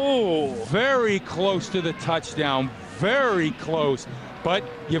 Close. Oh. Very close to the touchdown. Very close. But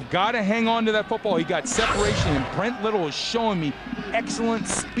you've got to hang on to that football. He got separation, and Brent Little is showing me excellent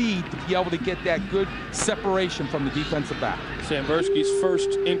speed to be able to get that good separation from the defensive back. Sambursky's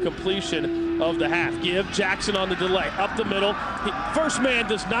first incompletion of the half. Give Jackson on the delay. Up the middle. First man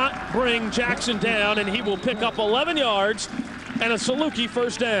does not bring Jackson down, and he will pick up 11 yards and a Saluki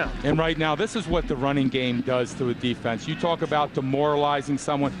first down. And right now, this is what the running game does to a defense. You talk about demoralizing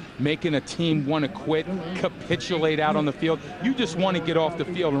someone, making a team want to quit, capitulate out on the field. You just want to get off the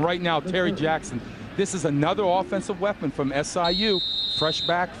field. And right now, Terry Jackson, this is another offensive weapon from SIU. Fresh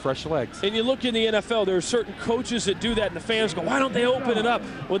back, fresh legs. And you look in the NFL, there are certain coaches that do that, and the fans go, why don't they open it up?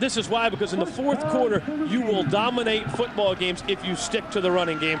 Well, this is why, because in the fourth quarter, you will dominate football games if you stick to the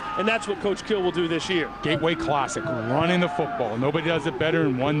running game, and that's what Coach Kill will do this year. Gateway Classic, running the football. Nobody does it better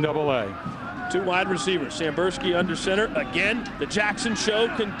in 1AA. Two wide receivers, Sambursky under center. Again, the Jackson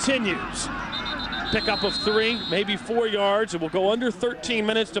show continues. Pickup of 3, maybe 4 yards. It will go under 13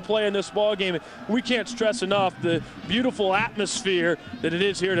 minutes to play in this ball game. We can't stress enough the beautiful atmosphere that it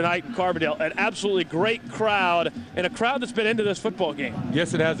is here tonight in Carbondale. An absolutely great crowd, and a crowd that's been into this football game.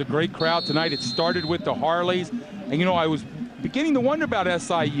 Yes, it has a great crowd tonight. It started with the Harleys. And, you know, I was beginning to wonder about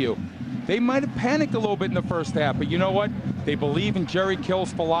SIU. They might have panicked a little bit in the first half, but you know what? They believe in Jerry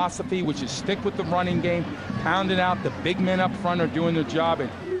Kill's philosophy, which is stick with the running game, pound it out. The big men up front are doing their job. And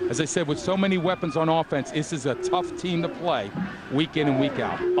as I said, with so many weapons on offense, this is a tough team to play week in and week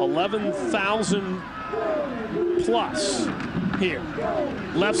out. 11,000 plus here.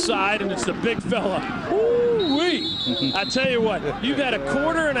 Left side, and it's the big fella. Woo-wee! I tell you what, you've had a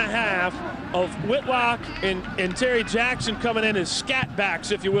quarter and a half of Whitlock and Terry Jackson coming in as scat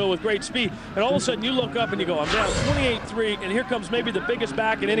backs, if you will, with great speed. And all of a sudden you look up and you go, I'm down 28-3, and here comes maybe the biggest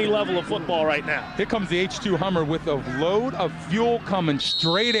back at any level of football right now. Here comes the H2 Hummer with a load of fuel coming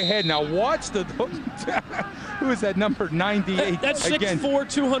straight ahead. Now watch the, who is that number 98? That's 6'4",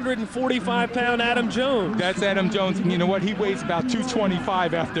 245-pound Adam Jones. That's Adam Jones, and you know what? He weighs about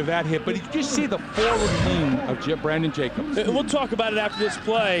 225 after that hit, but you just see the forward lean of Brandon Jacobs. And we'll talk about it after this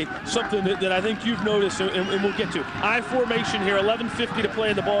play, something that I think you've noticed, and we'll get to. I formation here, 11:50 to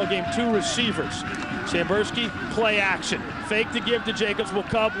play in the ball game, 2 receivers. Sambursky, play action. Fake to give to Jacobs will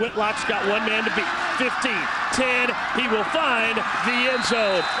come. Whitlock's got 1 man to beat. 15, 10, he will find the end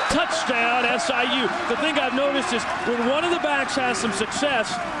zone. Touchdown, SIU. The thing I've noticed is when one of the backs has some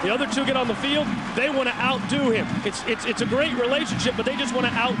success, the other 2 get on the field, they want to outdo him. It's a great relationship, but they just want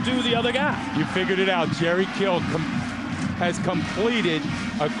to outdo the other guy. You figured it out. Jerry Kill has completed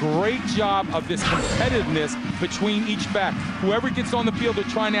a great job of this competitiveness between each back. Whoever gets on the field, they're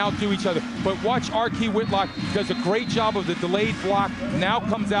trying to outdo each other. But watch Archie Whitlock does a great job of the delayed block, now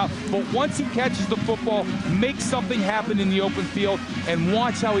comes out. But once he catches the football, makes something happen in the open field, and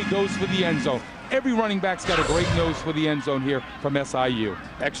watch how he goes for the end zone. Every running back's got a great nose for the end zone here from SIU.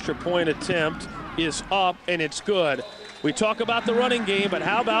 Extra point attempt is up, and it's good. We talk about the running game, but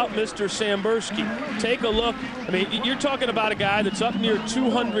how about Mr. Sambursky? Take a look. I mean, you're talking about a guy that's up near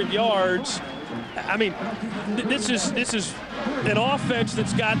 200 yards. I mean, this is an offense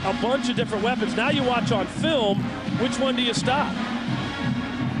that's got a bunch of different weapons. Now you watch on film, which one do you stop?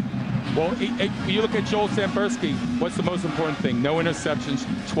 Well, you look at Joel Sambursky, what's the most important thing? No interceptions,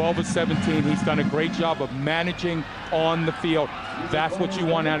 12 of 17. He's done a great job of managing on the field. That's what you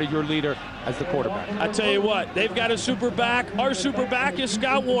want out of your leader as the quarterback. I tell you what, they've got a super back. Our super back is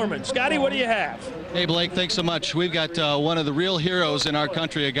Scott Warman. Scotty, what do you have? Hey, Blake, thanks so much. We've got one of the real heroes in our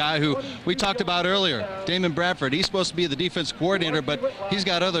country, a guy who we talked about earlier, Damon Bradford. He's supposed to be the defense coordinator, but he's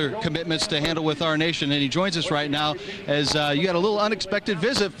got other commitments to handle with our nation, and he joins us right now as you got a little unexpected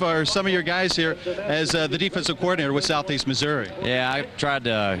visit for some of your guys here as the defensive coordinator with Southeast Missouri. Yeah, I tried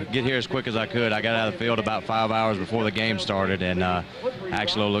to get here as quick as I could. I got out of the field about 5 hours before the game started, and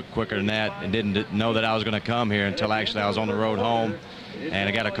actually looked quicker than that, and didn't know that I was going to come here until actually I was on the road home. And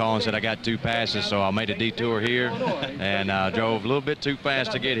I got a call and said I got 2 passes, so I made a detour here and drove a little bit too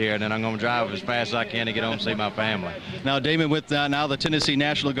fast to get here, and then I'm going to drive as fast as I can to get home and see my family. Now, Damon, with now the Tennessee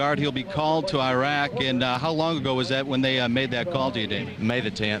National Guard, he'll be called to Iraq. And how long ago was that when they made that call to you, Damon? May the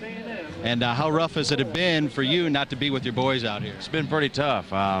 10th. And how rough has it been for you not to be with your boys out here? It's been pretty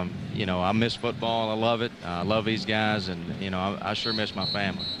tough. you know, I miss football. I love it. I love these guys, and you know, I sure miss my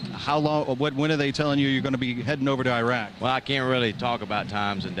family. How long? When are they telling you you're going to be heading over to Iraq? Well, I can't really talk about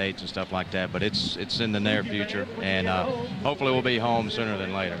times and dates and stuff like that, but it's in the near future, and hopefully we'll be home sooner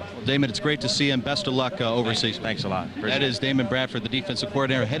than later. Well, Damon, it's great to see you, and best of luck overseas. Thanks a lot. Appreciate that is Damon Bradford, the defensive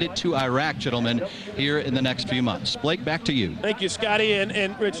coordinator, headed to Iraq, gentlemen, here in the next few months. Blake, back to you. Thank you, Scotty.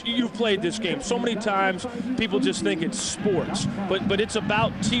 And Rich, you've played this game so many times. People just think it's sports, but it's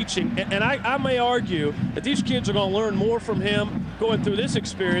about teaching. And I may argue that these kids are going to learn more from him going through this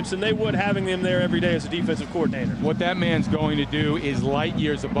experience than they would having him there every day as a defensive coordinator. What that man's going to do is light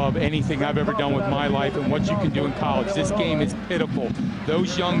years above anything I've ever done with my life and what you can do in college. This game is pitiful.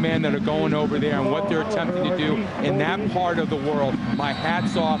 Those young men that are going over there and what they're attempting to do in that part of the world, my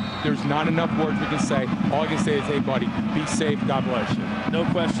hat's off. There's not enough words we can say. All I can say is, hey, buddy, be safe. God bless you. No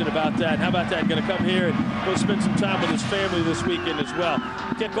question about that. How about that? Going to come here and go spend some time with his family this weekend as well.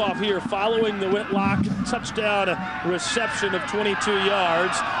 Kickoff here following the Whitlock touchdown reception of 22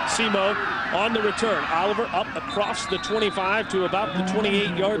 yards. SEMO on the return. Oliver up across the 25 to about the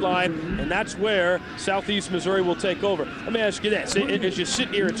 28-yard line, and that's where Southeast Missouri will take over. Let me ask you this. As you sit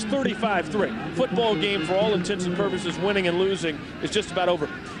here, it's 35-3. Football game, for all intents and purposes, winning and losing is just about over.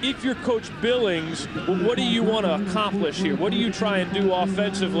 If you're Coach Billings, what do you want to accomplish here? What do you try and do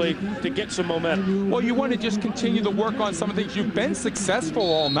offensively to get some momentum? Well, you want to just continue to work on some of the things. You've been successful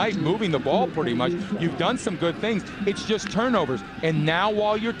all night moving the ball pretty much. You've done some good things. It's just turnovers. And now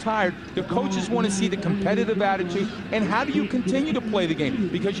while you're tired, the coaches want to see the competitive attitude. And how do you continue to play the game?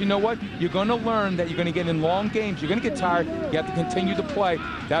 Because you know what? You're going to learn that you're going to get in long games. You're going to get tired. You have to continue to play.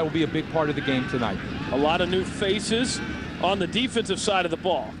 That will be a big part of the game tonight. A lot of new faces on the defensive side of the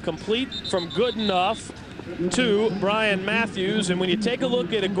ball. Complete from good enough to Brian Matthews. And when you take a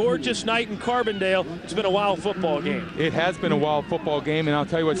look at a gorgeous night in Carbondale, it's been a wild football game. It has been a wild football game, and I'll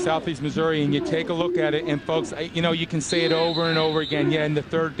tell you what, Southeast Missouri, and you take a look at it, and folks, you know, you can say it over and over again. Yeah, in the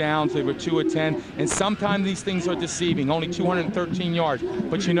third downs, they were 2 of 10, and sometimes these things are deceiving, only 213 yards.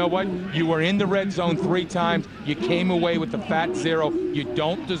 But you know what? You were in the red zone 3 times. You came away with the fat 0. You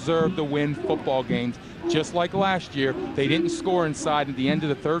don't deserve to win football games. Just like last year, they didn't score inside at the end of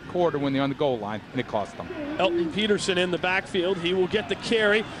the third quarter when they're on the goal line, and it cost them. Elton Peterson in the backfield. He will get the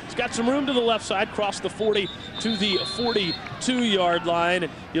carry. He's got some room to the left side, cross the 40 to the 42-yard line.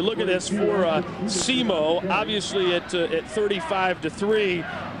 And you look at this for SEMO, obviously at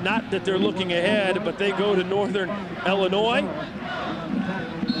 35-3. Not that they're looking ahead, but they go to Northern Illinois.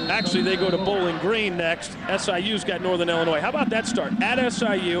 Actually, they go to Bowling Green next. SIU's got Northern Illinois. How about that start? At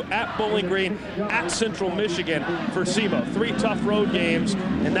SIU, at Bowling Green, at Central Michigan for SEMO. 3 tough road games,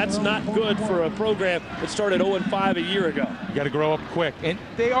 and that's not good for a program that started 0-5 a year ago. You got to grow up quick. And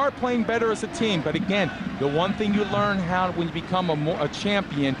they are playing better as a team. But again, the one thing you learn how when you become a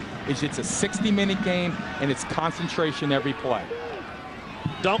champion is it's a 60-minute game, and it's concentration every play.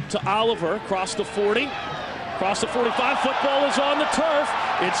 Dump to Oliver, across the 40. Across the 45, football is on the turf.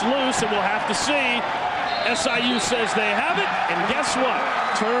 It's loose, and we'll have to see. SIU says they have it, and guess what?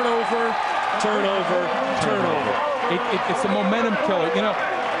 Turnover, turnover, turnover. It's a momentum killer. You know,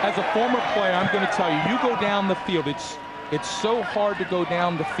 as a former player, I'm going to tell you, you go down the field, it's so hard to go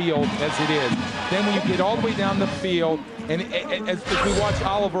down the field as it is. Then when you get all the way down the field, and as we watch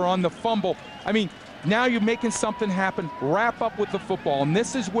Oliver on the fumble, I mean, now you're making something happen. Wrap up with the football, and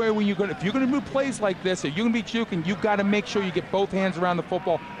this is where when if you're going to do plays like this, if you're going to be juking, you've got to make sure you get both hands around the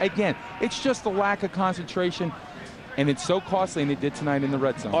football. Again, it's just a lack of concentration, and it's so costly, and they did tonight in the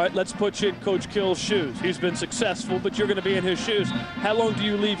red zone. All right, let's put you in Coach Kill's shoes. He's been successful, but you're going to be in his shoes. How long do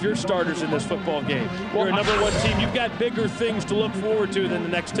you leave your starters in this football game? You're a #1 team. You've got bigger things to look forward to than the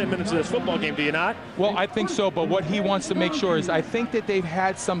next 10 minutes of this football game, do you not? Well, I think so, but what he wants to make sure is I think that they've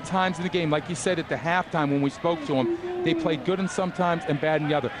had some times in the game, like you said at the halftime when we spoke to him, they played good in some times and bad in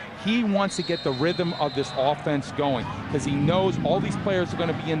the other. He wants to get the rhythm of this offense going because he knows all these players are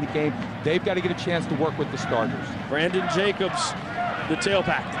going to be in the game. They've got to get a chance to work with the starters. Brandon Jacobs, the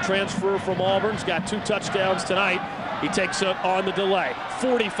tailback, the transfer from Auburn's got 2 touchdowns tonight. He takes it on the delay.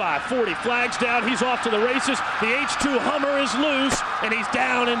 45, 40, flags down. He's off to the races. The H2 Hummer is loose, and he's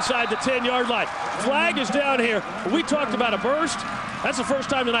down inside the 10-yard line. Flag is down here. We talked about a burst. That's the first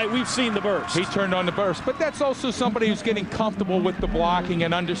time tonight we've seen the burst. He turned on the burst, but that's also somebody who's getting comfortable with the blocking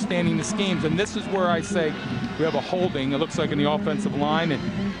and understanding the schemes, and this is where I say we have a holding, it looks like in the offensive line, and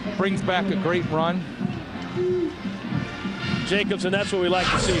brings back a great run. Jacobs, and that's what we like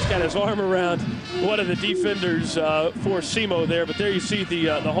to see. He's got his arm around one of the defenders for SEMO there, but there you see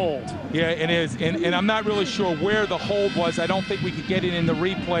the hold. Yeah, it is, and I'm not really sure where the hold was. I don't think we could get it in the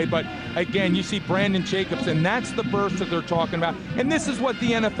replay, but again, you see Brandon Jacobs, and that's the burst that they're talking about. And this is what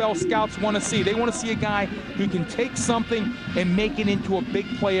the NFL scouts want to see. They want to see a guy who can take something and make it into a big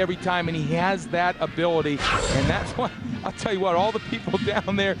play every time, and he has that ability. And that's why, I'll tell you what, all the people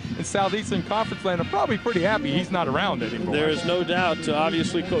down there in Southeastern Conference land are probably pretty happy he's not around anymore. There is no doubt.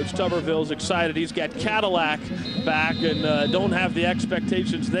 Obviously, Coach Tuberville's excited. He's got Cadillac back and don't have the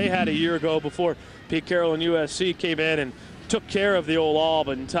expectations they had a year ago before Pete Carroll and USC came in and took care of the old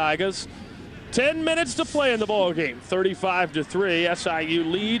Auburn Tigers. 10 minutes to play in the ball game. 35-3. SIU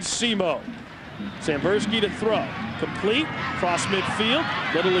leads SEMO. Sambursky to throw. Complete. Cross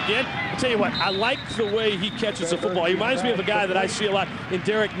midfield. Little again. I'll tell you what, I like the way he catches the football. He reminds me of a guy that I see a lot in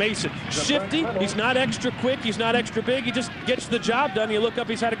Derek Mason. Shifty. He's not extra quick. He's not extra big. He just gets the job done. You look up,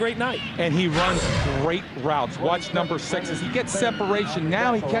 he's had a great night. And he runs great routes. Watch number 6 as he gets separation.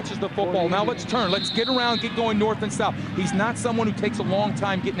 Now he catches the football. Now let's turn. Let's get around, get going north and south. He's not someone who takes a long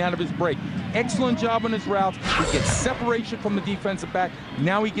time getting out of his break. Excellent job on his routes. He gets separation from the defensive back.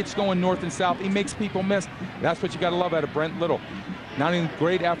 Now he gets going north and south. He makes people miss. That's what you got to love out of Brent Little. Not in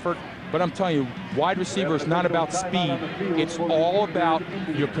great effort, but I'm telling you, wide receiver is not about speed. It's all about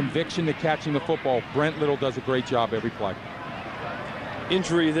your conviction to catching the football. Brent Little does a great job every play.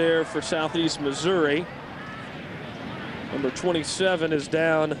 Injury there for Southeast Missouri. Number 27 is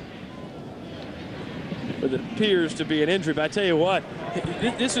down with it appears to be an injury. But I tell you what,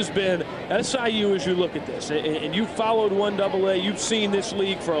 this has been SIU as you look at this, and you followed 1AA, you've seen this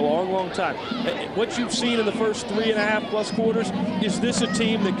league for a long, long time. What you've seen in the first 3.5+ quarters, is this a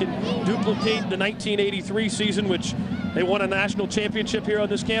team that can duplicate the 1983 season, which they won a national championship here on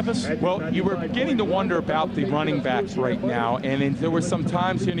this campus? Well, you were beginning to wonder about the running backs right now, and there were some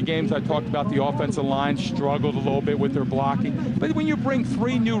times here in the games I talked about the offensive line struggled a little bit with their blocking. But when you bring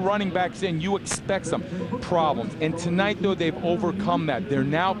 3 new running backs in, you expect some problems. And tonight, though, they've overcome that. They're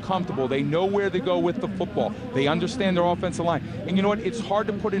now comfortable. They know where to go with the football. They understand their offensive line. And you know what? It's hard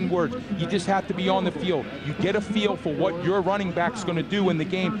to put in words. You just have to be on the field. You get a feel for what your running back's going to do in the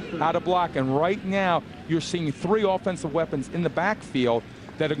game, how to block. And right now, you're seeing 3 offensive weapons in the backfield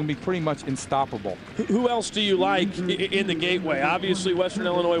that are going to be pretty much unstoppable. Who else do you like in the gateway? Obviously, Western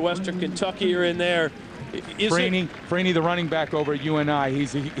Illinois, Western Kentucky are in there. Freeney, the running back over at UNI,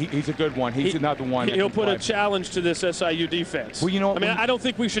 he's a good one. He's another one. He'll put a challenge to this SIU defense. Well, you know, I mean, I don't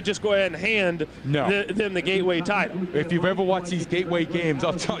think we should just go ahead and hand them the gateway title. If you've ever watched these gateway games,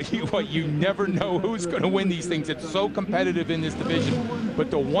 I'll tell you what, you never know who's going to win these things. It's so competitive in this division. But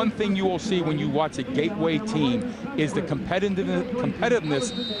the one thing you will see when you watch a gateway team is the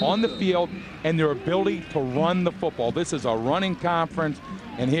competitiveness on the field and their ability to run the football. This is a running conference.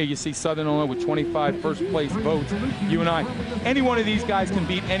 And here you see Southern Illinois with 25 first-place votes. UNI, any one of these guys can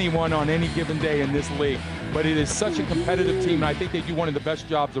beat anyone on any given day in this league. But it is such a competitive team, and I think they do one of the best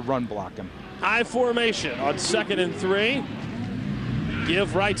jobs of run blocking. High formation on 2nd and 3.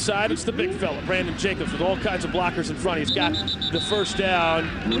 Give right side. It's the big fella, Brandon Jacobs, with all kinds of blockers in front. He's got the first down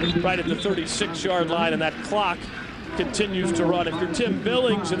right at the 36-yard line, and that clock continues to run. If you're Tim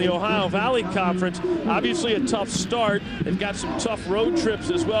Billings in the Ohio Valley Conference, obviously a tough start. They've got some tough road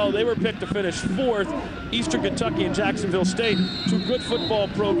trips as well. They were picked to finish 4th. Eastern Kentucky and Jacksonville State, 2 good football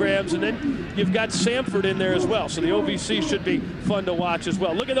programs, and then you've got Samford in there as well. So the OVC should be fun to watch as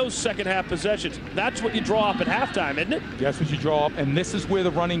well. Look at those second-half possessions. That's what you draw up at halftime, isn't it? That's what you draw up, and this is where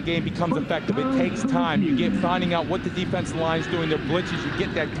the running game becomes effective. It takes time. You get finding out what the defensive line is doing, their blitzes. You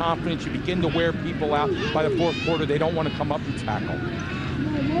get that confidence. You begin to wear people out. By the 4th quarter, they don't want to come up and tackle.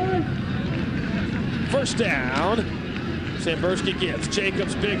 First down. Sambursky gives.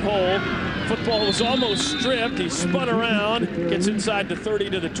 Jacobs, big hole. Football was almost stripped. He spun around, gets inside the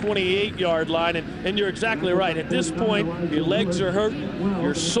 30 to the 28-yard line. And you're exactly right. At this point, your legs are hurt,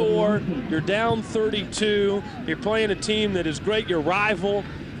 you're sore, you're down 32, you're playing a team that is great, your rival.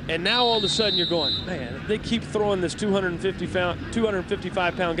 And now all of a sudden you're going, man, they keep throwing this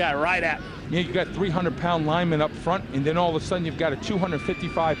 255-pound guy right at me. Yeah, you got 300-pound linemen up front, and then all of a sudden you've got a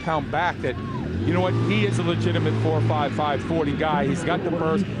 255-pound back that, you know what, he is a legitimate 4.55, 540 guy. He's got the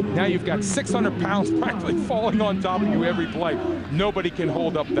burst. Now you've got 600 pounds practically falling on top of you every play. Nobody can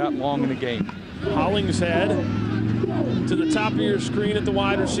hold up that long in a game. Hollingshead to the top of your screen at the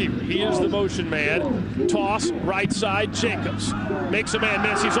wide receiver. He is the motion man. Toss, right side, Jacobs. Makes a man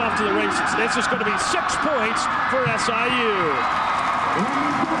miss. He's off to the races. This is going to be 6 points for SIU.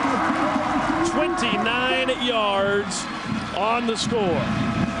 29 yards on the score.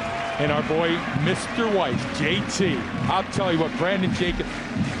 and our boy, Mr. White, JT. I'll tell you what, Brandon Jacobs,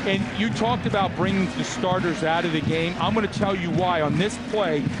 and you talked about bringing the starters out of the game. I'm going to tell you why on this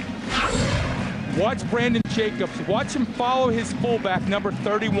play. Watch Brandon Jacobs. Watch him follow his fullback, number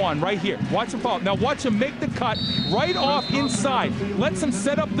 31, right here. Watch him follow. Now watch him make the cut right off inside. Lets him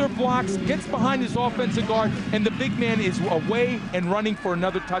set up their blocks, gets behind his offensive guard, and the big man is away and running for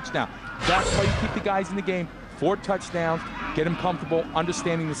another touchdown. That's why you keep the guys in the game. 4 touchdowns, get them comfortable,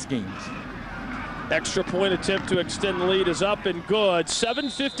 understanding the schemes. Extra point attempt to extend the lead is up and good.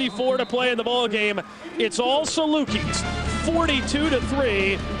 7:54 to play in the ball game. It's all Salukis.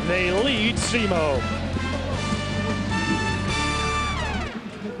 42-3. They lead SEMO.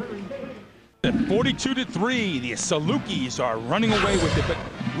 At 42-3, the Salukis are running away with it. But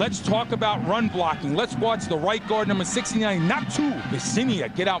let's talk about run blocking. Let's watch the right guard, number 69, not two,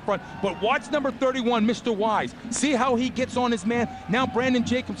 Visinia, get out front. But watch number 31, Mr. Wise. See how he gets on his man. Now Brandon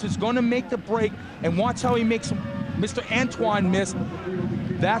Jacobs is going to make the break, and watch how he makes Mr. Antoine miss.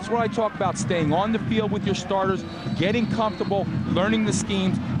 That's what I talk about, staying on the field with your starters, getting comfortable, learning the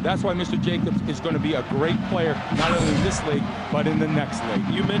schemes. That's why Mr. Jacobs is going to be a great player, not only in this league, but in the next league.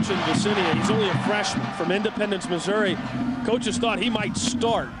 You mentioned Visinia. He's only a freshman from Independence, Missouri. Coaches thought he might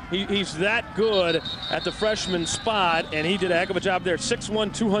start. He's that good at the freshman spot, and he did a heck of a job there.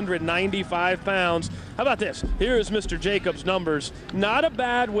 6'1", 295 pounds. How about this? Here is Mr. Jacobs' numbers. Not a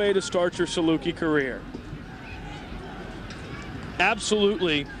bad way to start your Saluki career.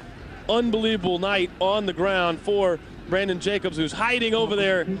 Absolutely unbelievable night on the ground for Brandon Jacobs, who's hiding over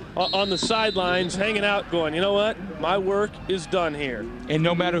there on the sidelines, hanging out, going, you know what? My work is done here. And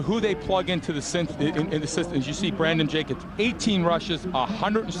no matter who they plug into the in the system, as you see, Brandon Jacobs, 18 rushes,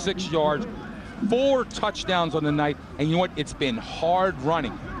 106 yards, 4 touchdowns on the night. And you know what? It's been hard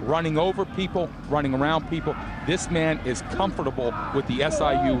running over people, running around people. This man is comfortable with the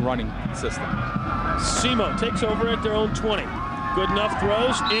SIU running system. SEMO takes over at their own 20. Good enough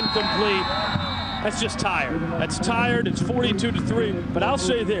throws, incomplete. That's just tired. That's tired. It's 42-3. But I'll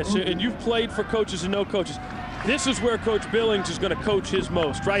say this, and you've played for coaches and no coaches. This is where Coach Billings is going to coach his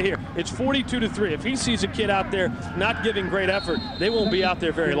most, right here. It's 42-3. If he sees a kid out there not giving great effort, they won't be out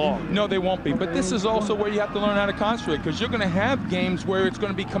there very long. No, they won't be. But this is also where you have to learn how to concentrate, because you're going to have games where it's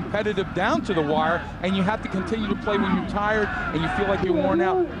going to be competitive down to the wire, and you have to continue to play when you're tired and you feel like you're worn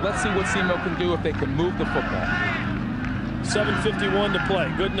out. Let's see what SEMO can do if they can move the football. 7:51 to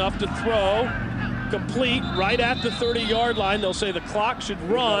play. Good enough to throw. Complete right at the 30-yard line. They'll say the clock should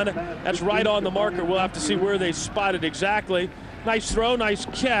run. That's right on the marker. We'll have to see where they spot it exactly. Nice throw, nice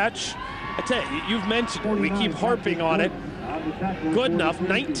catch. I tell you, you've mentioned it. We keep harping on it. Good enough.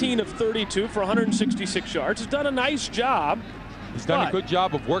 19 of 32 for 166 yards. He's done a nice job. He's done a good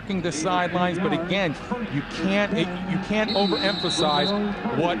job of working the sidelines, but again, you can't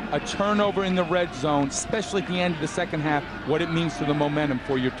overemphasize what a turnover in the red zone, especially at the end of the second half, what it means to the momentum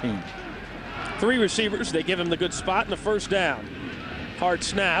for your team. 3 receivers, they give him the good spot in the first down. Hard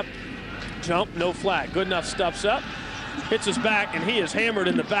snap, jump, no flag. Good enough stuffs up, hits his back, and he is hammered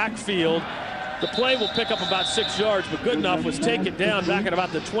in the backfield. The play will pick up about 6 yards, but good enough was taken down back at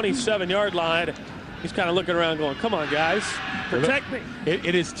about the 27-yard line. He's kind of looking around going, come on, guys, protect me.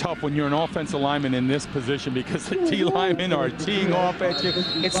 It is tough when you're an offensive lineman in this position, because the D linemen are teeing off at you.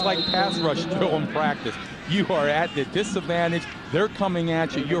 It's like pass rush drill in practice. You are at the disadvantage. They're coming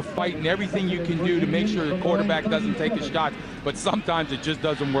at you. You're fighting everything you can do to make sure the quarterback doesn't take a shot, but sometimes it just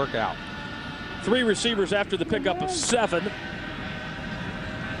doesn't work out. 3 receivers after the pickup of 7.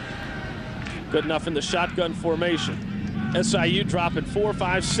 Good enough in the shotgun formation. SIU dropping 4,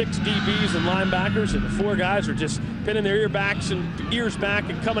 5, 6 DBs and linebackers, and the 4 guys are just pinning their ears back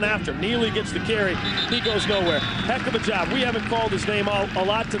and coming after him. Neely gets the carry. He goes nowhere. Heck of a job. We haven't called his name a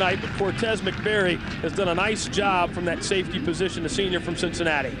lot tonight, but Cortez McBerry has done a nice job from that safety position, the senior from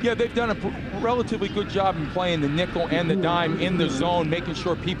Cincinnati. Yeah, they've done a relatively good job in playing the nickel and the dime in the zone, making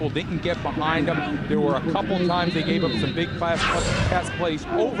sure people didn't get behind them. There were a couple times they gave up some big pass plays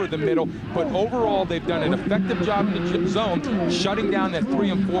over the middle, but overall they've done an effective job in the zone, shutting down that 3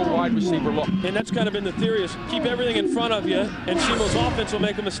 and 4 wide receiver look. And that's kind of been the theory, is keep everything in front of you, and SEMO's offense will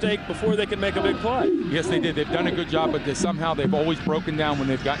make a mistake before they can make a big play. Yes, they did. They've done a good job, but somehow they've always broken down when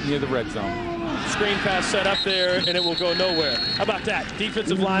they've gotten near the red zone. Screen pass set up there, and it will go nowhere. How about that?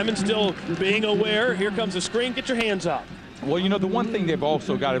 Defensive lineman still being aware. Here comes the screen. Get your hands up. Well, you know, the one thing they've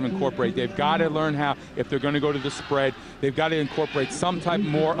also got to incorporate, they've got to learn how, if they're going to go to the spread, they've got to incorporate some type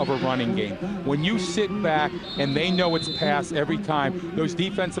more of a running game. When you sit back and they know it's pass every time, those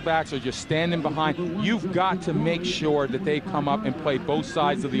defensive backs are just standing behind. You've got to make sure that they come up and play both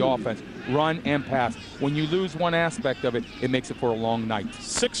sides of the offense. run and pass. When you lose one aspect of it, it makes it for a long night.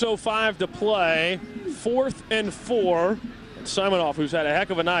 6:05 to play, 4th and 4. Simonoff, who's had a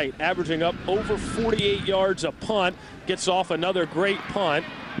heck of a night, averaging up over 48 yards a punt, gets off another great punt.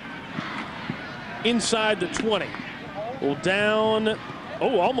 Inside the 20. Well, down.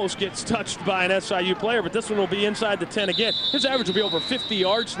 Oh, almost gets touched by an SIU player, but this one will be inside the 10 again. His average will be over 50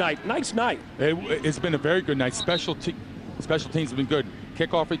 yards tonight. Nice night. It's been a very good night. Special teams have been good.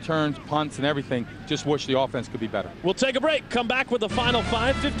 Kickoff returns, punts, and everything. Just wish the offense could be better. We'll take a break. Come back with the final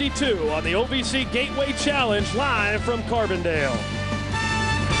 5:52 on the OVC Gateway Challenge live from Carbondale.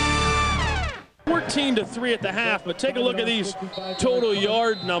 14-3 at the half, but take a look at these total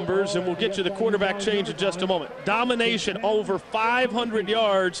yard numbers, and we'll get you the quarterback change in just a moment. Domination over 500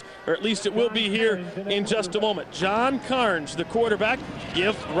 yards, or at least it will be here in just a moment. John Carnes, the quarterback,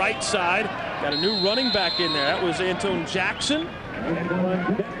 give right side. Got a new running back in there. That was Antone Jackson.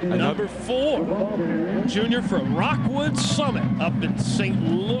 Number 4, junior from Rockwood Summit up in St.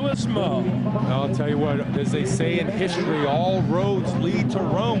 Louis, Mo. I'll tell you what, as they say in history, all roads lead to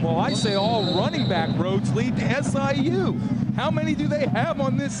Rome. Well, I say all running back roads lead to SIU. How many do they have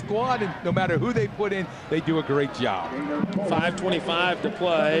on this squad? And no matter who they put in, they do a great job. 5:25 to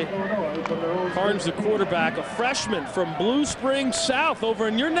play. Carnes, the quarterback, a freshman from Blue Springs South over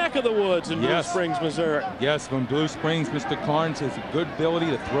in your neck of the woods in Blue Springs, Missouri. Yes, from Blue Springs, Mr. Carnes has a good ability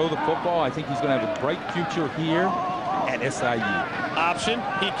to throw the football. I think he's going to have a bright future here at SIU. Option,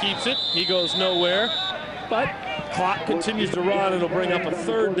 he keeps it. He goes nowhere. But clock continues to run. It'll bring up a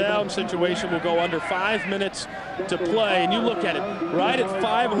 3rd down situation. We'll go under 5 minutes to play. And you look at it, right at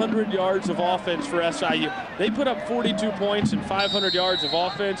 500 yards of offense for SIU. They put up 42 points and 500 yards of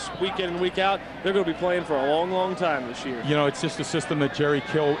offense week in and week out. They're going to be playing for a long, long time this year. You know, it's just a system that Jerry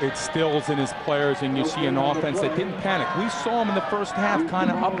Kill instills in his players, and you see an offense that didn't panic. We saw them in the first half kind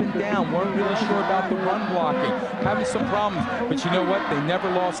of up and down, weren't really sure about the run blocking, having some problems. But you know what? They never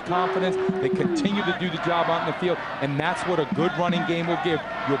lost confidence. They continue to do the job out in the field, and that's what a good running game will give.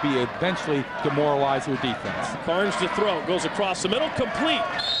 You'll be eventually demoralized with defense. Carnes to throw, goes across the middle, complete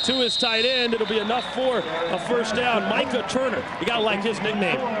to his tight end. It'll be enough for a 1st down. Micah Turner, you gotta like his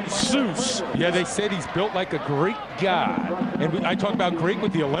nickname, Zeus. Yeah, they said he's built like a Greek god. And I talk about Greek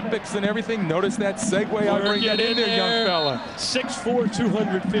with the Olympics and everything. Notice that segue. I'll bring that in there, young fella. 6'4",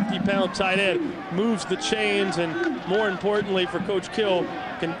 250-pound tight end, moves the chains, and more importantly for Coach Kill,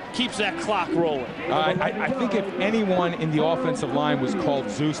 keeps that clock rolling. I think if anyone in the offensive line was called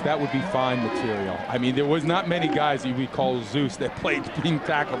Zeus, that would be fine material. I mean, there was not many guys you would call Zeus that played being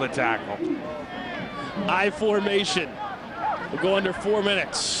tackle to tackle. I formation. We'll go under 4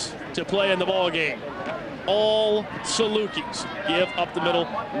 minutes to play in the ball game. All Salukis give up the middle,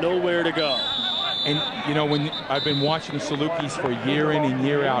 nowhere to go. And, you know, when I've been watching the Salukis for year in and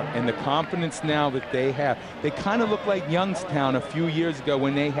year out, and the confidence now that they have, they kind of look like Youngstown a few years ago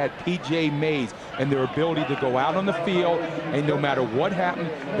when they had P.J. Mays and their ability to go out on the field, and no matter what happened,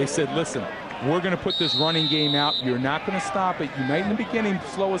 they said, listen, we're going to put this running game out. You're not going to stop it. You might in the beginning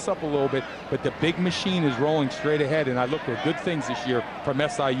slow us up a little bit, but the big machine is rolling straight ahead, and I look for good things this year from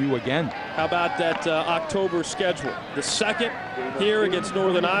SIU again. How about that October schedule? The 2nd here against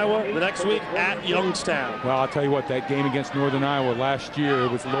Northern Iowa, the next week at Youngstown. Well, I'll tell you what, that game against Northern Iowa last year,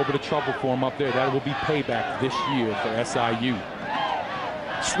 it was a little bit of trouble for them up there. That will be payback this year for SIU.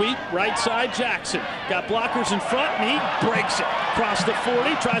 Sweep, right side, Jackson. Got blockers in front, and he breaks it. Across the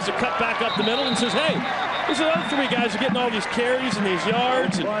 40, tries to cut back up the middle and says, hey, these other 3 guys are getting all these carries and these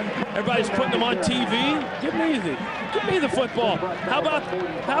yards, and everybody's putting them on TV. Give me the football. How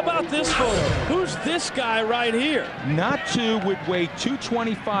about this photo? Who's this guy right here? Natu would weigh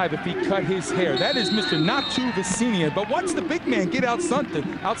 225 if he cut his hair. That is Mr. Natu Vicinian. But watch the big man get outside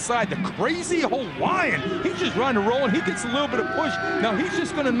the crazy Hawaiian. He's just running to roll, and he gets a little bit of push. Now he's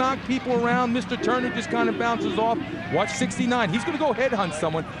just going to knock people around. Mr. Turner just kind of bounces off. Watch 69. He's going to go headhunt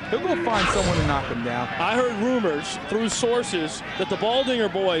someone. He'll go find someone to knock him down. I heard rumors through sources that the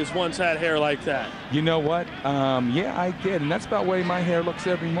Baldinger boys once had hair like that. You know what? Yeah, I did, and that's about the way my hair looks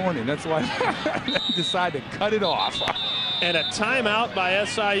every morning. That's why I decided to cut it off. And a timeout by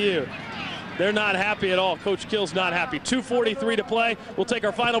SIU. They're not happy at all. Coach Kill's not happy. 2:43 to play. We'll take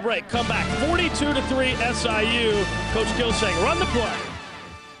our final break. Come back. 42-3 SIU. Coach Kill saying, run the play.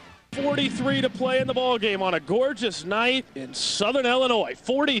 43 to play in the ball game on a gorgeous night in Southern Illinois.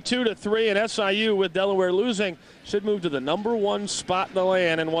 42-3, and SIU, with Delaware losing, should move to the #1 spot in the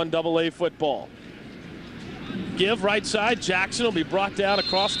land in 1AA football. Give right side. Jackson will be brought down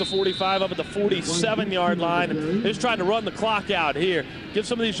across the 45 up at the 47-yard line. And they're just trying to run the clock out here. Give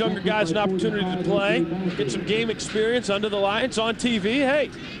some of these younger guys an opportunity to play, get some game experience under the Lions on TV. Hey,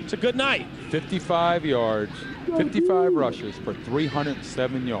 it's a good night. 55 yards, 55 rushes for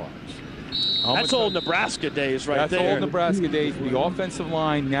 307 yards. That's old Nebraska days right there. That's old Nebraska days. The offensive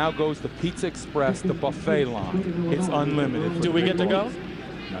line now goes to Pizza Express, the buffet line. It's unlimited. Do we get to go?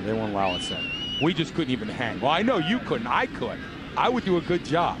 No, they won't allow us in. We just couldn't even hang. Well, I know you couldn't. I could. I would do a good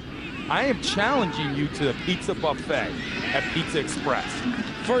job. I am challenging you to the pizza buffet at Pizza Express.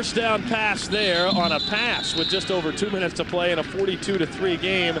 First down pass there on a pass with just over 2 minutes to play in a 42-3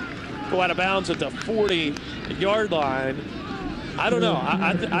 game. Go out of bounds at the 40-yard line. I don't know.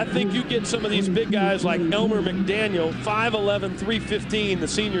 I think you get some of these big guys like Elmer McDaniel, 5'11", 315, the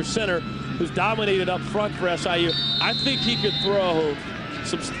senior center, who's dominated up front for SIU. I think he could throw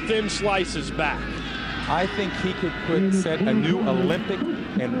some thin slices back. I think he could set a new Olympic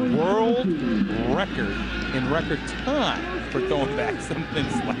and world record in record time for throwing back some thin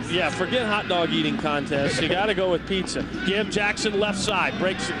slices. Yeah, forget hot dog eating contests. You got to go with pizza. Give Jackson left side,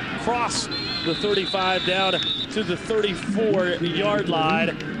 breaks across the 35 down to the 34-yard line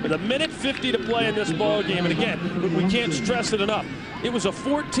with 1:50 to play in this ball game. And again, we can't stress it enough. It was a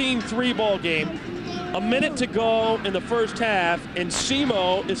 14-3 ball game. A minute to go in the first half, and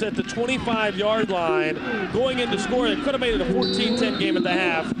SEMO is at the 25-yard line going into score. They could have made it a 14-10 game at the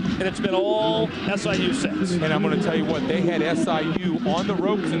half, and it's been all SIU since. And I'm going to tell you what, they had SIU on the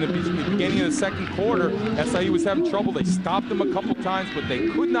ropes in the beginning of the second quarter. SIU was having trouble. They stopped them a couple times, but they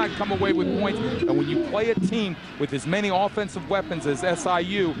could not come away with points. And when you play a team with as many offensive weapons as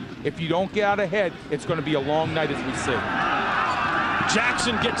SIU, if you don't get out ahead, it's going to be a long night as we see.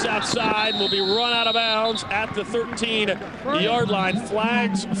 Jackson gets outside, will be run out of bounds at the 13-yard line.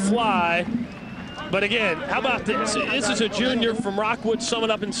 Flags fly. But again, how about this? This is a junior from Rockwood Summit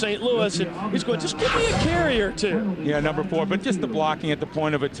up in St. Louis, and he's going, just give me a carry or two. Yeah, number 4, but just the blocking at the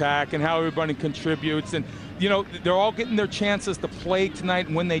point of attack and how everybody contributes. And, you know, they're all getting their chances to play tonight,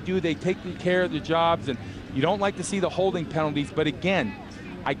 and when they do, they take care of their jobs. And you don't like to see the holding penalties, but again,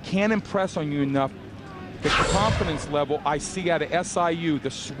 I can't impress on you enough the confidence level I see out of SIU,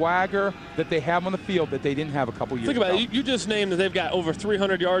 the swagger that they have on the field that they didn't have a couple years ago. Think about it. You just named that they've got over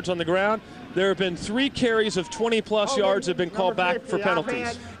 300 yards on the ground. There have been 3 carries of 20-plus yards that have been called back for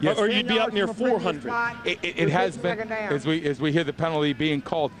penalties. Yes. Or you'd be up near 400. It has been, as we hear the penalty being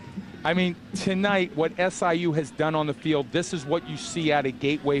called. I mean, tonight, what SIU has done on the field, this is what you see out of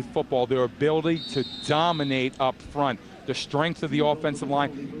Gateway football, their ability to dominate up front, the strength of the offensive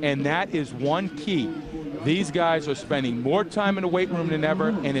line, and that is one key. These guys are spending more time in the weight room than ever,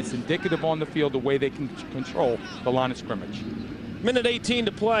 and it's indicative on the field the way they can control the line of scrimmage. Minute 18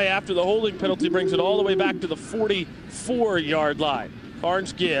 to play after the holding penalty brings it all the way back to the 44-yard line.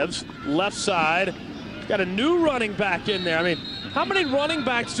 Carnes gives, left side. Got a new running back in there. I mean, how many running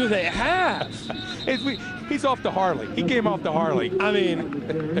backs do they have? He's off the Harley. He came off the Harley. I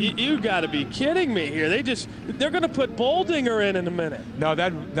mean, you got to be kidding me here. They're going to put Boldinger in a minute. No,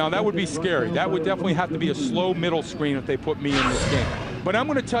 that would be scary. That would definitely have to be a slow middle screen if they put me in this game. But I'm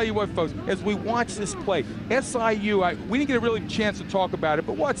going to tell you what, folks, as we watch this play, SIU, we didn't get a really chance to talk about it,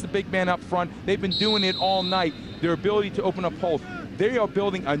 but watch the big man up front. They've been doing it all night. Their ability to open up holes. They are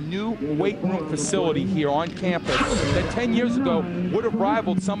building a new weight room facility here on campus that 10 years ago would have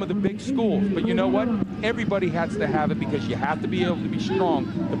rivaled some of the big schools. But you know what? Everybody has to have it because you have to be able to be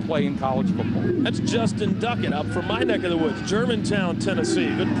strong to play in college football. That's Justin Duckett up from my neck of the woods, Germantown,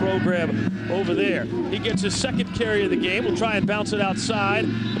 Tennessee. Good program over there. He gets his second carry of the game. We'll try and bounce it outside.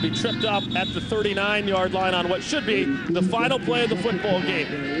 He'll be tripped up at the 39-yard line on what should be the final play of the football game.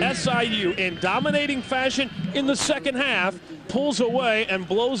 SIU, in dominating fashion in the second half, pulls away and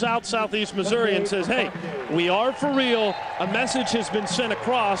blows out Southeast Missouri and says, hey, we are for real. A message has been sent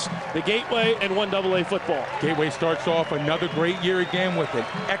across the Gateway and 1AA football. Gateway starts off another great year again with an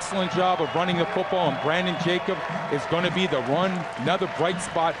excellent job of running the football, and Brandon Jacob is going to be the another bright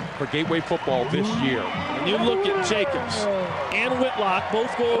spot for Gateway football this year. And you look at Jacobs and Whitlock,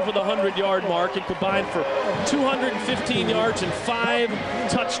 both go over the 100-yard mark and combine for 215 yards and 5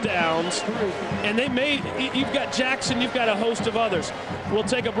 touchdowns. And you've got Jackson, you've got a host of others. We'll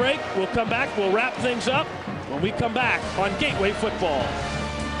take a break. We'll come back. We'll wrap things up when we come back on Gateway Football.